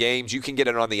wager on games. You can get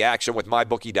in on the action with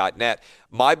MyBookie.net.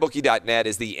 MyBookie.net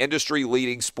is the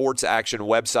industry-leading sports action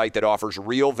website that offers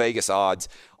real Vegas odds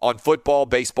on football,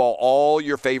 baseball, all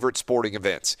your favorite sporting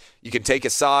events. You can take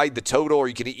a side, the total, or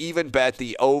you can even bet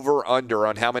the over-under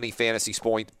on how many fantasy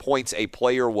points a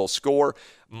player will score.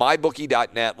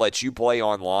 MyBookie.net lets you play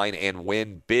online and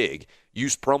win big.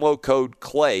 Use promo code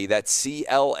CLAY, that's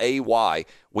C-L-A-Y,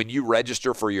 when you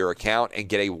register for your account and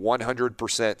get a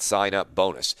 100% sign-up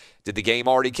bonus. Did the game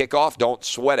already kick off? Don't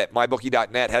sweat it.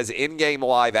 MyBookie.net has in-game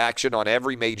live action on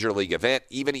every major league event,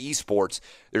 even esports.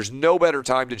 There's no better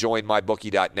time to join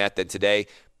MyBookie.net than today.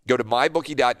 Go to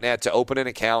MyBookie.net to open an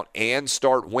account and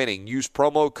start winning. Use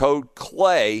promo code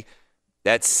CLAY,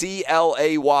 that's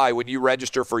C-L-A-Y, when you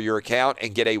register for your account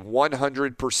and get a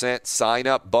 100%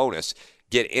 sign-up bonus.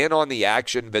 Get in on the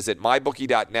action. Visit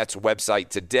MyBookie.net's website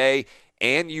today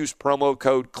and use promo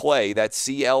code CLAY, that's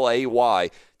C-L-A-Y,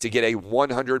 to get a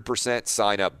 100%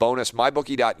 sign-up bonus.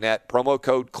 MyBookie.net, promo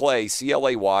code CLAY,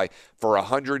 C-L-A-Y, for a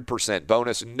 100%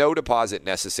 bonus. No deposit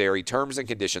necessary. Terms and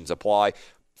conditions apply.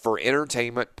 For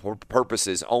entertainment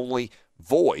purposes only.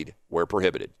 Void where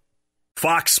prohibited.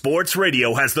 Fox Sports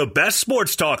Radio has the best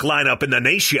sports talk lineup in the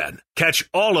nation. Catch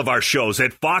all of our shows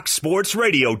at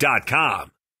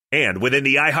foxsportsradio.com. And within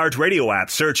the iHeartRadio app,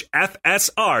 search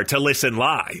FSR to listen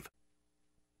live.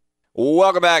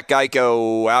 Welcome back,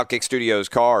 Geico Outkick Studios.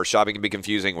 Car shopping can be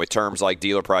confusing with terms like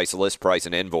dealer price, list price,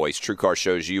 and invoice. TrueCar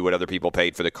shows you what other people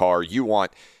paid for the car you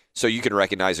want so you can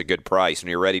recognize a good price. When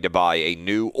you're ready to buy a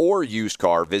new or used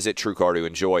car, visit TrueCar to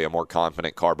enjoy a more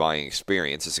confident car buying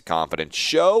experience. It's a confident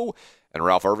show, and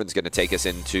Ralph Irvin's going to take us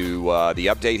into the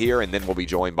update here, and then we'll be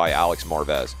joined by Alex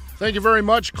Marvez. Thank you very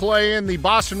much, Clay. And the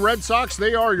Boston Red Sox,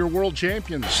 they are your world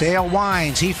champions. Sale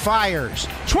winds. He fires.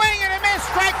 Swing and a miss.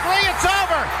 Strike three. It's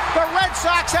over. The Red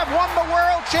Sox have won the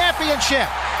world championship.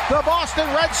 The Boston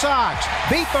Red Sox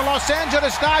beat the Los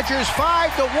Angeles Dodgers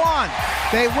 5-1.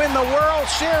 They win the World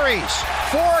Series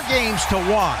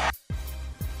 4-1.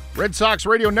 Red Sox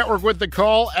Radio Network with the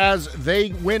call as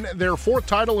they win their fourth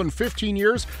title in 15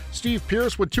 years. Steve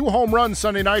Pearce with 2 home runs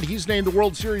Sunday night. He's named the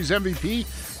World Series MVP.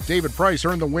 David Price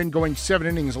earned the win going 7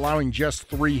 innings, allowing just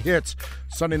 3 hits.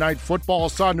 Sunday Night Football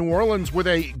saw New Orleans with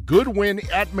a good win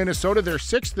at Minnesota, their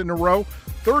 6th in a row,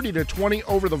 30-20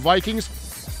 over the Vikings.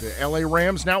 The LA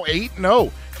Rams now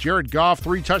 8-0. Jared Goff,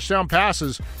 3 touchdown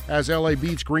passes as LA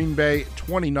beats Green Bay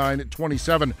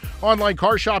 29-27. Online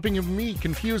car shopping can be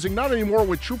confusing, not anymore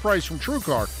with True Price from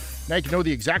TrueCar. Now you can know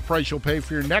the exact price you'll pay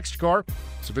for your next car.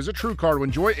 So visit TrueCar to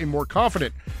enjoy a more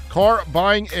confident car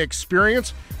buying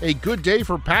experience. A good day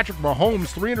for Patrick Mahomes,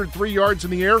 303 yards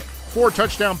in the air, 4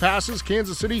 touchdown passes.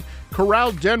 Kansas City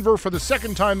corralled Denver for the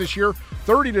second time this year,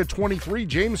 30-23.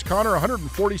 James Conner,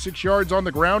 146 yards on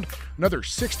the ground, another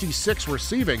 66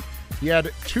 receiving. He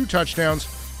had 2 touchdowns,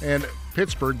 and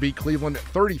Pittsburgh beat Cleveland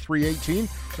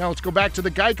 33-18. Now let's go back to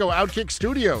the Geico Outkick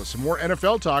Studios. Some more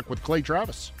NFL talk with Clay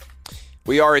Travis.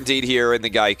 We are indeed here in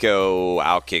the Geico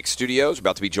Outkick Studios. We're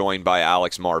about to be joined by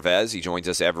Alex Marvez. He joins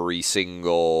us every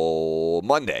single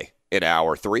Monday in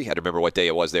Hour 3. I had to remember what day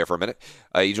it was there for a minute.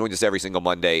 He joins us every single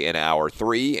Monday in Hour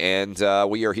 3, and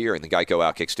we are here in the Geico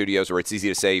Outkick Studios where it's easy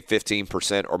to save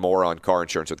 15% or more on car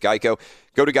insurance with Geico.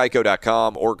 Go to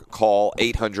geico.com or call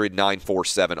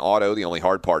 800-947-AUTO. The only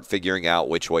hard part, figuring out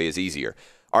which way is easier.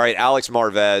 All right, Alex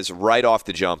Marvez, right off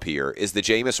the jump here. Is the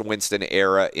Jameis Winston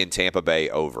era in Tampa Bay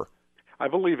over? I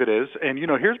believe it is, and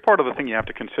here's part of the thing you have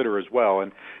to consider as well.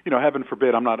 And heaven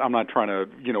forbid, I'm not trying to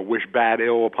wish bad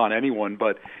ill upon anyone,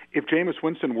 but if Jameis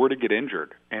Winston were to get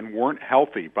injured and weren't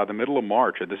healthy by the middle of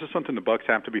March, and this is something the Bucs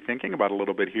have to be thinking about a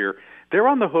little bit here, they're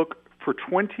on the hook for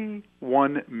 $21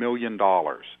 million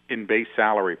in base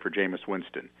salary for Jameis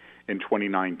Winston in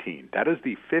 2019. That is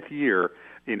the 5th year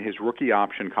in his rookie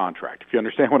option contract, if you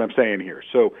understand what I'm saying here.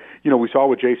 So, we saw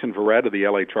with Jason Verrett of the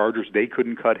LA Chargers, they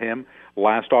couldn't cut him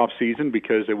last offseason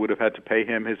because they would have had to pay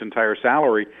him his entire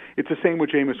salary. It's the same with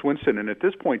Jameis Winston, and at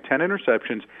this point, 10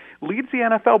 interceptions, leads the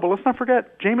NFL, but let's not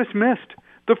forget, Jameis missed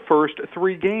the first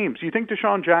 3 games. You think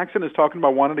Deshaun Jackson is talking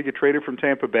about wanting to get traded from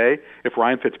Tampa Bay if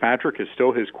Ryan Fitzpatrick is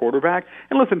still his quarterback?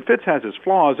 And listen, Fitz has his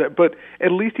flaws, but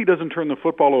at least he doesn't turn the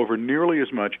football over nearly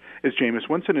as much as Jameis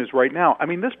Winston is right now. I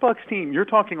mean, this Bucs team, you're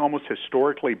talking almost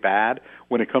historically bad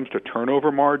when it comes to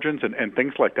turnover margins and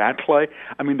things like that, Clay.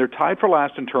 I mean, they're tied for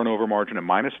last in turnover margin at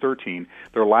 -13.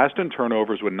 They're last in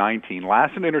turnovers with 19,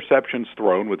 last in interceptions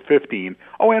thrown with 15.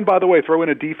 Oh, and by the way, throw in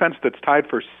a defense that's tied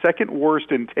for second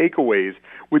worst in takeaways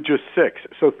with just 6.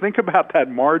 So think about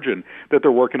that margin that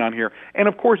they're working on here. And,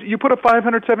 of course, you put up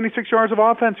 576 yards of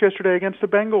offense yesterday against the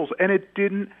Bengals, and it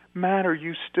didn't matter.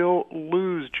 You still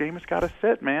lose. Jameis got to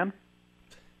sit, man.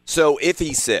 So if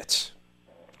he sits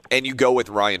and you go with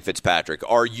Ryan Fitzpatrick,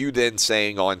 are you then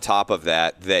saying on top of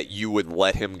that you would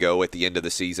let him go at the end of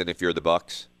the season if you're the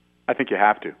Bucs? I think you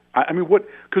have to. I mean, what's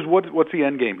the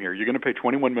end game here? You're going to pay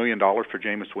 $21 million for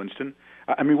Jameis Winston?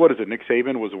 I mean, what is it? Nick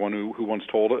Saban was the one who once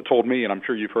told me, and I'm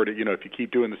sure you've heard it, if you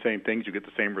keep doing the same things, you get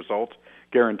the same results,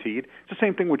 guaranteed. It's the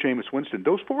same thing with Jameis Winston.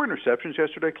 Those 4 interceptions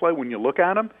yesterday, Clay, when you look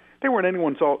at them, they weren't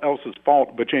anyone else's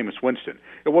fault but Jameis Winston.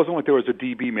 It wasn't like there was a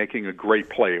DB making a great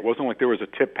play. It wasn't like there was a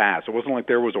tip pass. It wasn't like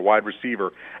there was a wide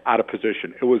receiver out of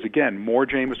position. It was, again, more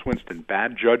Jameis Winston,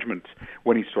 bad judgments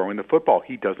when he's throwing the football.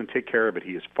 He doesn't take care of it.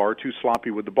 He is far too sloppy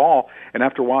with the ball, and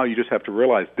after a while you just have to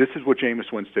realize this is what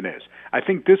Jameis Winston is. I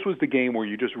think this was the game where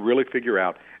you just really figure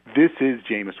out this is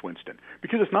Jameis Winston.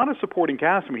 Because it's not a supporting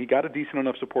cast. I mean, he got a decent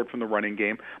enough support from the running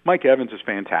game. Mike Evans is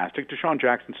fantastic. Deshaun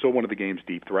Jackson's still one of the game's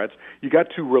deep threats. You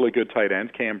got 2 really good tight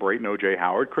ends, Cam Brayton, O.J.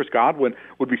 Howard. Chris Godwin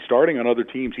would be starting on other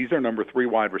teams. He's their number 3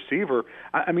 wide receiver.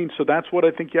 I mean, so that's what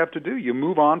I think you have to do. You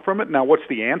move on from it. Now, what's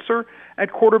the answer?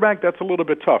 At quarterback, that's a little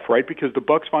bit tough, right? Because the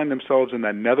Bucs find themselves in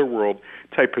that netherworld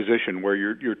type position where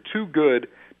you're too good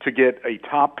to get a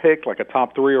top pick, like a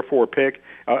top 3 or 4 pick,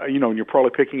 and you're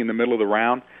probably picking in the middle of the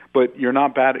round, but you're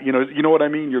not bad. You know what I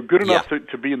mean? You're good enough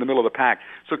to be in the middle of the pack.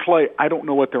 So, Clay, I don't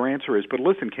know what their answer is, but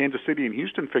listen, Kansas City and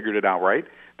Houston figured it out, right?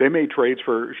 They made trades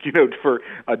for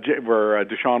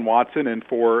Deshaun Watson and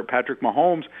for Patrick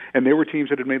Mahomes, and they were teams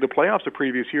that had made the playoffs the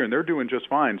previous year, and they're doing just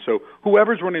fine. So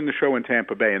whoever's running the show in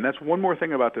Tampa Bay, and that's one more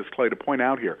thing about this, Clay, to point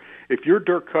out here. If you're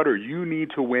Dirk Cutter, you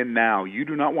need to win now. You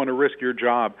do not want to risk your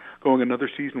job going another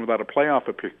season without a playoff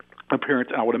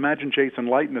appearance. I would imagine Jason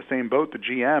Light in the same boat, the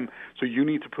GM. So you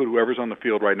need to put whoever's on the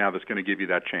field right now that's going to give you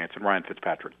that chance, and Ryan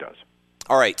Fitzpatrick does.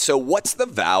 All right, so what's the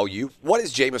value? What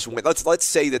is Jameis Winston? Let's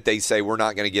say that they say we're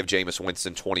not going to give Jameis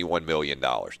Winston $21 million.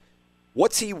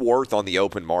 What's he worth on the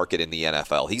open market in the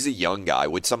NFL? He's a young guy.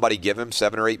 Would somebody give him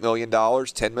 $7 or $8 million,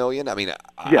 $10 million? I mean,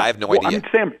 I have no idea.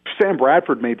 I mean, Sam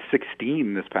Bradford made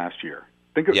 16 this past year.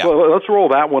 Well, let's roll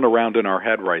that one around in our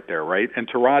head right there, right? And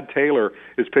Tyrod Taylor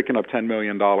is picking up $10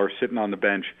 million sitting on the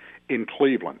bench in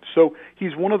Cleveland. So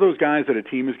he's one of those guys that a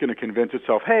team is going to convince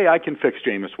itself, hey, I can fix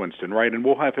Jameis Winston, right? And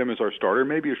we'll have him as our starter,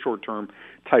 maybe a short-term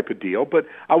type of deal. But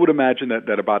I would imagine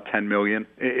that about $10 million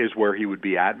is where he would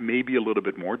be at, maybe a little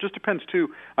bit more. It just depends,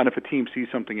 too, on if a team sees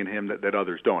something in him that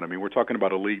others don't. I mean, we're talking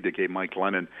about a league that gave Mike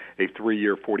Lennon a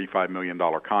 3-year, $45 million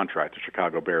contract, the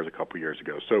Chicago Bears, a couple years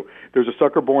ago. So there's a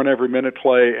sucker born every minute,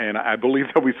 Clay, and I believe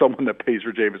there'll be someone that pays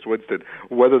for Jameis Winston.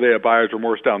 Whether they have buyer's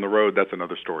remorse down the road, that's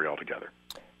another story altogether.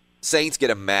 Saints get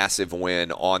a massive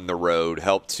win on the road,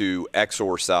 help to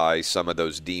exorcise some of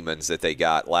those demons that they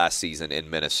got last season in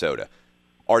Minnesota.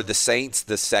 Are the Saints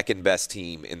the second best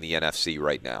team in the NFC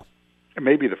right now?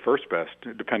 maybe the first best,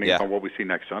 depending on what we see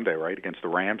next Sunday, right, against the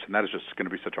Rams. And that is just going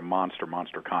to be such a monster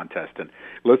contest. And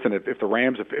listen, if the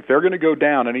Rams, if they're going to go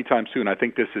down anytime soon, I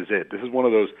think this is it. This is one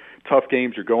of those tough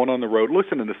games. You're going on the road.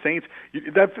 Listen, and the Saints,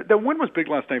 that win was big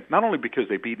last night, not only because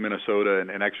they beat Minnesota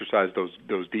and exercised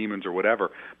those demons or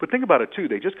whatever, but think about it, too.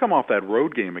 They just come off that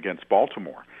road game against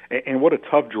Baltimore. And what a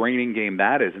tough, draining game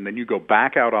that is. And then you go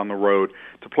back out on the road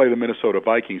to play the Minnesota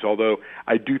Vikings, although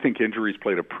I do think injuries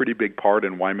played a pretty big part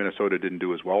in why Minnesota didn't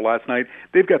do as well last night.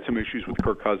 They've got some issues with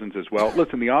Kirk Cousins as well.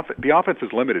 Listen, the offense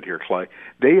is limited here, Clay.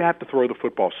 They have to throw the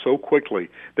football so quickly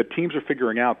that teams are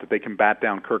figuring out that they can bat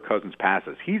down Kirk Cousins'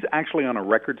 passes. He's actually on a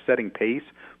record-setting pace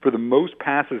for the most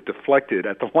passes deflected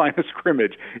at the line of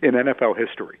scrimmage in NFL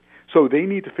history. So they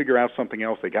need to figure out something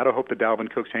else. They got to hope that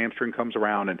Dalvin Cook's hamstring comes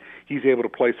around and he's able to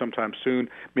play sometime soon,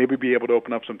 maybe be able to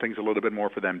open up some things a little bit more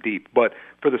for them deep. But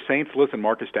for the Saints, listen,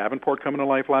 Marcus Davenport coming to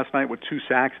life last night with 2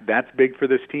 sacks. That's big for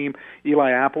this team.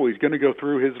 Eli Apple, he's going to go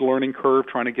through his learning curve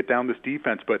trying to get down this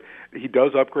defense, but he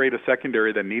does upgrade a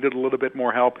secondary that needed a little bit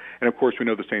more help. And, of course, we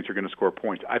know the Saints are going to score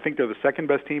points. I think they're the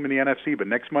second-best team in the NFC, but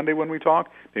next Monday when we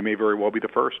talk, they may very well be the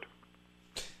first.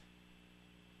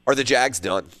 Are the Jags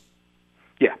done?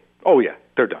 Yeah. Oh, yeah.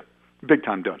 They're done. Big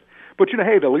time done. But,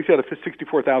 hey, they at least had a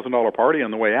 $64,000 party on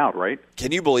the way out, right?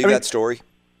 Can you believe that story?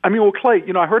 I mean, well, Clay,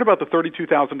 I heard about the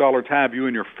 $32,000 tab you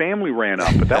and your family ran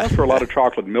up, but that was for a lot of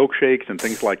chocolate milkshakes and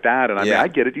things like that. And, I mean, I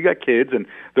get it. You got kids, and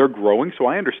they're growing, so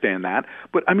I understand that.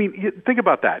 But, I mean, think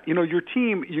about that. Your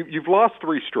team, you've lost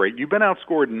 3 straight. You've been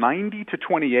outscored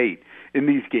 90-28 in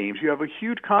these games. You have a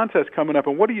huge contest coming up,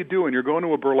 and what are you doing? You're going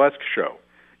to a burlesque show.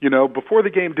 Before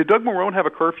the game, did Doug Marrone have a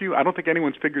curfew? I don't think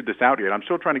anyone's figured this out yet. I'm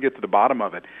still trying to get to the bottom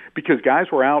of it because guys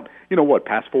were out,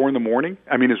 past 4 in the morning?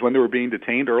 I mean, is when they were being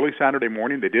detained early Saturday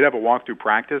morning. They did have a walkthrough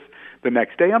practice the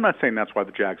next day. I'm not saying that's why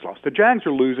the Jags lost. The Jags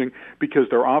are losing because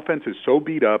their offense is so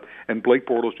beat up and Blake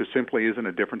Bortles just simply isn't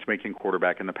a difference-making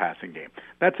quarterback in the passing game.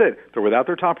 That's it. They're without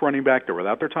their top running back. They're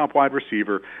without their top wide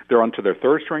receiver. They're onto their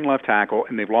third-string left tackle,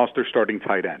 and they've lost their starting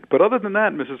tight end. But other than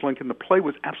that, Mrs. Lincoln, the play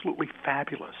was absolutely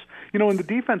fabulous. And the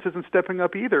defense isn't stepping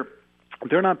up either.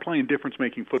 They're not playing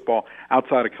difference-making football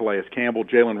outside of Calais Campbell.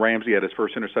 Jalen Ramsey had his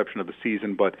first interception of the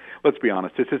season, but let's be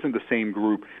honest, this isn't the same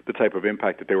group, the type of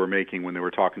impact that they were making when they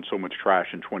were talking so much trash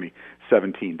in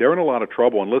 2017. They're in a lot of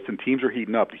trouble, and listen, teams are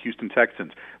heating up. The Houston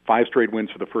Texans, 5 straight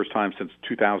wins for the first time since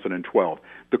 2012.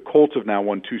 The Colts have now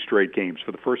won 2 straight games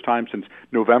for the first time since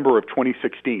November of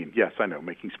 2016. Yes, I know,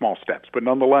 making small steps, but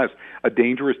nonetheless, a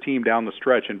dangerous team down the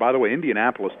stretch. And by the way,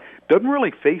 Indianapolis doesn't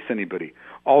really face anybody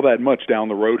all that much down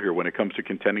the road here when it comes to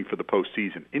contending for the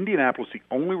postseason. Indianapolis, the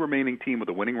only remaining team with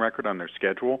a winning record on their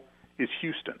schedule, is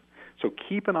Houston. So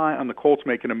keep an eye on the Colts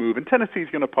making a move. And Tennessee's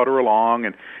going to putter along.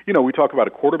 And, we talk about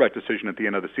a quarterback decision at the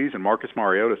end of the season. Marcus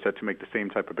Mariota set to make the same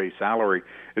type of base salary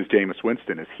as Jameis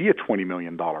Winston. Is he a $20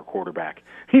 million quarterback,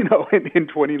 in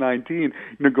 2019,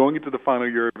 going into the final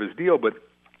year of his deal? But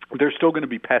they're still going to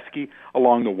be pesky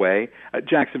along the way.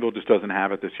 Jacksonville just doesn't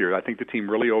have it this year. I think the team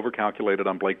really overcalculated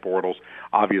on Blake Bortles,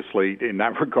 obviously, in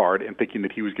that regard, and thinking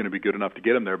that he was going to be good enough to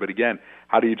get him there. But again,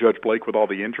 how do you judge Blake with all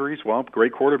the injuries? Well,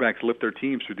 great quarterbacks lift their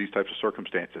teams through these types of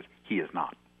circumstances. He is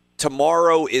not.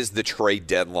 Tomorrow is the trade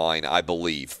deadline, I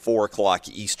believe, 4 o'clock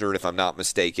Eastern, if I'm not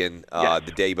mistaken, yes.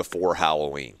 The day before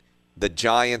Halloween. The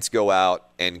Giants go out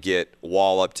and get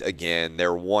walloped again. They're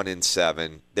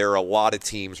 1-7. There are a lot of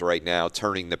teams right now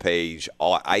turning the page,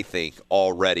 I think,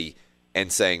 already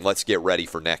and saying, let's get ready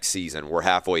for next season. We're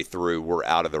halfway through. We're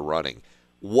out of the running.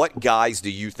 What guys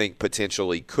do you think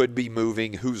potentially could be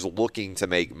moving? Who's looking to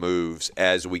make moves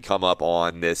as we come up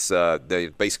on this,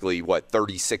 basically,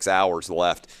 36 hours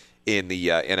left in the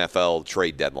NFL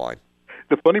trade deadline?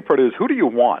 The funny part is, who do you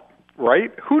want?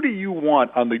 Right? Who do you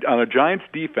want on a Giants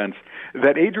defense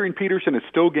that Adrian Peterson is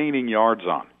still gaining yards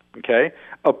on? Okay?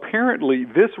 Apparently,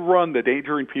 this run that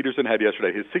Adrian Peterson had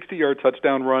yesterday, his 60-yard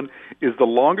touchdown run, is the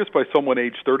longest by someone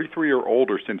aged 33 or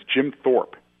older since Jim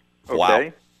Thorpe. Okay?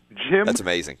 Wow. Jim That's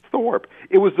amazing. Thorpe.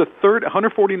 It was the third,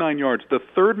 149 yards, the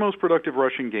third most productive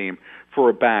rushing game for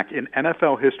a back in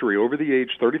NFL history over the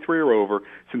age 33 or over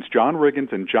since John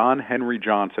Riggins and John Henry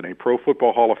Johnson, a Pro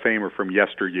Football Hall of Famer from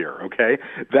yesteryear, okay?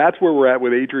 That's where we're at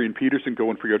with Adrian Peterson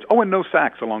going for yards. Oh, and no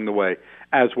sacks along the way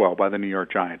as well by the New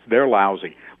York Giants. They're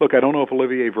lousy. Look, I don't know if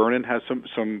Olivier Vernon has some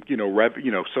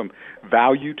some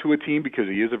value to a team because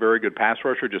he is a very good pass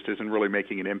rusher, just isn't really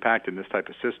making an impact in this type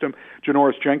of system.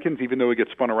 Janoris Jenkins, even though he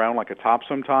gets spun around like a top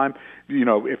sometime,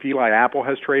 if Eli Apple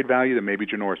has trade value, then maybe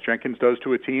Janoris Jenkins does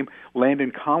to a team.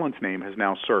 Landon Collins' name has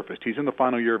now surfaced. He's in the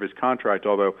final year of his contract,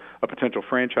 although a potential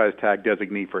franchise tag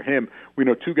designee for him. We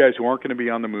know two guys who aren't going to be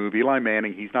on the move. Eli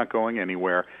Manning, he's not going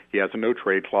anywhere. He has a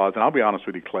no-trade clause. And I'll be honest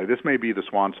with you, Clay, this may be the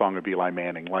swan song of Eli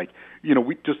Manning.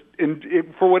 We just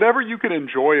for whatever you can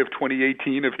enjoy of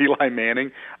 2018 of Eli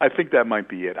Manning, I think that might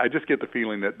be it. I just get the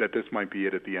feeling that this might be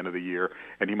it at the end of the year,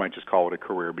 and he might just call it a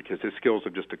career because his skills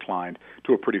have just declined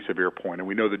to a pretty severe point. And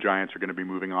we know the Giants are going to be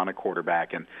moving on at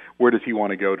quarterback, and where does he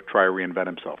want to go to try to reinvent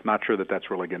himself? Not sure that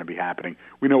that's really going to be happening.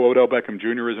 We know Odell Beckham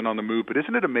Jr. isn't on the move, but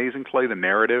isn't it amazing, Clay, the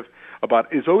narrative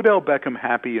about is Odell Beckham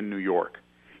happy in New York?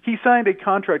 He signed a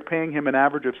contract paying him an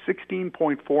average of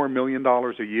 $16.4 million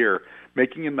a year,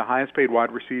 making him the highest-paid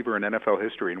wide receiver in NFL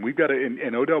history. And we've got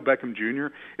and Odell Beckham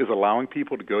Jr. is allowing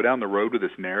people to go down the road with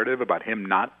this narrative about him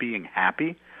not being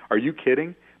happy. Are you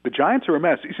kidding? The Giants are a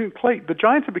mess. You see, Clay, the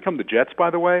Giants have become the Jets,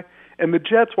 by the way. And the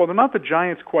Jets, while they're not the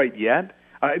Giants quite yet,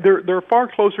 they're far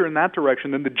closer in that direction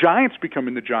than the Giants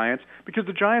becoming the Giants because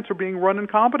the Giants are being run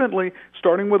incompetently,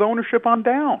 starting with ownership on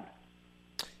down.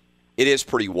 It is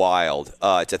pretty wild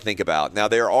to think about. Now,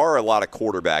 there are a lot of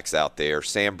quarterbacks out there.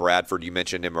 Sam Bradford, you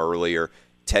mentioned him earlier,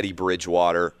 Teddy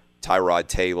Bridgewater, Tyrod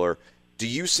Taylor. Do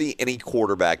you see any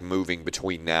quarterback moving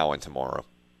between now and tomorrow?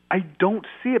 I don't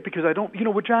see it because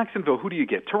with Jacksonville, who do you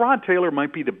get? Tyrod Taylor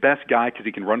might be the best guy because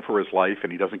he can run for his life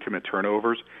and he doesn't commit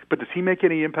turnovers. But does he make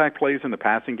any impact plays in the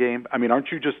passing game? I mean,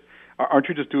 aren't you just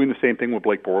doing the same thing with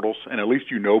Blake Bortles? And at least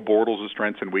you know Bortles'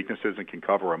 strengths and weaknesses and can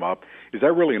cover him up. Is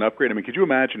that really an upgrade? I mean, could you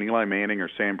imagine Eli Manning or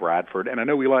Sam Bradford? And I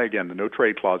know Eli, again, the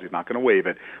no-trade clause, he's not going to waive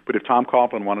it. But if Tom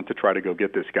Coughlin wanted to try to go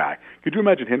get this guy, could you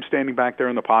imagine him standing back there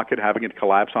in the pocket, having it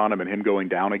collapse on him and him going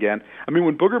down again? I mean,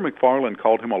 when Booger McFarland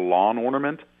called him a lawn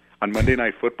ornament on Monday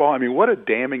Night Football, I mean, what a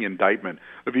damning indictment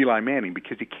of Eli Manning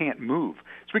because he can't move.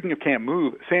 Speaking of can't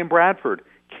move, Sam Bradford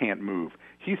can't move.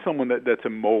 He's someone that's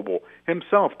immobile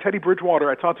himself. Teddy Bridgewater,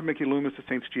 I talked to Mickey Loomis, the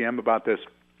Saints GM, about this.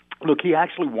 Look, he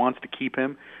actually wants to keep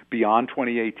him beyond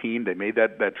 2018. They made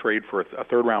that trade for a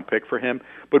third-round pick for him.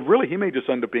 But really, he may just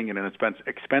end up being an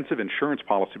expensive insurance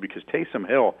policy because Taysom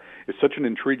Hill is such an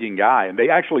intriguing guy. And they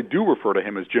actually do refer to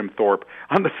him as Jim Thorpe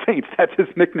on the Saints. That's his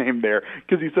nickname there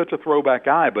because he's such a throwback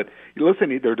guy. But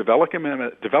listen, they're developing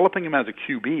him as a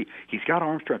QB. He's got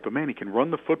arm strength, but, man, he can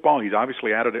run the football. He's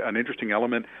obviously added an interesting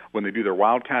element when they do their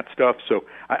Wildcat stuff. So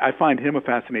I find him a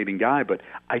fascinating guy. But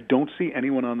I don't see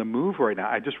anyone on the move right now.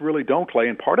 I just really don't, Clay,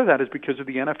 and part of that is because of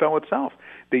the NFL itself.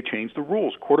 They changed the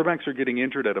rules. Quarterbacks are getting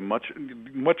injured at a much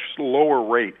lower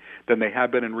rate than they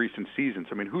have been in recent seasons.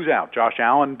 I mean, who's out? Josh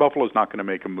Allen, Buffalo's not going to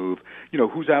make a move.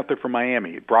 Who's out there for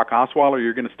Miami? Brock Osweiler,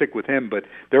 you're going to stick with him, but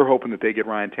they're hoping that they get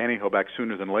Ryan Tannehill back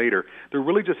sooner than later. There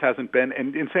really just hasn't been,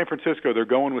 and in San Francisco, they're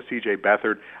going with C.J.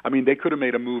 Beathard. I mean, they could have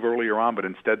made a move earlier on, but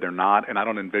instead they're not, and I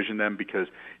don't envision them because,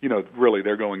 really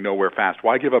they're going nowhere fast.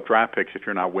 Why give up draft picks if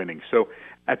you're not winning? So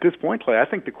at this point, Clay, I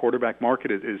think the quarterback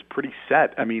market is pretty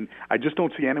set. I mean, I just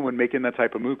don't see anyone making that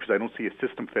type of move because I don't see a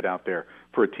system fit out there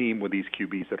for a team with these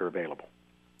QBs that are available.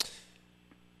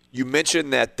 You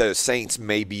mentioned that the Saints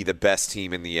may be the best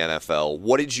team in the NFL.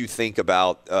 What did you think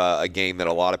about a game that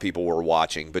a lot of people were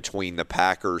watching between the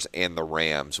Packers and the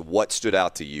Rams? What stood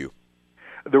out to you?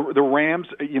 The Rams,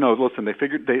 listen, they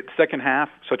figured second half,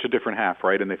 such a different half,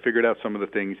 right? And they figured out some of the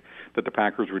things that the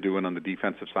Packers were doing on the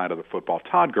defensive side of the football.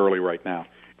 Todd Gurley right now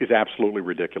is absolutely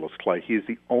ridiculous, Clay. He is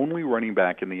the only running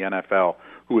back in the NFL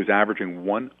who is averaging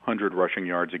 100 rushing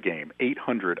yards a game,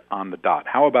 800 on the dot.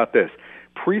 How about this?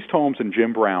 Priest Holmes and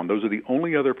Jim Brown, those are the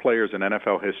only other players in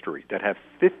NFL history that have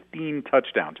 15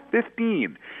 touchdowns,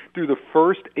 15 through the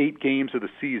first 8 games of the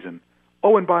season.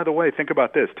 Oh, and by the way, think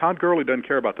about this. Todd Gurley doesn't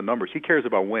care about the numbers. He cares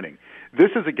about winning. This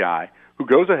is a guy who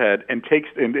goes ahead and takes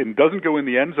and doesn't go in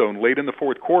the end zone late in the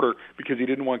fourth quarter because he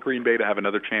didn't want Green Bay to have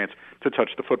another chance to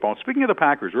touch the football. And speaking of the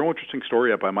Packers, real interesting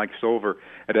story up by Mike Silver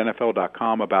at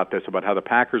NFL.com about this, about how the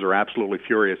Packers are absolutely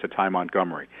furious at Ty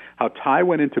Montgomery, how Ty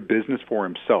went into business for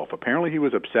himself. Apparently he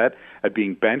was upset at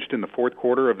being benched in the fourth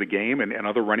quarter of the game and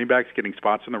other running backs getting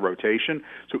spots in the rotation.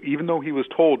 So even though he was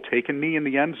told, take a knee in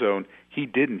the end zone, he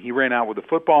didn't. He ran out with the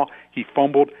football. He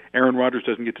fumbled. Aaron Rodgers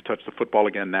doesn't get to touch the football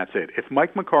again. That's it. If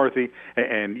Mike McCarthy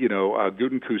and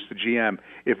Gutekunst, the GM,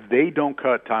 if they don't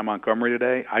cut Ty Montgomery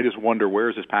today, I just wonder where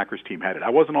is this Packers team headed. I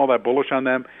wasn't all that bullish on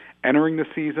them entering the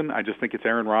season. I just think it's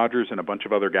Aaron Rodgers and a bunch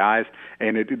of other guys.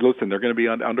 And listen, they're going to be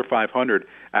under 500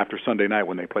 after Sunday night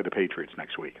when they play the Patriots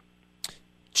next week.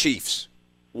 Chiefs.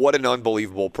 what an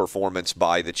unbelievable performance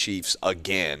by the Chiefs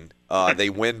again. They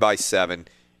win by 7.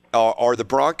 Are the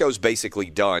Broncos basically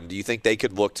done? Do you think they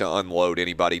could look to unload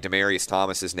anybody? Demaryius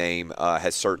Thomas's name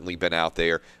has certainly been out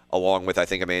there, along with, I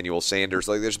think, Emmanuel Sanders.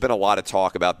 Like, there's been a lot of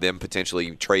talk about them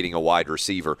potentially trading a wide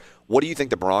receiver. What do you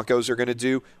think the Broncos are going to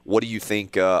do? What do you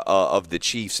think of the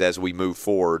Chiefs as we move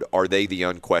forward? Are they the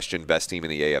unquestioned best team in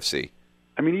the AFC?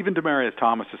 I mean, even Demaryius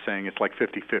Thomas is saying it's like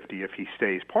 50-50 if he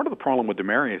stays. Part of the problem with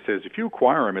Demaryius is if you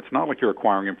acquire him, it's not like you're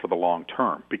acquiring him for the long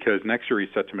term, because next year he's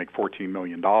set to make $14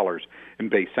 million in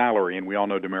base salary, and we all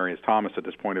know Demaryius Thomas at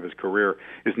this point of his career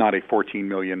is not a $14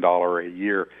 million a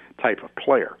year type of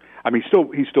player. I mean,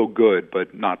 he's still good,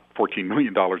 but not $14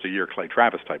 million a year Clay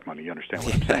Travis type money. You understand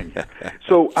what I'm saying here?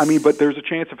 So, I mean, but there's a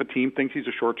chance if a team thinks he's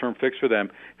a short-term fix for them,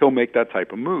 he'll make that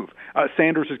type of move.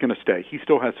 Sanders is going to stay. He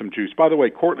still has some juice. By the way,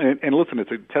 Cortland, and listen,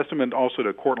 it's a testament also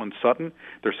to Cortland Sutton,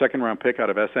 their second-round pick out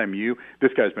of SMU.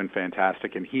 This guy's been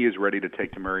fantastic, and he is ready to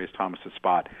take Demaryius Thomas's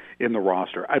spot in the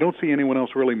roster. I don't see anyone else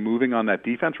really moving on that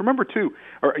defense. Remember, too,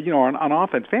 on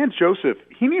offense, Vance Joseph,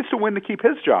 he needs to win to keep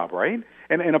his job, right?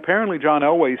 And apparently John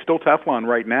Elway is still Teflon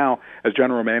right now as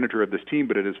general manager of this team,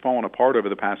 but it has fallen apart over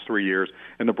the past 3 years,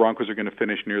 and the Broncos are going to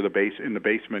finish near the base in the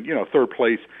basement, third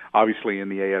place, obviously, in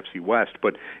the AFC West.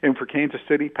 And for Kansas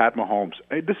City, Pat Mahomes,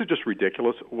 this is just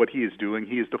ridiculous what he is doing.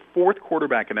 He is the fourth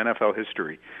quarterback in NFL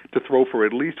history to throw for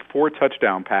at least 4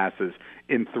 touchdown passes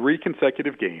in 3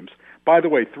 consecutive games. By the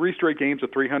way, 3 straight games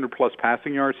of 300-plus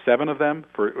passing yards, 7 of them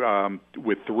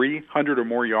with 300 or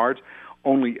more yards.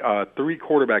 Only 3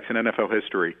 quarterbacks in NFL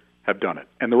history have done it.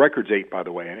 And the record's 8, by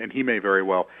the way, and he may very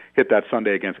well hit that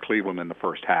Sunday against Cleveland in the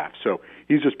first half. So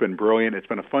he's just been brilliant. It's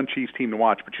been a fun Chiefs team to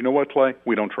watch. But you know what, Clay?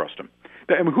 We don't trust him.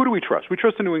 I mean, who do we trust? We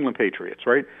trust the New England Patriots,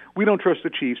 right? We don't trust the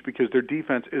Chiefs because their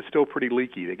defense is still pretty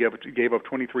leaky. They gave up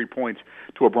 23 points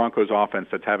to a Broncos offense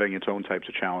that's having its own types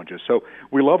of challenges. So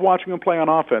we love watching them play on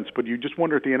offense, but you just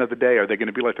wonder at the end of the day, are they going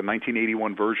to be like the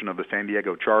 1981 version of the San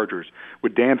Diego Chargers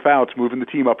with Dan Fouts moving the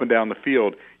team up and down the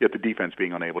field, yet the defense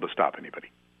being unable to stop anybody?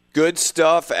 Good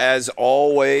stuff, as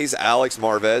always. Alex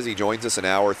Marvez, he joins us in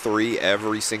Hour 3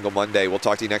 every single Monday. We'll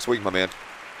talk to you next week, my man.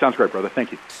 Sounds great, brother.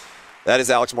 Thank you. That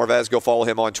is Alex Marvez. Go follow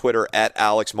him on Twitter at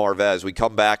Alex Marvez. We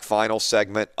come back, final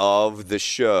segment of the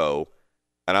show,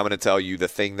 and I'm going to tell you the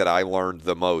thing that I learned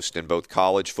the most in both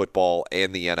college football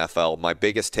and the NFL, my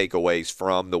biggest takeaways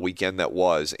from the weekend that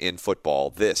was in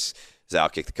football. This is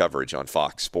Outkick the Coverage on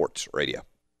Fox Sports Radio.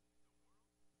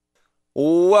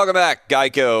 Welcome back,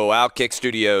 Geico Outkick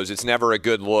Studios. It's never a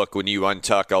good look when you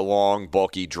untuck a long,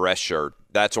 bulky dress shirt.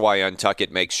 That's why Untuck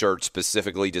It makes shirts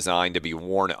specifically designed to be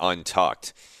worn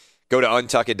untucked. Go to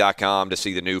untuckit.com to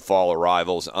see the new fall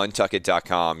arrivals.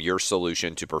 Untuckit.com, your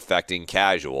solution to perfecting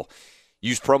casual.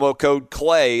 Use promo code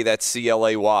CLAY, that's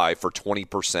C-L-A-Y, for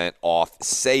 20% off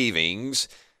savings.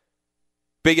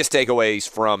 Biggest takeaways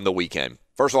from the weekend.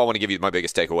 First of all, I want to give you my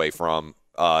biggest takeaway from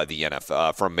the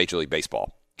NFL, from Major League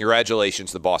Baseball.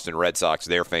 Congratulations to the Boston Red Sox,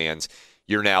 their fans.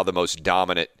 You're now the most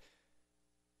dominant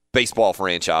baseball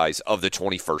franchise of the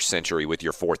 21st century with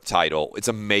your 4th title. It's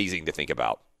amazing to think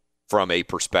about from a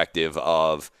perspective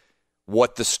of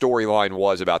what the storyline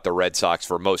was about the Red Sox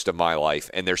for most of my life.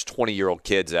 And there's 20-year-old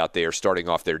kids out there starting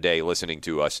off their day listening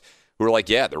to us who are like,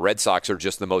 yeah, the Red Sox are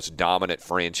just the most dominant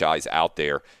franchise out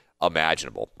there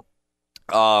imaginable.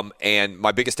 And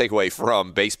my biggest takeaway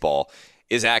from baseball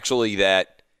is actually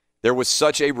that there was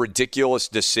such a ridiculous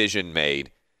decision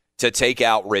made to take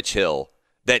out Rich Hill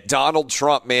that Donald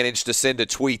Trump managed to send a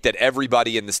tweet that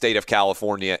everybody in the state of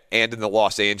California and in the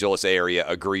Los Angeles area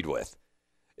agreed with.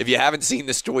 If you haven't seen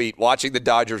this tweet, watching the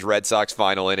Dodgers-Red Sox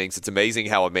final innings, it's amazing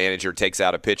how a manager takes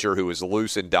out a pitcher who is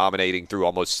loose and dominating through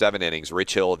almost 7 innings,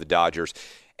 Rich Hill of the Dodgers,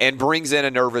 and brings in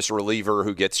a nervous reliever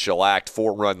who gets shellacked,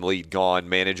 4-run lead gone.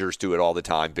 Managers do it all the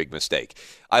time. Big mistake.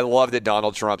 I love that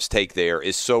Donald Trump's take there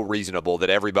is so reasonable that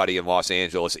everybody in Los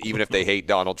Angeles, even if they hate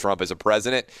Donald Trump as a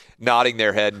president, nodding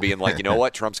their head and being like, you know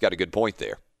what, Trump's got a good point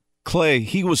there. Clay,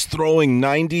 he was throwing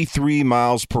 93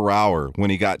 miles per hour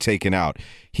when he got taken out.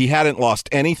 He hadn't lost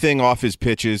anything off his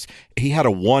pitches. He had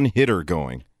a one-hitter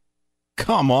going.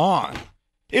 Come on.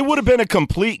 It would have been a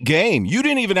complete game. You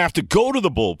didn't even have to go to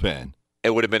the bullpen.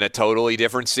 It would have been a totally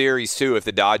different series, too, if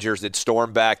the Dodgers had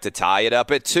stormed back to tie it up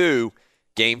at 2.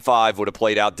 Game 5 would have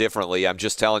played out differently. I'm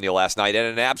just telling you last night.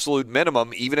 At an absolute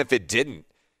minimum, even if it didn't,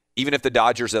 even if the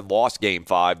Dodgers had lost Game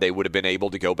 5, they would have been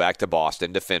able to go back to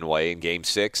Boston, to Fenway in Game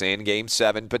 6 and Game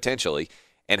 7 potentially,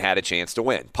 and had a chance to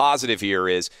win. Positive here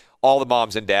is all the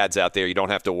moms and dads out there, you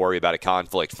don't have to worry about a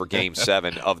conflict for Game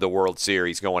 7 of the World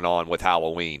Series going on with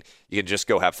Halloween. You can just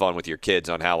go have fun with your kids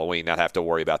on Halloween, not have to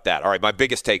worry about that. All right, my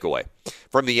biggest takeaway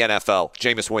from the NFL,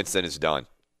 Jameis Winston is done.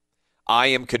 I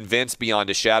am convinced beyond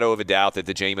a shadow of a doubt that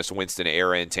the Jameis Winston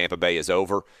era in Tampa Bay is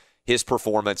over. His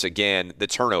performance, again, the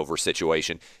turnover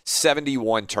situation,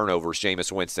 71 turnovers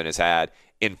Jameis Winston has had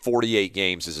in 48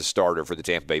 games as a starter for the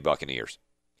Tampa Bay Buccaneers.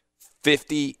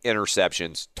 50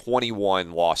 interceptions,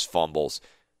 21 lost fumbles.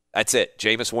 That's it.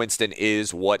 Jameis Winston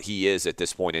is what he is at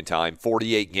this point in time.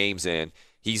 48 games in,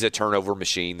 he's a turnover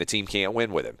machine. The team can't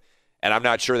win with him. And I'm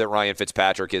not sure that Ryan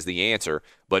Fitzpatrick is the answer,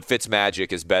 but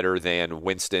Fitzmagic is better than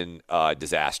Winston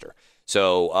disaster.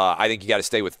 So I think you got to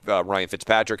stay with Ryan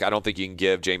Fitzpatrick. I don't think you can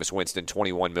give Jameis Winston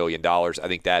 $21 million. I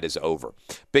think that is over.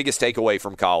 Biggest takeaway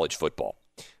from college football.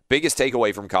 Biggest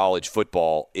takeaway from college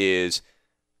football is,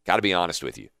 got to be honest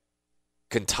with you,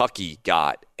 Kentucky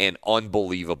got an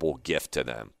unbelievable gift to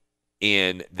them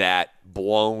in that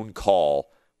blown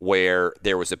call where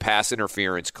there was a pass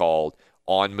interference called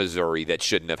on Missouri that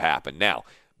shouldn't have happened. Now,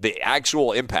 the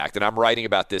actual impact, and I'm writing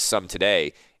about this some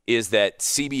today, is that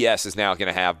CBS is now going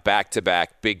to have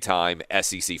back-to-back big-time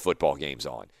SEC football games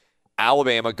on.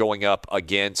 Alabama going up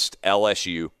against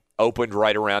LSU, opened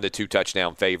right around a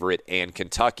 2-touchdown favorite, and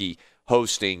Kentucky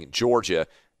hosting Georgia.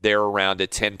 They're around a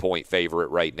 10-point favorite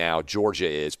right now. Georgia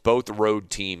is. Both road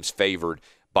teams favored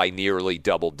by nearly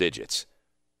double digits.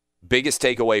 Biggest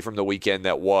takeaway from the weekend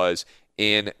that was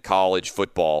in college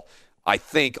football, I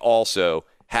think also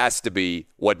has to be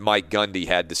what Mike Gundy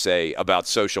had to say about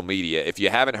social media. If you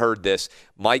haven't heard this,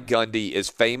 Mike Gundy is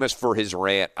famous for his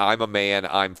rant, "I'm a man,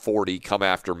 I'm 40, come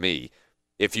after me."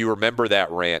 If you remember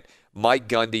that rant, Mike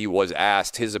Gundy was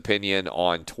asked his opinion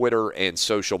on Twitter and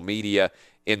social media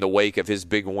in the wake of his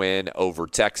big win over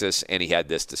Texas, and he had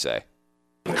this to say.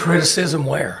 Criticism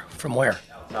where? From where?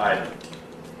 Outside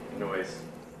noise.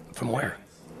 From where?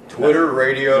 Twitter,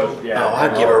 radio. Yeah. Oh,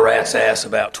 I'd give a rat's ass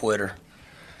about Twitter.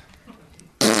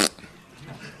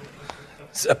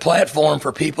 It's a platform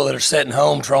for people that are sitting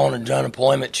home drawing an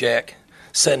unemployment check,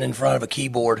 sitting in front of a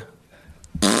keyboard.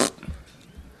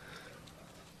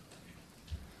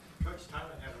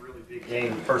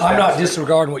 I'm not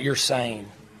disregarding what you're saying.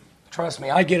 Trust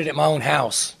me, I get it at my own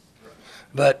house.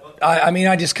 But,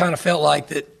 I just kind of felt like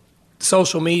that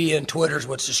social media and Twitter is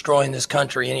what's destroying this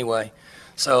country anyway.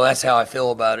 So that's how I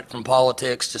feel about it, from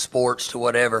politics to sports to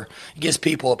whatever. It gives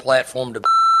people a platform to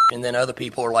and then other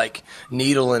people are like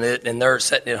needling it and they're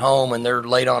sitting at home and they're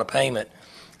late on a payment.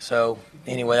 So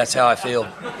anyway, that's how I feel.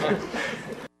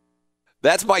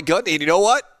 That's Mike Gundy. And you know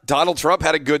what? Donald Trump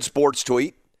had a good sports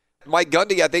tweet. Mike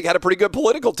Gundy, I think, had a pretty good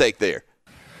political take there.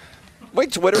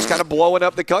 Like, Twitter's kind of blowing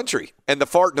up the country, and the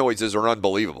fart noises are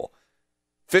unbelievable.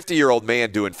 50-year-old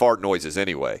man doing fart noises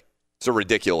anyway. It's a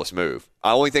ridiculous move.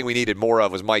 The only thing we needed more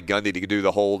of was Mike Gundy to do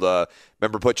the whole,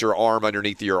 remember, put your arm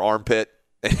underneath your armpit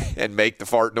and make the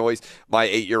fart noise. My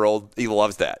 8-year-old, he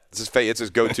loves that. It's his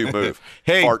go-to move.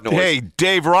 Fart noise. Hey,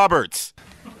 Dave Roberts.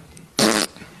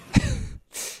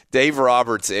 Dave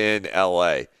Roberts in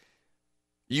L.A.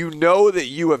 You know that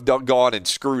you have gone and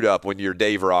screwed up when you're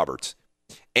Dave Roberts.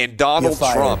 And Donald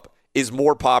Trump is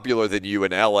more popular than you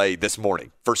in L.A. this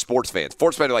morning for sports fans.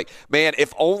 Sports fans are like, man,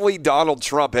 if only Donald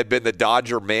Trump had been the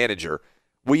Dodger manager,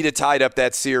 we'd have tied up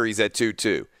that series at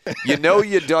 2-2. You know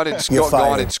you've done and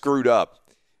gone and screwed up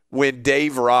when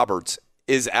Dave Roberts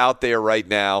is out there right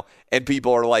now and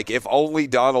people are like, if only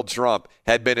Donald Trump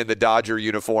had been in the Dodger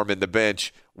uniform in the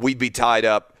bench, we'd be tied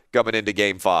up coming into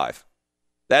Game 5.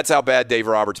 That's how bad Dave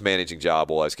Roberts' managing job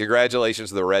was. Congratulations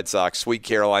to the Red Sox. Sweet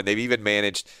Caroline. They've even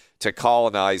managed to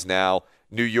colonize now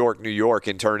New York,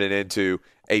 and turn it into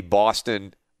a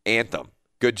Boston anthem.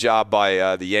 Good job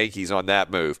by the Yankees on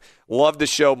that move. Love the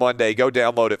show Monday. Go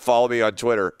download it. Follow me on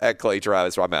Twitter at Clay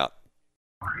Travis. I'm out.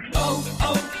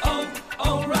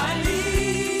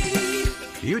 O'Reilly.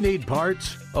 You need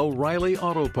parts? O'Reilly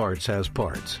Auto Parts has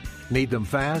parts. Need them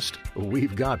fast?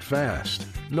 We've got fast.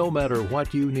 No matter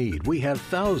what you need, we have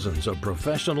thousands of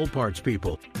professional parts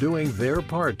people doing their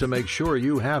part to make sure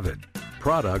you have it.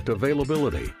 Product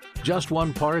availability. Just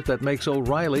one part that makes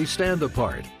O'Reilly stand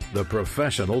apart. The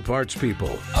professional parts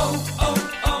people.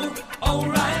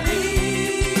 O'Reilly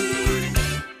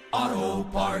Auto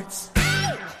Parts.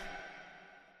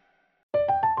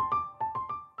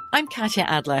 I'm Katya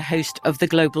Adler, host of The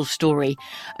Global Story.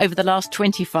 Over the last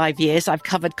 25 years, I've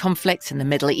covered conflicts in the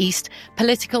Middle East,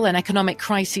 political and economic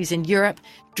crises in Europe,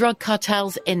 drug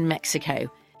cartels in Mexico.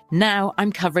 Now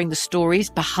I'm covering the stories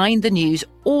behind the news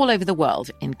all over the world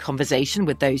in conversation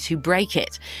with those who break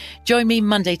it. Join me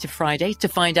Monday to Friday to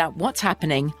find out what's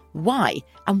happening, why,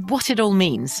 and what it all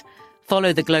means.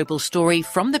 Follow The Global Story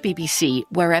from the BBC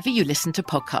wherever you listen to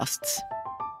podcasts.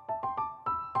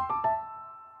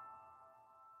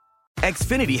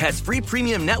 Xfinity has free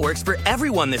premium networks for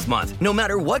everyone this month, no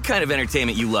matter what kind of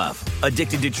entertainment you love.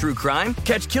 Addicted to true crime?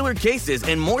 Catch killer cases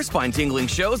and more spine-tingling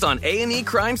shows on A&E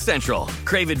Crime Central.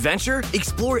 Crave adventure?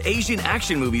 Explore Asian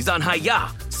action movies on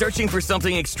Hi-YAH. Searching for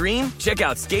something extreme? Check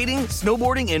out skating,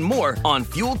 snowboarding, and more on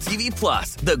Fuel TV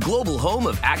Plus, the global home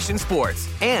of action sports.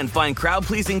 And find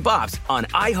crowd-pleasing bops on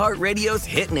iHeartRadio's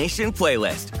Hit Nation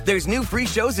playlist. There's new free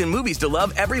shows and movies to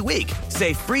love every week.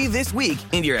 Say free this week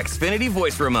in your Xfinity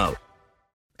voice remote.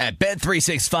 At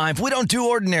Bet365, we don't do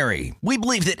ordinary. We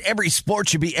believe that every sport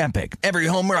should be epic. Every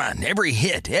home run, every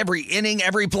hit, every inning,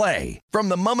 every play. From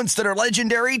the moments that are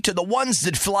legendary to the ones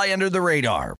that fly under the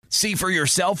radar. See for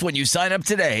yourself when you sign up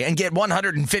today and get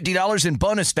 $150 in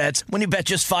bonus bets when you bet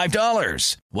just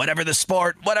 $5. Whatever the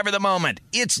sport, whatever the moment,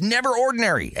 it's never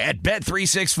ordinary at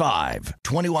Bet365.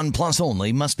 21 plus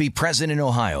only. Must be present in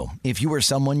Ohio. If you or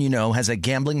someone you know has a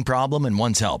gambling problem and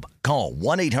wants help, call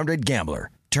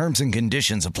 1-800-GAMBLER. Terms and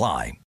conditions apply.